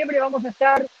 hasta septiembre vamos a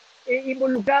estar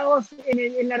involucrados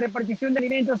en la repartición de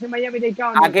alimentos en Miami-Dade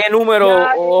County. ¿A qué número?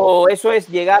 ¿O eso es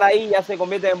llegar ahí y ya se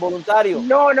convierte en voluntario?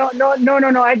 No,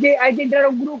 hay que entrar a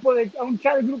un grupo, a un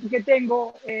chat group que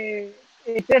tengo,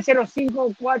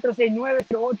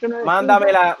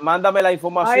 305-469-0895. Mándame la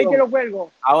información. Ahí te lo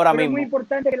cuelgo. Ahora Pero mismo. es muy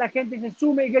importante que la gente se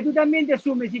sume y que tú también te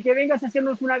sumes y que vengas a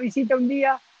hacernos una visita un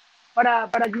día para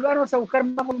ayudarnos a buscar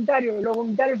más voluntarios. Los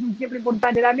voluntarios son siempre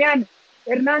importantes. Damián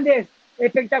Hernández,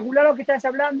 espectacular lo que estás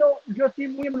hablando. Yo estoy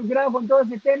muy involucrado con todo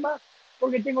ese tema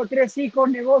porque tengo 3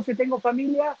 hijos, negocio, tengo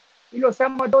familia y los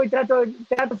amo a todos y trato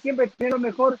siempre de tener lo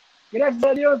mejor. Gracias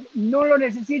a Dios, no lo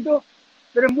necesito,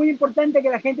 pero es muy importante que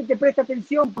la gente te preste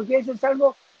atención porque eso es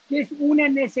algo que es una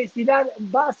necesidad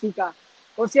básica.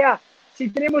 O sea, si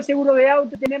tenemos seguro de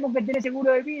auto, tenemos que tener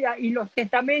seguro de vida y los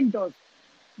testamentos,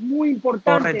 muy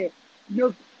importante.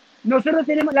 Nosotros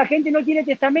tenemos, la gente no tiene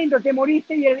testamento, te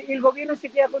moriste y el gobierno se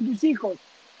queda con tus hijos.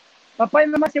 Papá y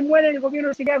mamá se mueren, el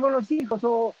gobierno se queda con los hijos,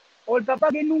 o el papá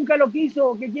que nunca lo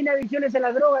quiso, que tiene adicciones a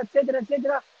la droga, etcétera,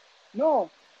 etcétera. No,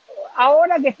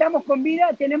 ahora que estamos con vida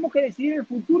tenemos que decidir el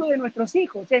futuro de nuestros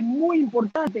hijos. Es muy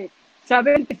importante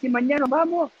saber que si mañana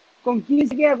vamos, con quién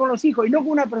se queda con los hijos y no con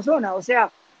una persona. O sea,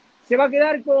 se va a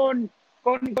quedar con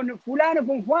fulano,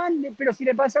 con Juan, pero si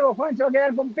le pasa algo a Juan se va a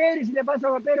quedar con Pedro y si le pasa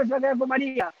algo a Pedro se va a quedar con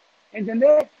María.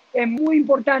 ¿Entendés? Es muy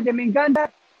importante, me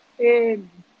encanta.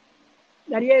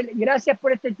 Dariel, gracias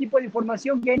por este tipo de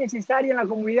información que es necesaria en la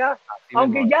comunidad,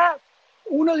 aunque ya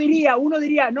uno diría,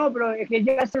 no, pero es que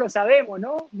ya se lo sabemos,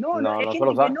 ¿no? No, hay gente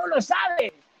que no lo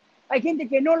sabe. Hay gente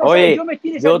que no lo sabe.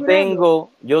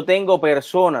 Yo tengo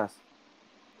personas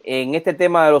en este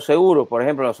tema de los seguros, por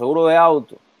ejemplo, los seguros de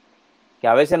auto, que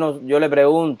a veces yo le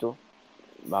pregunto,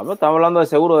 estamos hablando de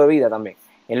seguro de vida también,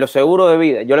 en los seguros de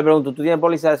vida, yo le pregunto, ¿tú tienes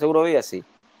póliza de seguro de vida? Sí.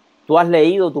 ¿Tú has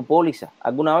leído tu póliza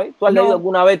alguna vez? ¿Tú has leído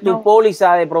alguna vez tu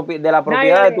póliza de la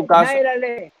propiedad de tu casa?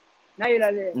 Nadie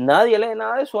la lee. Nadie lee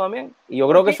nada de eso, Damián. Y yo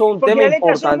creo que eso es un tema importante.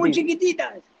 Las letras son muy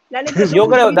chiquititas.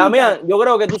 Damián, yo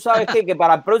creo que tú sabes que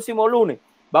para el próximo lunes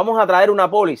vamos a traer una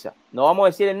póliza. No vamos a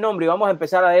decir el nombre y vamos a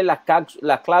empezar a leer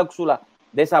las cláusulas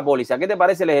de esa póliza. ¿Qué te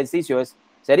parece el ejercicio?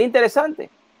 Sería interesante.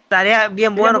 Estaría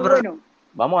bien bueno, pero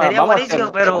vamos a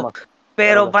hacerlo.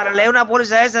 Pero para leer una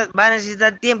póliza de esas va a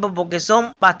necesitar tiempo porque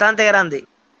son bastante grandes.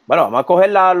 Bueno, vamos a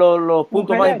coger los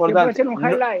puntos más importantes. Puede ser un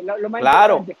highlight, lo más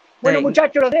claro. Importante. Bueno,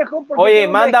 muchachos, los dejo. Oye,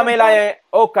 mándame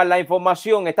Oscar, la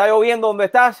información. ¿Está lloviendo donde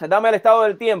estás? Dame el estado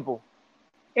del tiempo.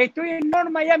 Estoy en North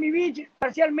Miami Beach,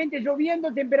 parcialmente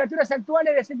lloviendo, temperaturas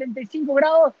actuales de 75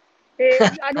 grados.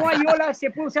 No hay olas,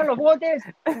 se puede usar los botes.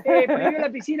 Prohibió la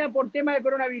piscina por tema de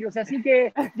coronavirus. Así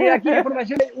que de aquí la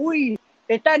información es,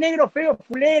 está negro, feo,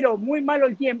 fulero, muy malo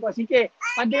el tiempo. Así que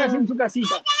manténganse en su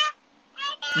casita.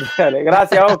 Dale,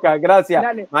 gracias, Oscar, gracias.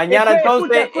 Dale. Mañana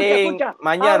escucha.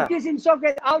 Mañana. Autism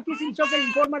Soccer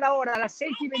informa la hora a las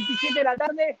 6:27 de la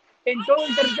tarde en todo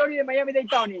el territorio de Miami-Dade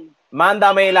County.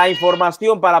 Mándame la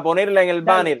información para ponerla en el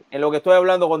banner, en lo que estoy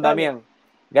hablando con Damián.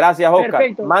 Gracias, Oscar.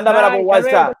 Perfecto. Mándamela por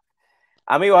WhatsApp.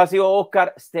 Amigos, ha sido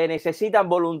Oscar. Se necesitan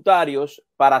voluntarios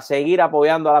para seguir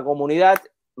apoyando a la comunidad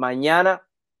mañana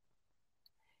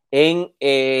en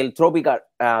el Tropical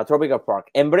Park.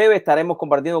 En breve estaremos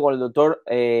compartiendo con el doctor,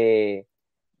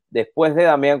 después de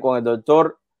Damián, con el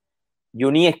doctor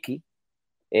Junieski,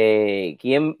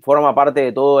 quien forma parte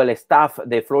de todo el staff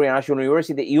de Florida National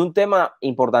University, y un tema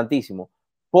importantísimo,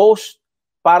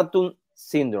 postpartum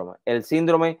síndrome, el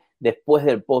síndrome después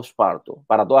del postparto,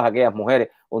 para todas aquellas mujeres,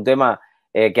 un tema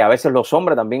que a veces los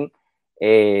hombres también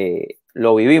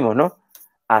lo vivimos, ¿no?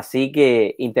 Así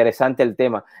que interesante el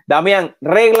tema. Damián,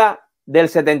 regla del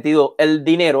 72, el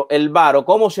dinero, el varo,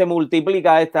 ¿cómo se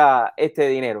multiplica este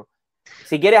dinero?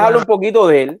 Si quieres, habla un poquito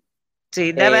de él.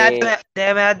 Sí,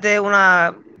 déjame darte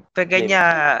una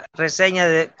pequeña reseña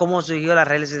de cómo surgió la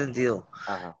regla del 72.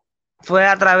 Ajá. Fue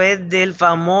a través del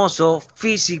famoso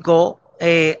físico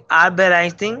Albert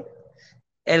Einstein,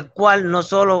 el cual no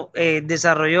solo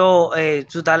desarrolló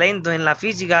su talento en la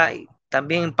física,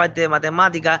 también en parte de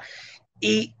matemática,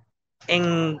 y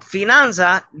en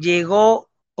finanzas llegó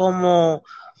como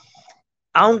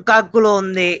a un cálculo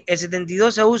donde el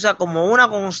 72 se usa como una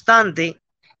constante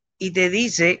y te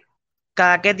dice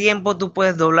cada qué tiempo tú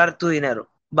puedes doblar tu dinero.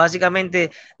 Básicamente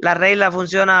la regla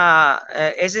funciona,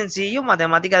 es sencillo,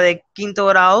 matemática de quinto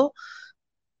grado.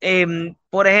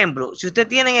 Por ejemplo, si usted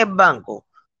tiene en el banco,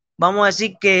 vamos a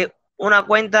decir que una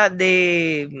cuenta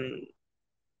de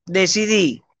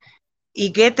CD,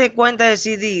 y que esta cuenta de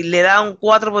CD le da un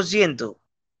 4%,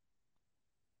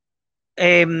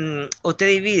 usted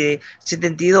divide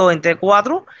 72 entre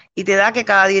 4 y te da que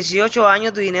cada 18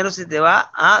 años tu dinero se te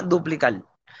va a duplicar.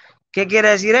 ¿Qué quiere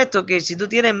decir esto? Que si tú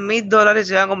tienes $1,000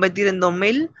 se van a convertir en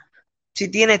 2,000. Si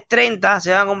tienes 30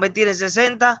 se van a convertir en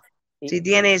 60. Si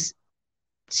tienes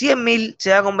 100,000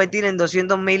 se va a convertir en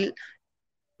 200,000.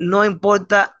 No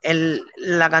importa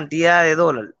la cantidad de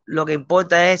dólares, lo que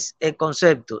importa es el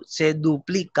concepto, se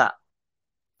duplica.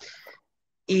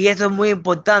 Y esto es muy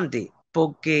importante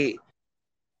porque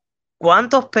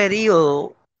 ¿cuántos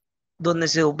periodos donde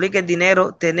se duplica el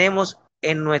dinero tenemos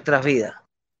en nuestras vidas?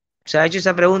 ¿Se ha hecho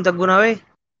esa pregunta alguna vez?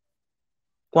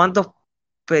 ¿Cuántos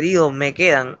periodos me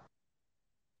quedan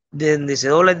de donde se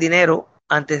dobla el dinero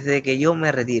antes de que yo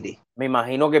me retire? Me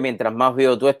imagino que mientras más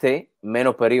viejo tú estés,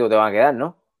 menos periodo te van a quedar,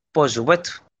 ¿no? Por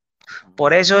supuesto.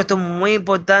 Por eso esto es muy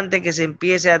importante que se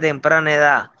empiece a temprana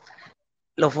edad.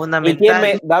 Lo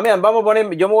fundamental. Damián, vamos a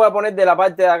poner, yo me voy a poner de la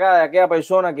parte de acá, de aquella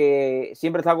persona que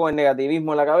siempre está con el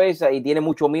negativismo en la cabeza y tiene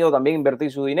mucho miedo también a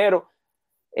invertir su dinero.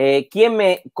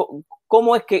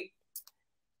 ¿Cómo es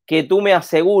que tú me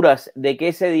aseguras de que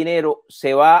ese dinero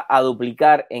se va a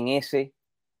duplicar en ese?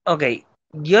 Ok,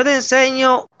 yo te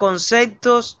enseño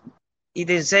conceptos y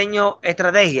te enseño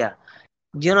estrategias.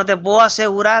 Yo no te puedo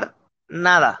asegurar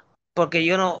nada, porque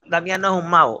Damián no es un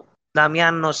mago.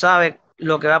 Damián no sabe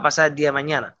lo que va a pasar el día de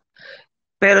mañana.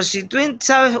 Pero si tú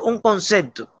sabes un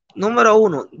concepto, número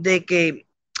uno, de que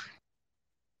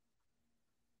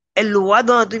el lugar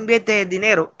donde tú inviertes el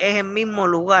dinero es el mismo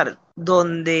lugar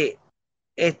donde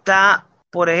está,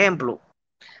 por ejemplo,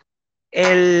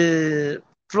 el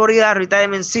Florida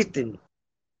Retirement System,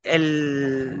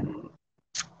 el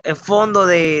fondo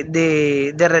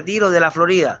de retiro de la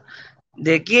Florida.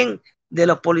 ¿De quién? De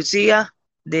los policías,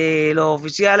 de los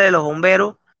oficiales, de los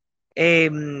bomberos.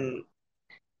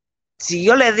 Si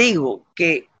yo le digo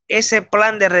que ese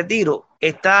plan de retiro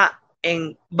está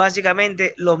en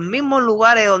básicamente los mismos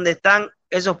lugares donde están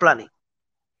esos planes,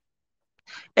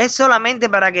 es solamente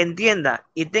para que entienda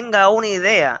y tenga una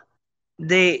idea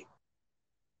de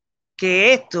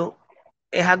que esto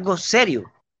es algo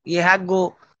serio y es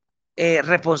algo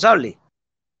responsable.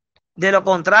 De lo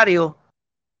contrario,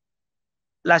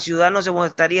 la ciudad no se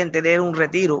molestaría en tener un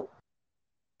retiro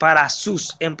para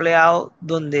sus empleados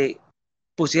donde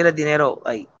pusiera el dinero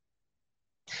ahí.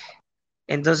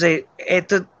 Entonces,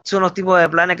 estos son los tipos de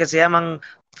planes que se llaman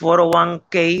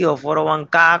 401k o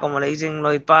 401k, como le dicen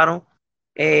los hispanos.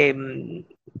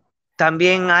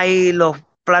 También hay los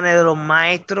planes de los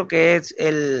maestros, que es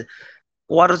el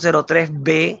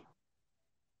 403b,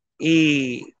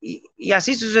 y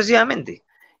así sucesivamente.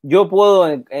 ¿Yo puedo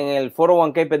en el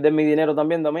 401k perder mi dinero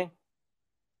también?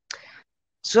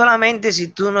 Solamente si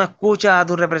tú no escuchas a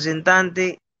tu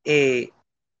representante,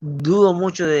 dudo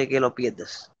mucho de que lo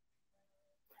pierdas.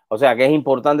 O sea, que es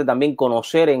importante también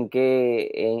conocer en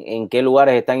qué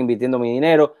lugares están invirtiendo mi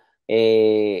dinero.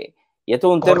 Y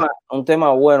esto es un tema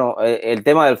bueno, el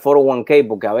tema del 401k,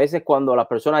 porque a veces cuando las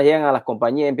personas llegan a las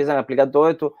compañías y empiezan a explicar todo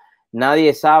esto,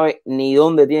 nadie sabe ni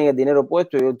dónde tienen el dinero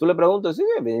puesto. Y tú le preguntas, sí,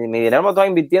 mi dinero me está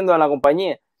invirtiendo en la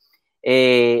compañía.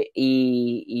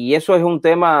 Y eso es un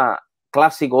tema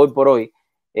clásico hoy por hoy.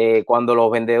 Cuando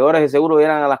los vendedores de seguro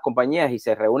llegan a las compañías y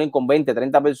se reúnen con 20,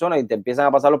 30 personas y te empiezan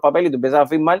a pasar los papeles y tú empiezas a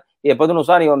firmar y después tú no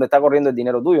sabes ni dónde está corriendo el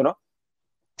dinero tuyo, ¿no?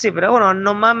 Sí, pero bueno,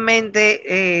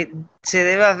 normalmente se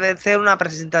debe hacer una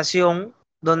presentación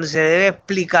donde se debe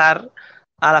explicar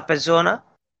a las personas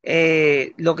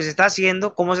lo que se está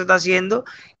haciendo, cómo se está haciendo,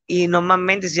 y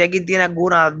normalmente si alguien tiene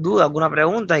alguna duda, alguna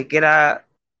pregunta y quiera,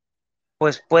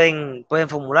 pues pueden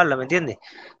formularla, ¿me entiendes?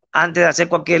 Antes de hacer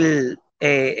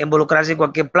involucrarse en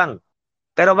cualquier plan.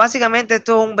 Pero básicamente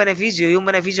esto es un beneficio y un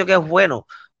beneficio que es bueno.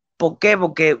 ¿Por qué?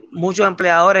 Porque muchos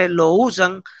empleadores lo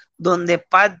usan donde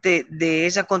parte de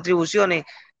esas contribuciones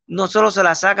no solo se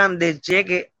las sacan del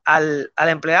cheque al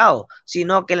empleado,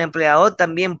 sino que el empleador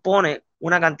también pone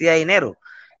una cantidad de dinero.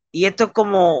 Y esto es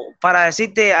como para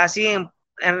decirte así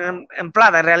en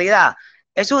plata, en realidad.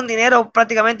 Es un dinero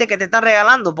prácticamente que te están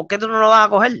regalando. ¿Por qué tú no lo vas a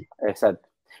coger? Exacto.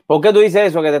 ¿Por qué tú dices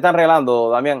eso que te están regalando,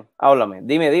 Damián? Háblame.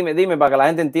 Dime para que la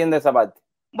gente entienda esa parte.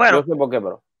 Bueno, yo sé por qué,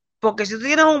 pero. Porque si tú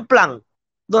tienes un plan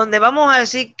donde vamos a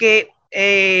decir que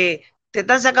te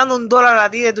están sacando $1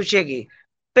 a ti de tu cheque,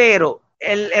 pero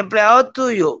el empleador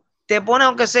tuyo te pone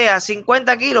aunque sea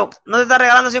 50 kilos, ¿no te está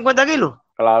regalando 50 kilos?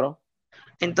 Claro.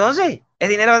 Entonces, es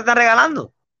dinero que te están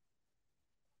regalando.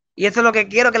 Y eso es lo que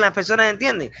quiero que las personas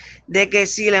entiendan, de que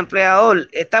si el empleador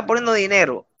está poniendo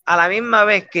dinero a la misma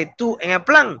vez que tú en el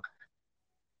plan,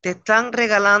 te están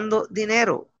regalando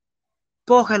dinero.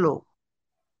 Cógelo.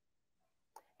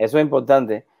 Eso es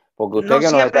importante, porque usted No que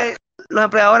nos está... siempre los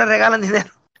empleadores regalan dinero.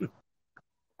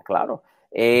 Claro.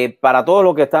 Para todos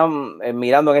los que están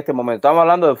mirando en este momento, estamos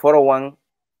hablando del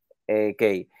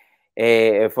 401k.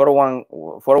 El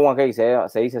 401k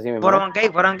se dice así mismo.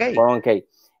 401k.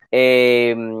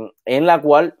 En la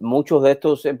cual muchos de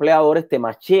estos empleadores te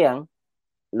machean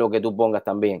lo que tú pongas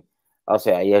también. O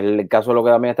sea, y es el caso de lo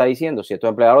que también está diciendo. Si estos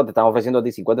empleadores te están ofreciendo a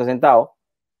ti 50 centavos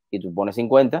y tú pones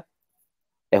 50,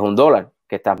 es $1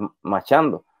 que estás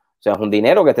machando. O sea, es un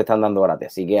dinero que te están dando gratis.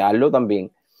 Así que hazlo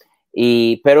también.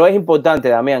 Pero es importante,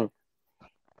 Damián,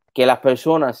 que las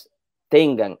personas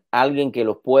tengan alguien que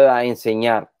los pueda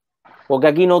enseñar. Porque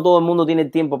aquí no todo el mundo tiene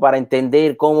tiempo para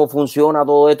entender cómo funciona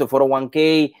todo esto. El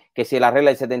 401k, que si la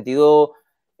regla del 72,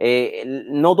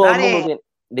 no todo el mundo tiene.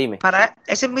 Dime.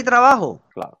 Ese es mi trabajo.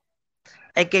 Claro.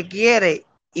 El que quiere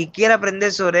y quiere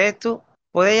aprender sobre esto,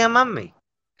 puede llamarme.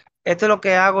 Esto es lo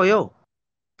que hago yo,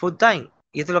 full time,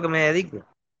 y esto es lo que me dedico.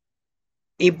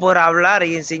 Y por hablar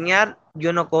y enseñar,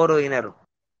 yo no cobro dinero.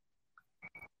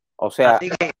 O sea,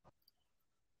 así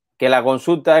que la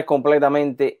consulta es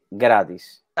completamente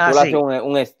gratis. Tú le haces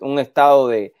un estado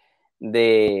de...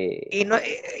 Y no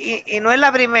es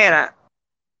la primera,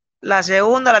 la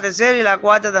segunda, la tercera y la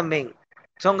cuarta también.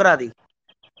 Son gratis.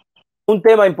 Un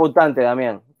tema importante,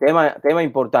 Damián, tema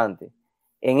importante.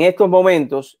 En estos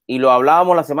momentos, y lo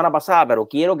hablábamos la semana pasada, pero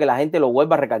quiero que la gente lo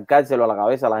vuelva a recalcárselo a la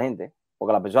cabeza a la gente,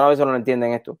 porque las personas a veces no lo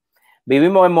entienden esto.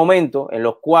 Vivimos en momentos en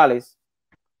los cuales,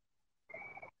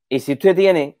 y si usted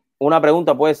tiene una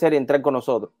pregunta, puede ser entrar con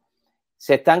nosotros,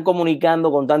 se están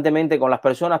comunicando constantemente con las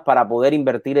personas para poder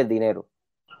invertir el dinero.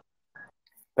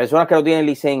 Personas que no tienen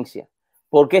licencia.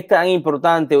 ¿Por qué es tan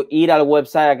importante ir al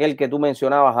website aquel que tú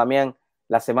mencionabas, Damián,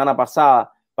 la semana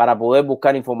pasada, para poder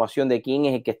buscar información de quién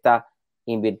es el que está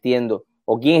invirtiendo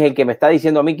o quién es el que me está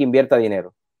diciendo a mí que invierta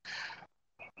dinero?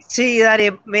 Sí,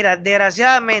 Dariel, mira,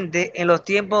 desgraciadamente en los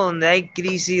tiempos donde hay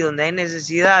crisis, donde hay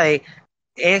necesidades,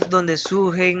 es donde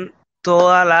surgen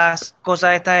todas las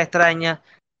cosas estas extrañas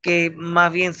que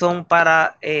más bien son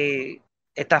para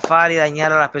estafar y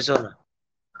dañar a las personas.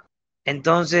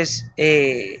 Entonces,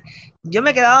 yo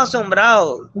me he quedado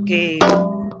asombrado que...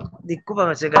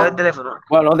 Discúlpame, se cayó el teléfono.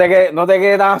 Bueno, no te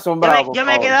quedes tan asombrado. Yo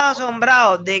me he quedado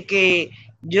asombrado de que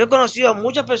yo he conocido a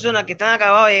muchas personas que están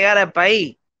acabadas de llegar al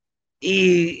país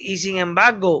y sin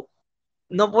embargo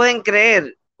no pueden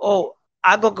creer o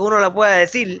algo que uno le pueda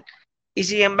decir y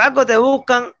sin embargo te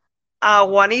buscan a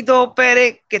Juanito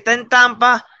Pérez que está en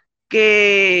Tampa,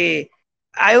 que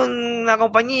hay una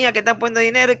compañía que está poniendo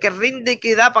dinero y que rinde y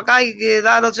que da para acá y que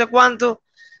da no sé cuánto.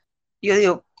 Y yo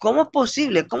digo, ¿cómo es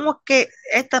posible? ¿Cómo es que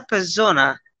estas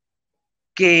personas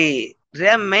que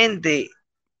realmente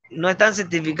no están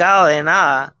certificados de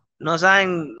nada, no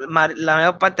saben la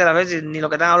mayor parte de las veces ni lo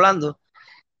que están hablando,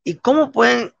 y cómo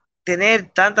pueden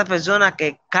tener tantas personas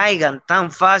que caigan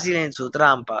tan fácil en su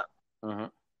trampa?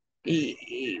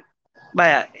 Y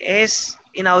vaya, es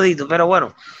inaudito, pero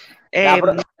bueno.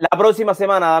 La próxima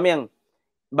semana, Damián,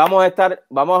 vamos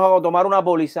a tomar una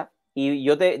póliza y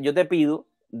yo te pido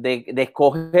de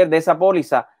escoger de esa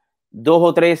póliza 2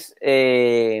 o 3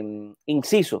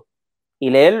 incisos y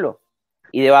leerlo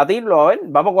y debatirlo. A ver,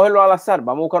 vamos a cogerlo al azar,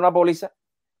 vamos a buscar una póliza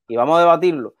y vamos a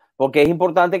debatirlo, porque es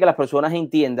importante que las personas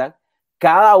entiendan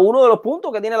cada uno de los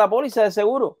puntos que tiene la póliza de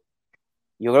seguro.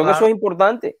 Yo creo que eso es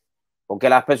importante, porque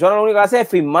las personas lo único que hacen es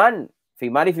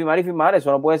firmar,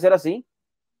 eso no puede ser así.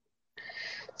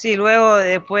 Sí, luego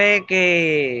después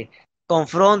que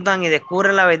confrontan y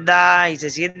descubren la verdad y se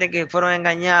sienten que fueron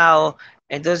engañados,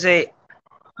 entonces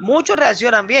muchos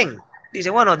reaccionan bien.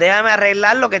 Dicen, bueno, déjame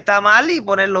arreglar lo que está mal y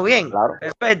ponerlo bien. Claro.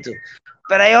 Perfecto.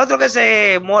 Pero hay otros que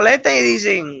se molestan y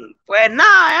dicen, pues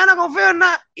nada, yo no confío en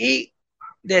nada. Y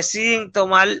deciden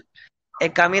tomar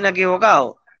el camino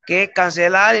equivocado, que es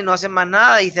cancelar y no hacer más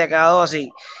nada y se acabó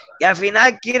así. Y al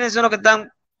final, ¿quiénes son los que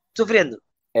están sufriendo?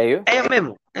 Ellos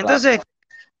mismos. Entonces,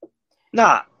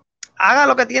 nada, haga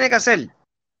lo que tiene que hacer.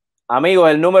 Amigos,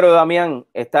 el número de Damián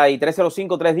está ahí,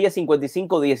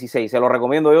 305-310-5516. Se lo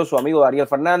recomiendo yo, su amigo Dariel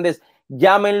Fernández.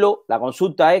 Llámenlo, la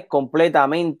consulta es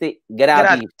completamente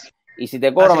gratis. Y si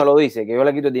te cobra, me lo dice, que yo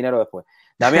le quito el dinero después.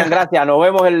 Damián, gracias. Nos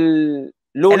vemos el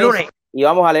lunes y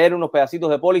vamos a leer unos pedacitos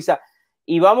de póliza.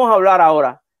 Y vamos a hablar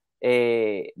ahora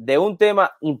de un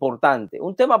tema importante,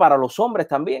 un tema para los hombres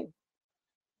también,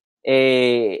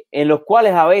 en los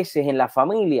cuales a veces en la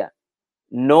familia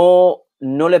no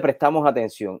le prestamos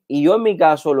atención. Y yo en mi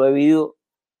caso lo he vivido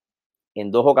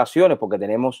en 2 ocasiones porque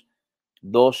tenemos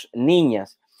 2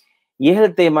 niñas. Y es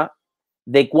el tema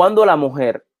de cuando la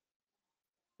mujer,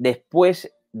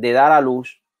 después de dar a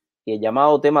luz, y el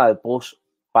llamado tema del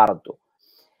posparto.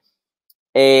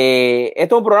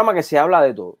 Esto es un programa que se habla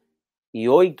de todo. Y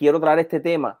hoy quiero traer este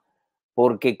tema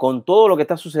porque con todo lo que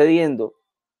está sucediendo,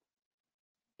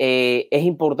 es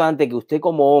importante que usted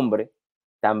como hombre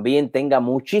también tenga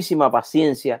muchísima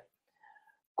paciencia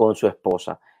con su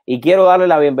esposa. Y quiero darle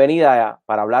la bienvenida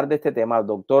para hablar de este tema al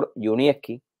doctor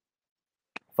Yunieski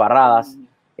Farradas,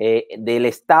 del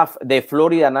staff de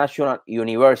Florida National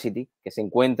University, que se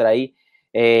encuentra ahí.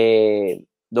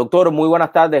 Doctor, muy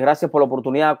buenas tardes, gracias por la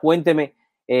oportunidad. Cuénteme,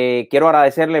 quiero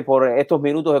agradecerle por estos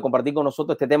minutos de compartir con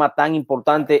nosotros este tema tan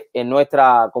importante en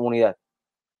nuestra comunidad.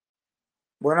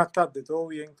 Buenas tardes, todo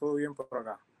bien por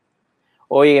acá.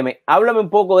 Óyeme, háblame un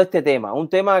poco de este tema, un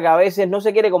tema que a veces no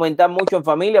se quiere comentar mucho en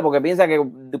familia porque piensa que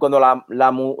cuando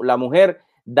la mujer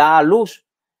da a luz,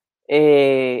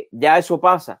 ya eso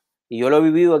pasa. Y yo lo he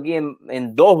vivido aquí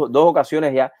en dos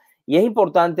ocasiones ya. Y es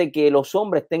importante que los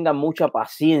hombres tengan mucha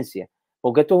paciencia,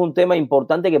 porque esto es un tema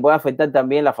importante que puede afectar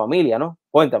también la familia, ¿no?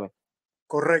 Cuéntame.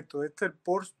 Correcto, el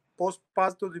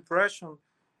postpartum depression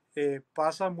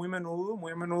pasa muy a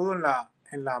menudo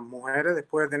en las mujeres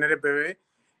después de tener el bebé,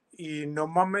 y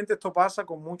normalmente esto pasa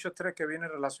con mucho estrés que viene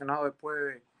relacionado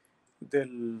después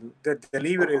del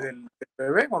delivery del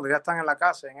bebé, cuando ya están en la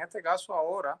casa. En este caso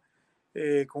ahora,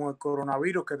 con el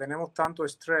coronavirus, que tenemos tanto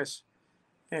estrés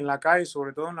en la calle,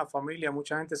 sobre todo en la familia,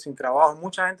 mucha gente sin trabajo,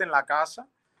 mucha gente en la casa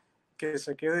que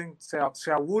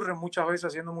se aburren muchas veces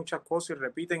haciendo muchas cosas y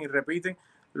repiten,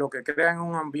 lo que crea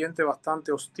un ambiente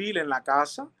bastante hostil en la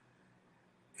casa.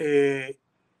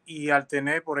 Y al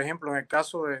tener, por ejemplo, en el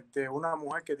caso de una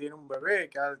mujer que tiene un bebé,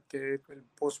 que es el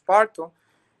posparto,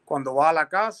 cuando va a la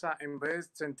casa, en vez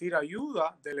de sentir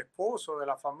ayuda del esposo, de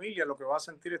la familia, lo que va a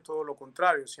sentir es todo lo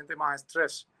contrario, siente más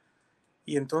estrés.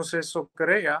 Y entonces eso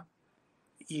crea,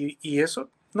 y eso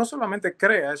no solamente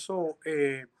crea, eso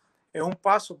es un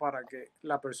paso para que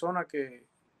la persona que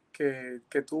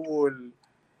tuvo el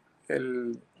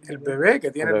bebé,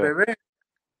 que tiene el bebé,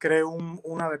 cree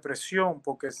una depresión,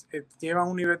 porque llevan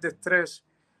un nivel de estrés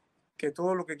que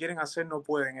todo lo que quieren hacer no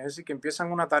pueden. Es decir, que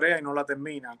empiezan una tarea y no la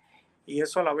terminan. Y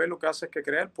eso a la vez lo que hace es que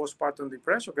crea el postpartum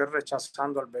depression, que es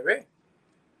rechazando al bebé.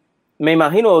 Me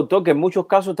imagino, doctor, que en muchos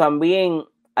casos también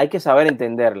hay que saber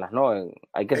entenderlas, ¿no?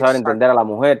 Hay que saber entender a la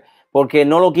mujer, porque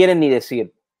no lo quieren ni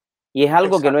decir. Y es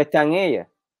algo que no está en ella.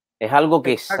 Es algo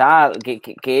que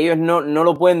ellos no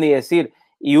lo pueden ni decir.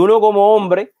 Y uno como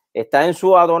hombre está en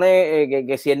su atoné,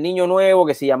 que si el niño nuevo,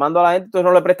 que si llamando a la gente, entonces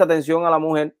no le presta atención a la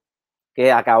mujer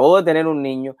que acabó de tener un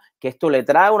niño, que esto le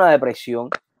trae una depresión.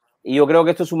 Y yo creo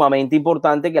que esto es sumamente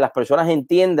importante, que las personas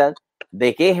entiendan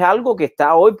de que es algo que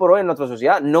está hoy por hoy en nuestra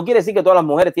sociedad. No quiere decir que todas las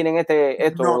mujeres tienen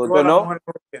esto. No, todas las mujeres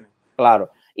no lo tienen. Claro.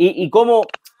 Y cómo,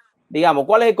 digamos,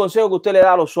 ¿cuál es el consejo que usted le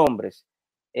da a los hombres?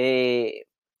 Que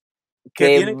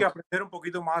tienen que aprender un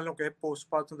poquito más lo que es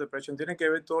postpartum depression, tienen que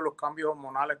ver todos los cambios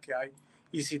hormonales que hay.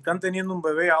 Y si están teniendo un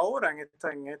bebé ahora en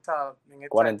esta etapa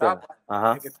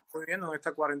que están viviendo, en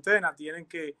esta cuarentena, tienen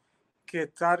que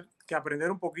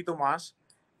aprender un poquito más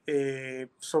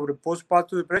sobre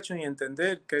postpartum depression y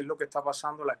entender qué es lo que está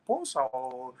pasando la esposa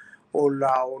o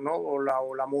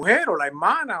la mujer o la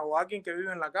hermana o alguien que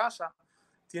vive en la casa.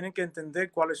 Tienen que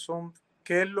entender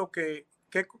qué es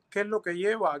lo que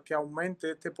lleva a que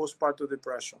aumente este postpartum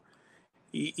depression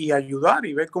y ayudar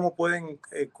y ver cómo pueden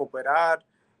cooperar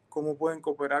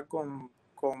con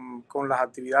las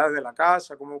actividades de la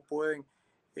casa, cómo pueden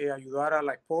ayudar a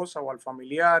la esposa o al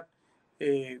familiar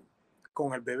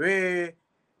con el bebé.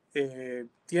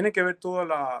 Tiene que ver todas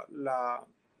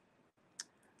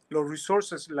los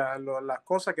resources, las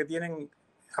cosas que tienen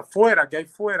afuera, que hay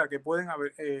fuera, que pueden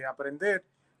aprender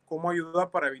cómo ayudar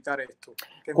para evitar esto.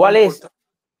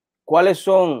 ¿Cuáles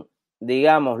son,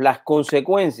 digamos, las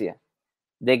consecuencias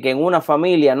de que en una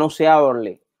familia no se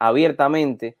hable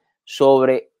abiertamente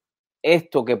sobre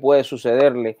esto que puede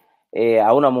sucederle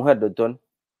a una mujer, doctor?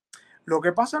 Lo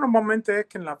que pasa normalmente es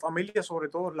que en la familia, sobre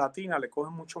todo latina, le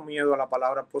cogen mucho miedo a la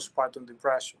palabra postpartum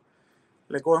depression.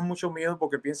 Le cogen mucho miedo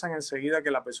porque piensan enseguida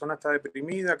que la persona está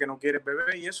deprimida, que no quiere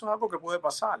bebé, y eso es algo que puede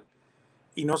pasar.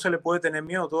 Y no se le puede tener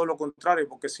miedo, todo lo contrario,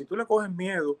 porque si tú le coges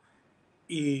miedo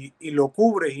y lo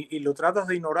cubres y lo tratas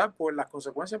de ignorar, pues las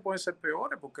consecuencias pueden ser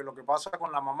peores, porque lo que pasa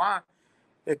con la mamá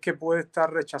es que puede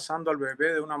estar rechazando al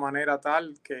bebé de una manera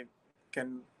tal que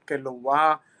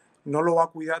no lo va a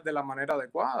cuidar de la manera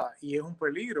adecuada, y es un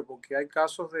peligro porque hay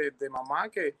casos de mamá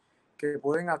que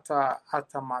pueden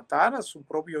hasta matar a su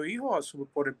propio hijo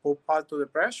por el postpartum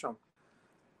depression.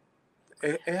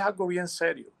 Es algo bien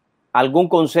serio. ¿Algún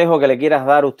consejo que le quieras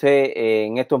dar usted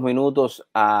en estos minutos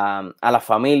a la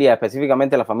familia,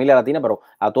 específicamente a la familia latina, pero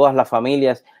a todas las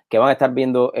familias que van a estar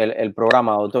viendo el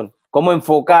programa, doctor? ¿Cómo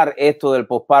enfocar esto del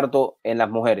posparto en las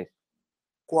mujeres?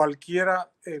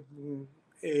 Cualquiera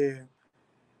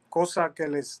cosa que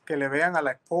le vean a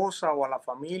la esposa o a la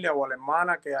familia o a la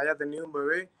hermana que haya tenido un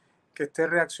bebé que esté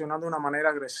reaccionando de una manera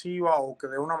agresiva o que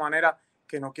de una manera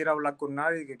que no quiera hablar con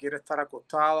nadie, que quiera estar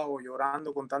acostada o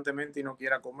llorando constantemente y no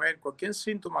quiera comer. Cualquier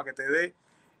síntoma que te dé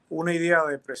una idea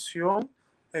de depresión,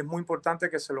 es muy importante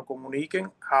que se lo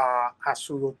comuniquen a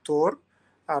su doctor,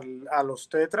 al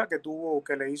obstetra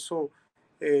que le hizo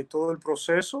todo el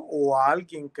proceso, o a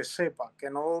alguien que sepa, que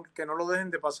no lo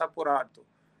dejen de pasar por alto,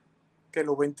 que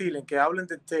lo ventilen, que hablen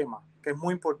del tema, que es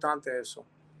muy importante eso,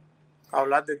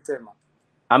 hablar del tema.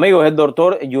 Amigos, el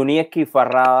doctor Yunieski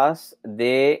Farradas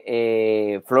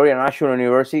de Florida National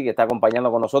University, que está acompañando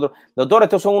con nosotros. Doctor,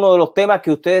 estos son uno de los temas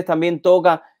que ustedes también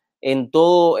tocan en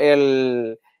todo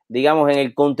el, digamos, en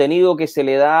el contenido que se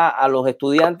le da a los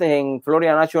estudiantes en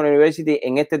Florida National University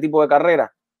en este tipo de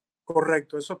carrera.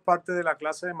 Correcto, eso es parte de la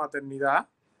clase de maternidad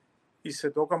y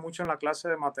se toca mucho en la clase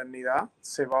de maternidad.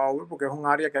 Se va a ver porque es un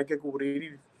área que hay que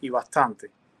cubrir y bastante.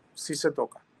 Sí se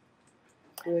toca.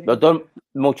 Doctor,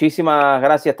 muchísimas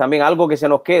gracias también. Algo que se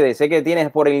nos quede. Sé que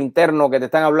tienes por el interno que te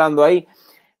están hablando ahí,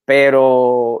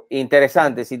 pero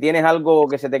interesante. Si tienes algo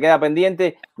que se te queda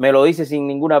pendiente, me lo dices sin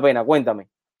ninguna pena. Cuéntame.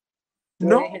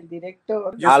 No, el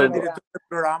director. Yo soy el director del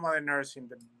programa de nursing,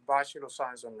 del Bachelor of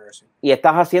Science of Nursing. Y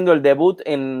estás haciendo el debut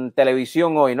en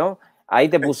televisión hoy, ¿no? Ahí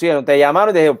te pusieron, te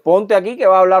llamaron y te dijeron, ponte aquí que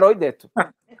va a hablar hoy de esto.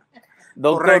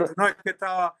 Doctor. Correcto, no,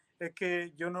 es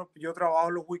que yo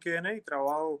trabajo los weekends y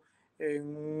trabajo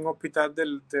en un hospital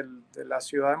de la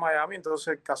ciudad de Miami,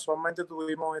 entonces casualmente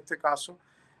tuvimos este caso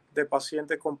de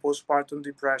pacientes con postpartum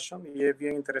depression y es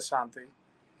bien interesante.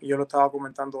 Y yo lo estaba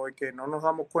comentando hoy que no nos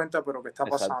damos cuenta, pero que está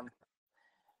pasando.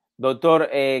 Doctor,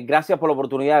 gracias por la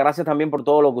oportunidad, gracias también por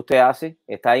todo lo que usted hace.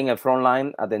 Está ahí en el front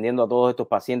line atendiendo a todos estos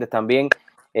pacientes también.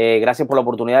 Gracias por la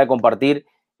oportunidad de compartir.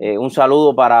 Un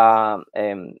saludo para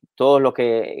todos los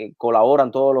que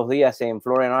colaboran todos los días en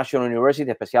Florida National University,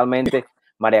 especialmente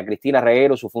María Cristina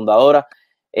Reguero, su fundadora.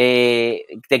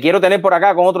 Te quiero tener por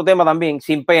acá con otro tema también,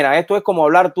 sin pena. Esto es como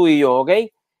hablar tú y yo, ¿ok?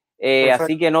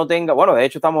 Así que no tenga, bueno, de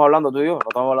hecho estamos hablando tú y yo, no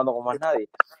estamos hablando con más nadie.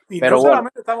 Y pero no bueno,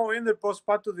 solamente estamos viendo el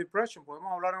postpartum depression,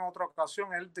 podemos hablar en otra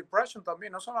ocasión, el depression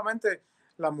también, no solamente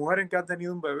las mujeres que han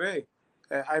tenido un bebé,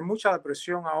 hay mucha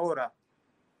depresión ahora,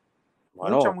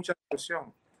 bueno, mucha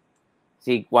depresión.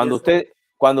 Sí, cuando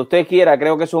usted quiera,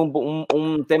 creo que eso es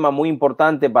un tema muy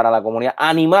importante para la comunidad.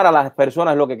 Animar a las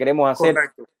personas es lo que queremos hacer.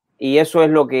 Correcto. Y eso es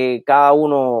lo que cada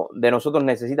uno de nosotros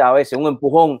necesita a veces, un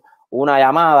empujón, una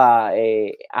llamada,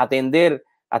 atender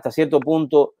hasta cierto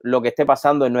punto lo que esté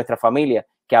pasando en nuestra familia,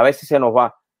 que a veces se nos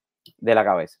va de la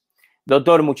cabeza.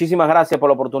 Doctor, muchísimas gracias por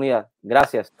la oportunidad.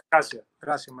 Gracias. Gracias.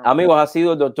 Amigos, ha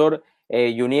sido el doctor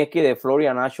Yunieski de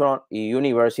Florida National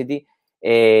University.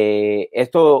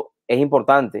 Esto es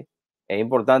importante,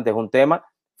 es un tema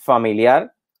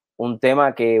familiar, un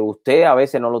tema que usted a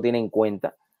veces no lo tiene en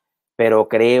cuenta, pero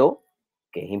creo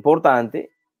que es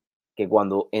importante que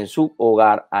cuando en su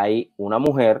hogar hay una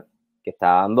mujer que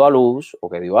está dando a luz o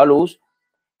que dio a luz,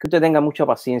 que usted tenga mucha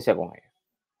paciencia con ella.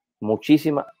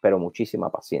 Muchísima, pero muchísima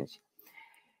paciencia.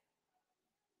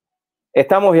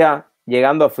 Estamos ya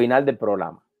llegando al final del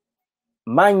programa.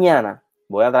 Mañana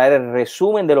voy a traer el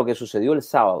resumen de lo que sucedió el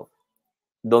sábado,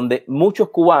 donde muchos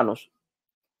cubanos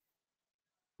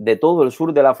de todo el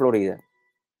sur de la Florida,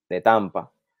 de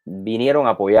Tampa, vinieron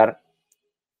a apoyar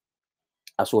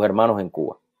a sus hermanos en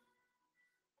Cuba.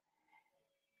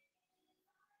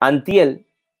 Antiel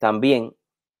también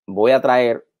voy a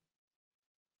traer,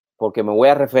 porque me voy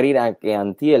a referir a que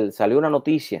antiel salió una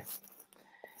noticia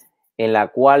en la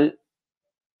cual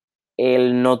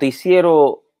el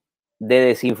noticiero de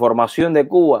desinformación de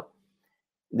Cuba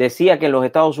decía que en los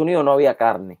Estados Unidos no había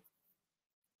carne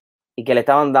y que le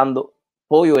estaban dando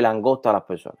pollo y langosta a las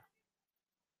personas.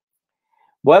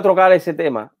 Voy a tocar ese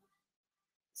tema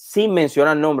sin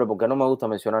mencionar nombre, porque no me gusta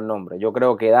mencionar nombre. Yo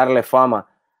creo que darle fama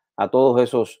a todos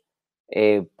esos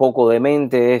poco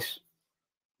dementes es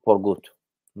por gusto.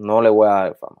 No le voy a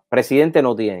dar fama. Presidente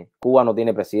no tiene. Cuba no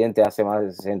tiene presidente hace más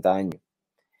de 60 años.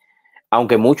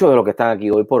 Aunque muchos de los que están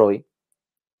aquí hoy por hoy,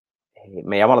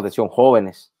 me llama la atención,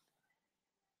 jóvenes,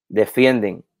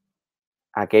 defienden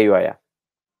aquello allá.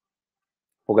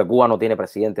 Porque Cuba no tiene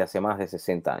presidente hace más de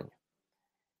 60 años.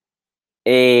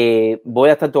 Voy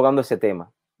a estar tocando ese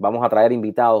tema. Vamos a traer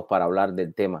invitados para hablar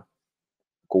del tema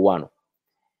cubano.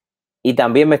 Y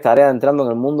también me estaré adentrando en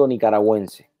el mundo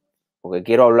nicaragüense, porque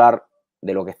quiero hablar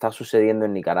de lo que está sucediendo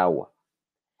en Nicaragua.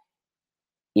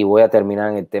 Y voy a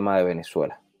terminar en el tema de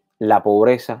Venezuela. La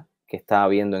pobreza que está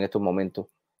habiendo en estos momentos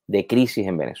de crisis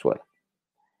en Venezuela.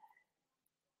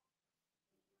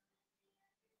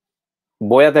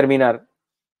 Voy a terminar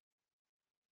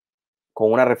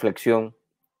con una reflexión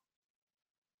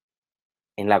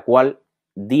en la cual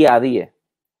día a día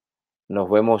nos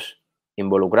vemos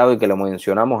involucrados y que lo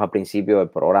mencionamos al principio del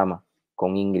programa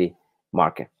con Ingrid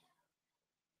Márquez.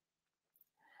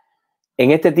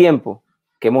 En este tiempo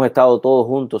que hemos estado todos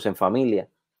juntos en familia,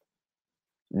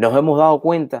 nos hemos dado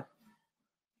cuenta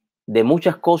de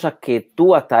muchas cosas que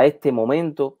tú hasta este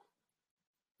momento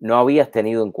no habías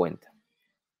tenido en cuenta.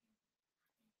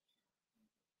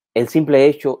 El simple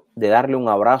hecho de darle un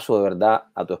abrazo de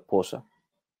verdad a tu esposa.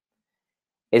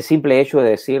 El simple hecho de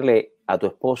decirle a tu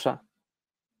esposa,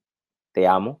 te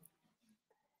amo.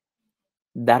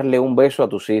 Darle un beso a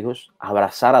tus hijos,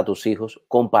 abrazar a tus hijos,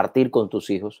 compartir con tus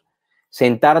hijos,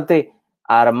 sentarte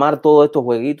a armar todos estos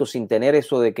jueguitos sin tener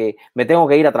eso de que me tengo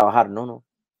que ir a trabajar. No, no,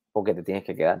 porque te tienes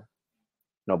que quedar.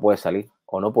 No puedes salir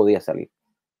o no podías salir.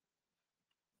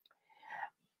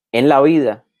 En la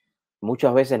vida,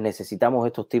 muchas veces necesitamos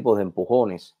estos tipos de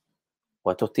empujones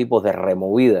o estos tipos de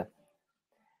removida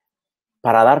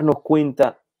para darnos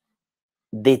cuenta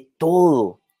de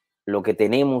todo lo que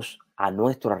tenemos a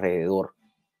nuestro alrededor.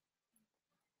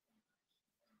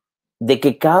 De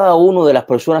que cada una de las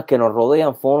personas que nos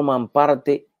rodean forman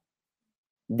parte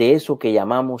de eso que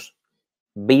llamamos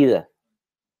vida.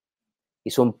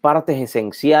 Y son partes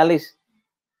esenciales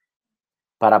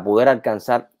para poder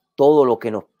alcanzar todo lo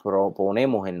que nos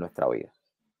proponemos en nuestra vida.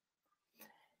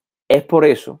 Es por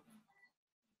eso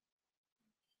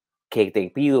que te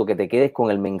pido que te quedes con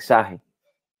el mensaje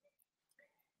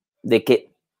de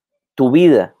que tu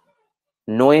vida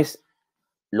no es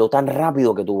lo tan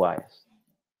rápido que tú vayas,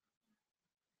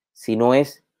 sino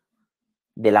es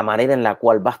de la manera en la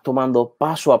cual vas tomando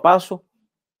paso a paso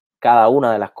cada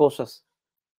una de las cosas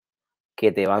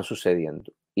que te van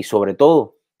sucediendo. Y sobre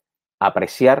todo,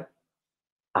 apreciar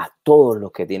a todos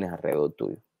los que tienes alrededor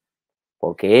tuyo,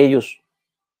 porque ellos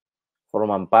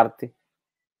forman parte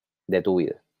de tu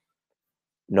vida.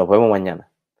 Nos vemos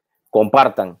mañana.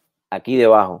 Compartan, aquí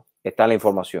debajo está la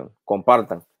información.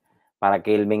 Compartan para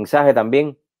que el mensaje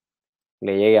también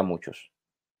le llegue a muchos.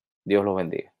 Dios los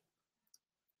bendiga.